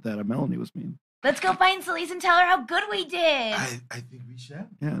that Melanie was meeting. Let's go find Celise and tell her how good we did. I think we shall.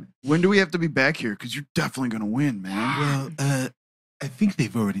 Yeah. When do we have to be back here? Because you're definitely going to win, man. Well, I think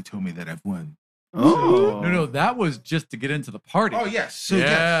they've already told me that I've won. Oh. No, that was just to get into the party. Oh, yes. So,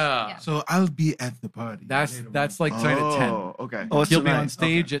 yeah. yes. So I'll be at the party. That's later like tonight at 10. Okay. Oh, it's He'll be tonight. on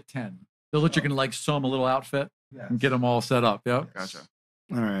stage at 10. They'll let you can like sew him a little outfit Yes. and get him all set up. Yep. Gotcha.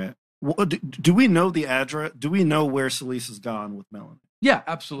 All right. Well, do we know the address? Do we know where Celise has gone with Melanie? Yeah,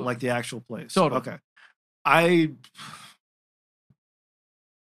 absolutely. Like the actual place? Totally. Okay.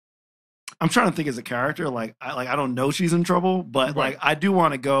 I'm trying to think as a character. I don't know she's in trouble, but Right. I do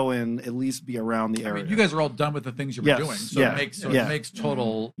want to go and at least be around the I area. mean, you guys are all done with the things you were Yes, doing, so yeah, it makes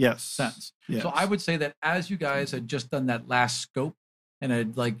total yes. sense. Yes. So I would say that as you guys had just done that last scope and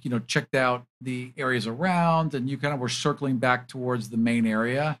had checked out the areas around, and you kind of were circling back towards the main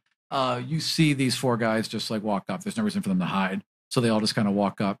area, you see these four guys just like walk up. There's no reason for them to hide, so they all just kind of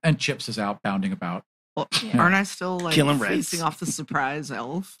walk up, and Chips is out bounding about. Well, Yeah. aren't I still like Killing rats. facing off the surprise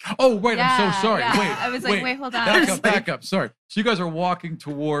elf? Oh, wait, I'm so sorry. Yeah. Wait, I was like, wait, hold on. Back up. Sorry. So you guys are walking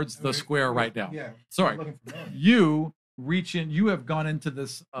towards the square right now. Yeah. Sorry. Looking for Melanie. You reach in. You have gone into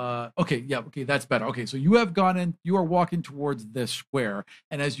this. Okay, that's better. Okay, so you have gone in. You are walking towards this square,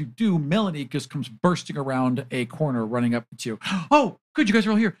 and as you do, Melanie just comes bursting around a corner, running up to you. Oh, good, you guys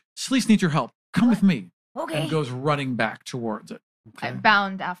are all here. Celise needs your help. Come with me. Okay. And goes running back towards it. I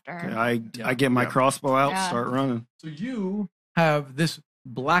bound after her. Okay, I get my crossbow out, Yeah. start running. So you have this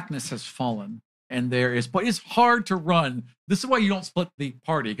blackness has fallen, and but it's hard to run. This is why you don't split the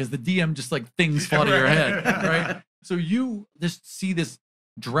party because the DM just like things fall to your head, right? So you just see this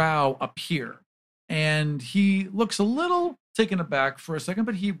drow appear, and he looks a little taken aback for a second,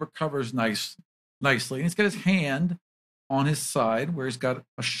 but he recovers nicely. And he's got his hand on his side, where he's got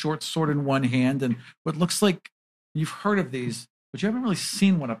a short sword in one hand, and what looks like you've heard of these, but you haven't really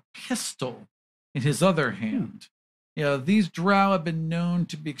seen one, a pistol in his other hand. These drow have been known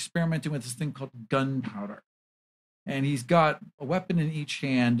to be experimenting with this thing called gunpowder. And he's got a weapon in each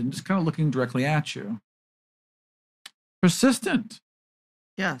hand and just kind of looking directly at you. Persistent.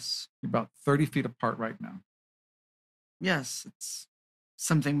 Yes. You're about 30 feet apart right now. Yes. It's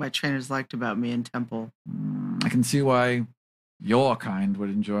something my trainers liked about me in Temple. I can see why your kind would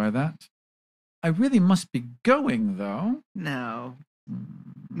enjoy that. I really must be going, though. No.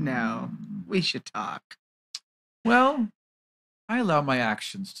 No. We should talk. Well, I allow my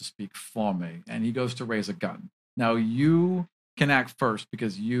actions to speak for me. And he goes to raise a gun. Now, you can act first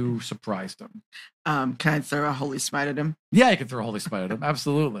because you surprised him. Can I throw a holy smite at him? Yeah, you can throw a holy smite at him.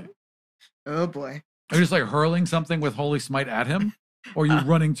 Absolutely. Oh boy. Are you just like hurling something with holy smite at him? Or are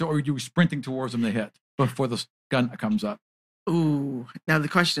you or are you sprinting towards him to hit before the gun comes up? Ooh. Now the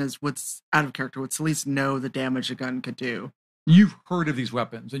question is, what's out of character? Would Celise know the damage a gun could do? You've heard of these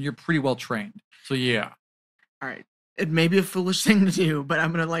weapons and you're pretty well trained. So yeah. All right. It may be a foolish thing to do, but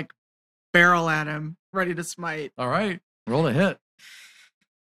I'm gonna barrel at him, ready to smite. All right. Roll a hit.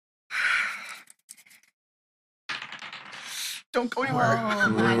 Don't go anywhere. Oh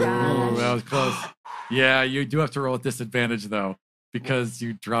my Ooh, gosh. that was close. Yeah, you do have to roll at disadvantage though, because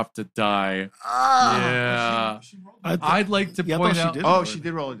you dropped a die. Yeah. I'd like to point out. Oh, she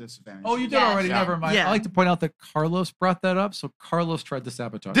did roll a disadvantage. Oh, you did Yeah. already. Yeah. Never mind. Yeah. I like to point out that Carlos brought that up. So Carlos tried to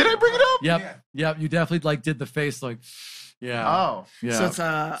sabotage. Did I bring it up? Yep. Yep. You definitely did the face yeah. Oh. Yeah. So it's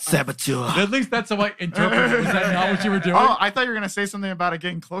a Saboteur. At least that's how I interpret it. Was that not what you were doing? Oh, I thought you were gonna say something about it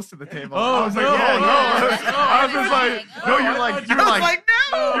getting close to the table. Oh, I was no, like, yeah, no. I was just like, no, you're like, you were I was like,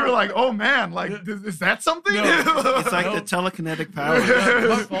 no. you were like, oh man, like, is that something? No. It's like the telekinetic power.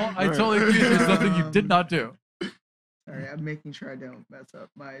 My fault. I totally accused you of something you did not do. Sorry, I'm making sure I don't mess up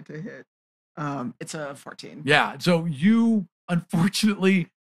my to hit. It's a 14. Yeah. So you unfortunately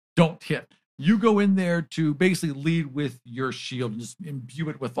don't hit. You go in there to basically lead with your shield and just imbue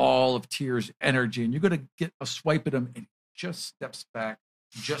it with all of Tyr's energy. And you're going to get a swipe at him, and he just steps back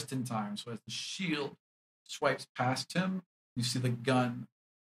just in time. So as the shield swipes past him, you see the gun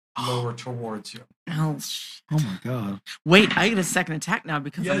lower towards you. Oh, Oh my god. wait, I get a second attack now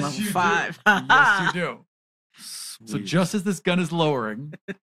because I'm level 5. Yes, you do. So Sweet. just as this gun is lowering,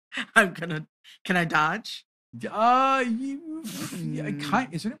 Can I dodge? is there any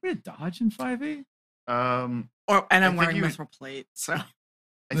way to dodge in 5e? Um, And I I'm think wearing you- mithril plate, so I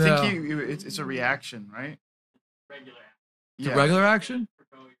Yeah. think it's a reaction, right? It's a regular action?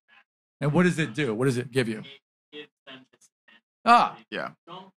 And what does it do? What does it give you? Ah, Yeah.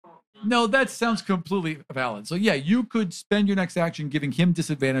 no, that sounds completely valid. So yeah, you could spend your next action giving him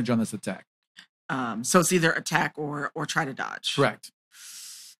disadvantage on this attack. so it's either attack or try to dodge. Correct.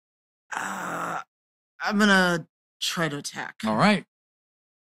 I'm gonna try to attack. All right.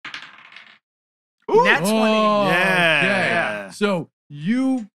 Nat 20. Yeah. Okay. So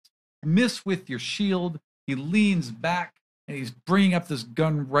you miss with your shield. He leans back and he's bringing up this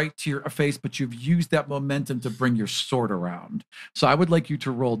gun right to your face, but you've used that momentum to bring your sword around. So I would like you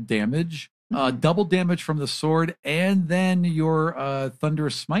to roll damage, double damage from the sword, and then your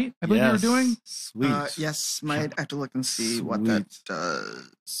thunderous smite. I believe you were doing. Sweet. Yes, smite. I have to look and see what that does.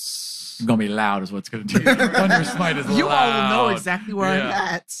 It's gonna be loud, is what it's gonna do. Thunderous smite is You all will know loud. exactly where I'm Yeah.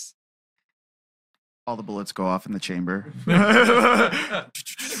 at. All the bullets go off in the chamber.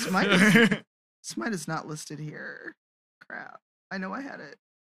 Smite is not listed here. Crap. I know I had it.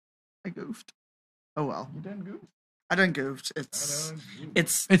 I goofed. Oh well. You done goof? I done goofed. It's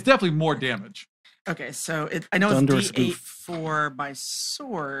It's definitely more damage. okay. So I know Thunderous it's D8 goof. for my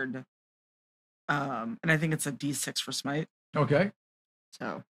sword, and I think it's a D6 for smite. Okay.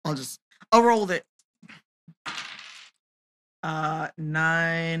 So I'll roll it. 9,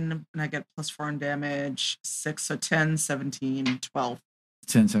 and I get +4 on damage. 6, so 10, 17, 12.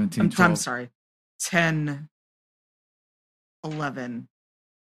 10, 17, I'm 12. sorry. 10, 11,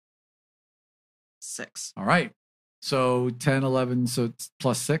 6. All right. So 10, 11, so it's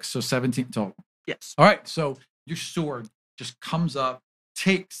 +6, so 17 total. Yes. All right. So your sword just comes up,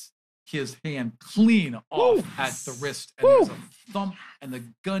 takes his hand clean off at the wrist, and there's a thump, and the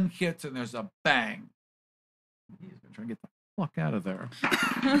gun hits, and there's a bang. He's gonna try and get the fuck out of there.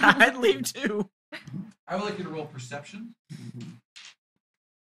 I'd leave too. I would like you to roll perception.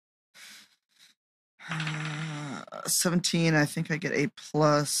 17. I think I get a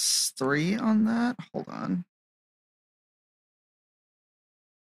 +3 on that. Hold on.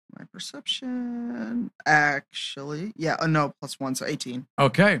 My perception. Actually, yeah. No, +1, so 18.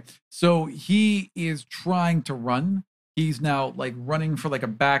 Okay. So he is trying to run. He's now like running for like a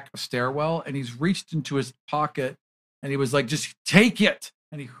back stairwell, and he's reached into his pocket and he was like, just take it.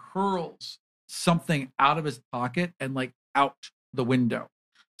 And he hurls something out of his pocket and like out the window.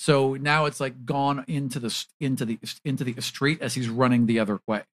 So now it's like gone into the street as he's running the other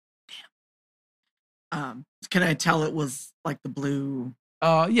way. Can I tell it was like the blue?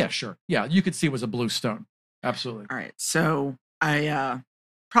 Yeah, sure. Yeah, you could see it was a blue stone. Absolutely. All right. So I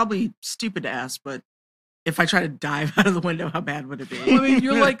probably stupid to ask, but if I try to dive out of the window, how bad would it be? Well, I mean,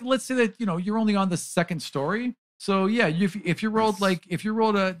 you're like, let's say that you're only on the second story. So yeah, if you rolled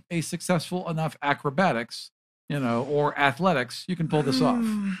a successful enough acrobatics, or athletics, you can pull this off.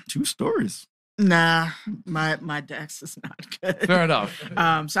 2 stories. Nah, my dex is not good. Fair enough.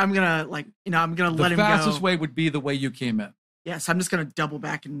 So I'm gonna I'm gonna let The him go. fastest way would be the way you came in. Yes, I'm just gonna double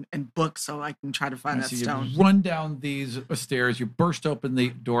back and book so I can try to find that So stone. you run down these stairs, you burst open the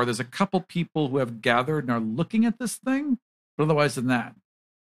door. There's a couple people who have gathered and are looking at this thing, but otherwise than that,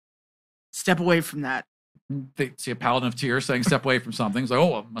 Step away from that. they see a paladin of tears saying, "Step away from something." It's like,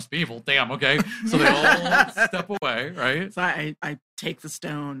 "Oh, it must be evil." Damn. Okay, so they all step away. Right. So I take the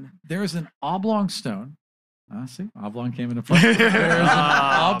stone. There's an oblong stone. See, oblong came into play. There's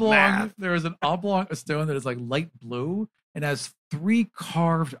an oblong stone that is like light blue and has 3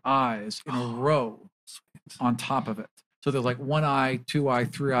 carved eyes in a row on top of it. So there's like 1 eye, 2 eye,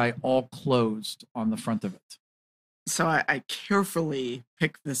 3 eye, all closed on the front of it. So I carefully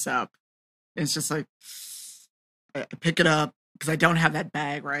pick this up. It's just like I pick it up because I don't have that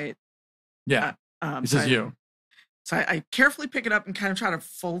bag, right? Yeah, this is you. So I carefully pick it up and kind of try to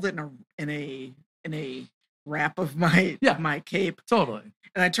fold it in a wrap of my cape. Totally.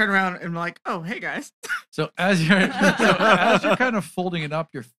 And I turn around and I'm like, "Oh, hey guys." So as you're kind of folding it up,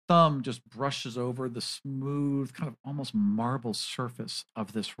 your thumb just brushes over the smooth, kind of almost marble surface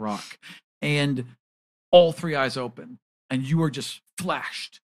of this rock, and all 3 eyes open, and you are just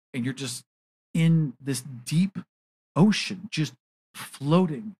flashed, and you're just in this deep ocean, just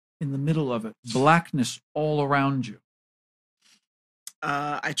floating in the middle of it, blackness all around you.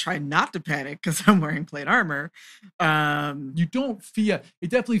 I try not to panic because I'm wearing plate armor. You don't feel. It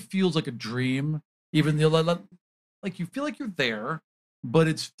definitely feels like a dream, even though like you feel like you're there, but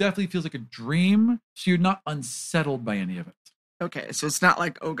it definitely feels like a dream. So you're not unsettled by any of it. Okay, so it's not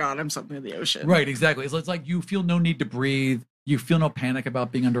like, oh God, I'm something in the ocean. Right, exactly. So it's like you feel no need to breathe. You feel no panic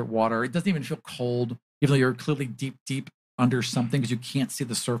about being underwater. It doesn't even feel cold, even though you're clearly deep under something because you can't see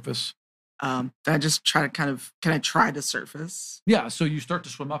the surface. I just try to can I try to surface? Yeah, so you start to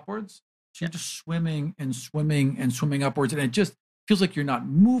swim upwards. So you're just swimming and swimming and swimming upwards, and it just feels like you're not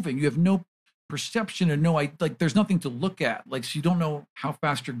moving. You have no perception and there's nothing to look at. Like, so you don't know how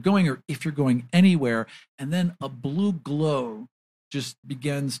fast you're going or if you're going anywhere. And then a blue glow just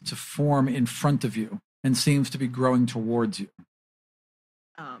begins to form in front of you and seems to be growing towards you.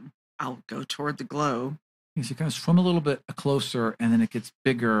 I'll go toward the glow. So you kind of swim a little bit closer, and then it gets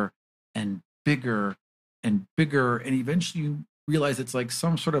bigger and bigger and bigger, and eventually you realize it's like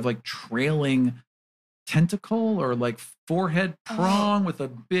some sort of like trailing tentacle or like forehead prong with a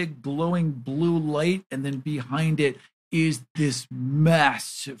big glowing blue light, and then behind it is this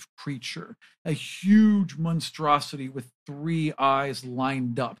massive creature, a huge monstrosity with 3 eyes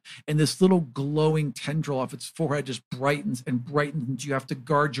lined up, and this little glowing tendril off its forehead just brightens and brightens. You have to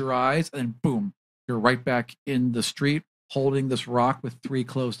guard your eyes, and then boom, you're right back in the street holding this rock with 3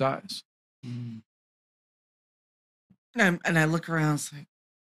 closed eyes. And I look around, it's like,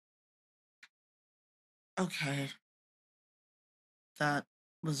 okay, that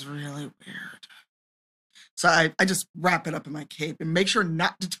was really weird. So I just wrap it up in my cape and make sure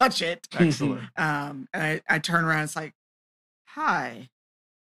not to touch it. Excellent. And I turn around, it's like, hi.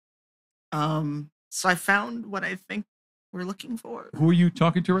 So I found what I think we're looking for. Who are you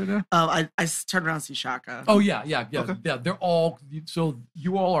talking to right now? I turn around and see Shaka. Oh yeah. Okay. Yeah. They're all, so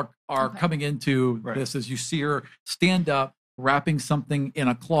you all are coming into this as you see her stand up, wrapping something in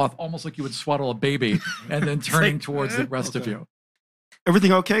a cloth, almost like you would swaddle a baby, and then turning towards the rest of you.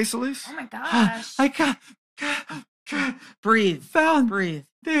 Everything okay, Celise? Oh my gosh. I got Breathe. found Breathe.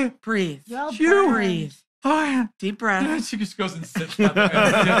 the Breathe. Well, You- Breathe. oh yeah. Deep breath. She just goes and sits by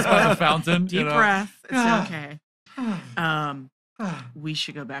the fountain. Deep you know? breath. It's Ah. okay. We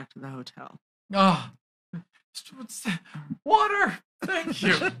should go back to the hotel. Oh, water. Thank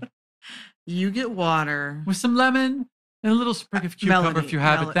you. You get water. With some lemon and a little sprig of cucumber if you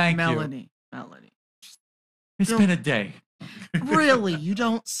have it. Thank you. Melanie. It's been a day. Really? You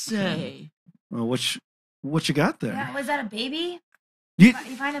don't say. Well, what you got there? Yeah, was that a baby? You-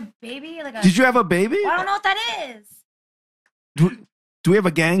 You find a baby? Like a, Did you have a baby? Well, I don't know what that is. Do we have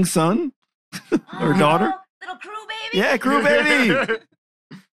a gang son or daughter? Little crew baby? Yeah, crew baby.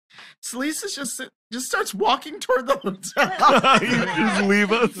 Celise just starts walking toward the hotel. You just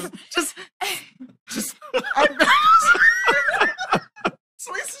leave us. just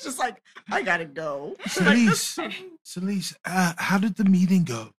Celise is just like, I gotta go. Celise, how did the meeting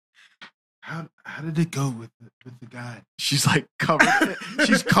go? How did it go with the guy? She's like covered.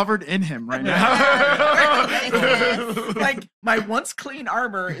 She's covered in him right now. Like, my once clean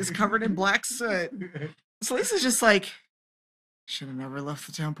armor is covered in black soot. Celise is just like, should have never left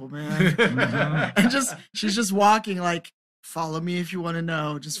the temple, man. And she's just walking like, follow me if you want to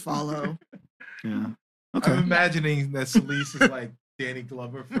know. Just follow. Yeah. I'm Okay. imagining that Celise is like Danny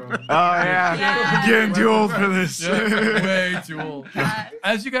Glover from. Oh yeah, Yeah. getting too old for this. Way too old. Yeah.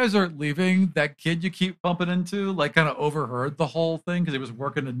 As you guys are leaving, that kid you keep bumping into, like, kind of overheard the whole thing because he was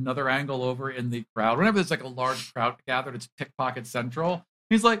working another angle over in the crowd. Whenever there's like a large crowd gathered, it's pickpocket central.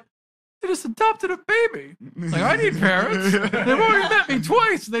 He's like, they just adopted a baby. Like, I need parents. They've already met me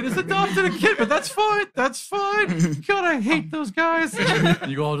twice. They just adopted a kid, but that's fine. That's fine. God, I hate those guys.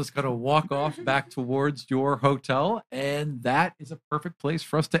 You all just kind of walk off back towards your hotel, and that is a perfect place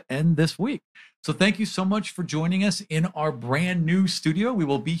for us to end this week. So thank you so much for joining us in our brand new studio. We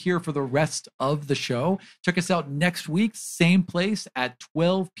will be here for the rest of the show. Check us out next week, same place at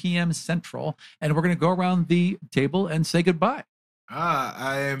 12 p.m. Central, and we're going to go around the table and say goodbye.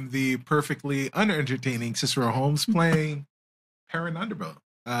 I am the perfectly unentertaining Cicero Holmes playing Perrin Underbow.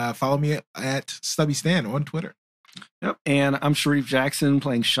 Follow me at Stubby Stan on Twitter. Yep. And I'm Sharif Jackson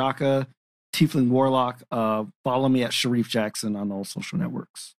playing Shaka, Tiefling Warlock. Follow me at Sharif Jackson on all social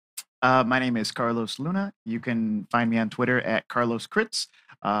networks. My name is Carlos Luna. You can find me on Twitter at Carlos Crits.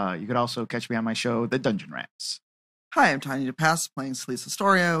 You could also catch me on my show, The Dungeon Rats. Hi, I'm Tiny DePass playing Celise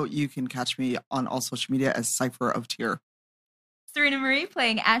Astorio. You can catch me on all social media as Cypher of Tyr. Serena Marie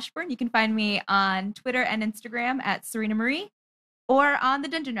playing Ashburn. You can find me on Twitter and Instagram at Serena Marie or on the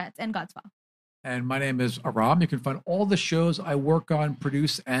Dungeon Rats and Godspell. And my name is Aram. You can find all the shows I work on,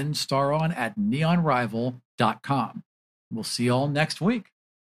 produce, and star on at neonrival.com. We'll see you all next week.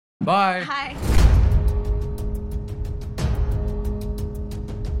 Bye. Hi.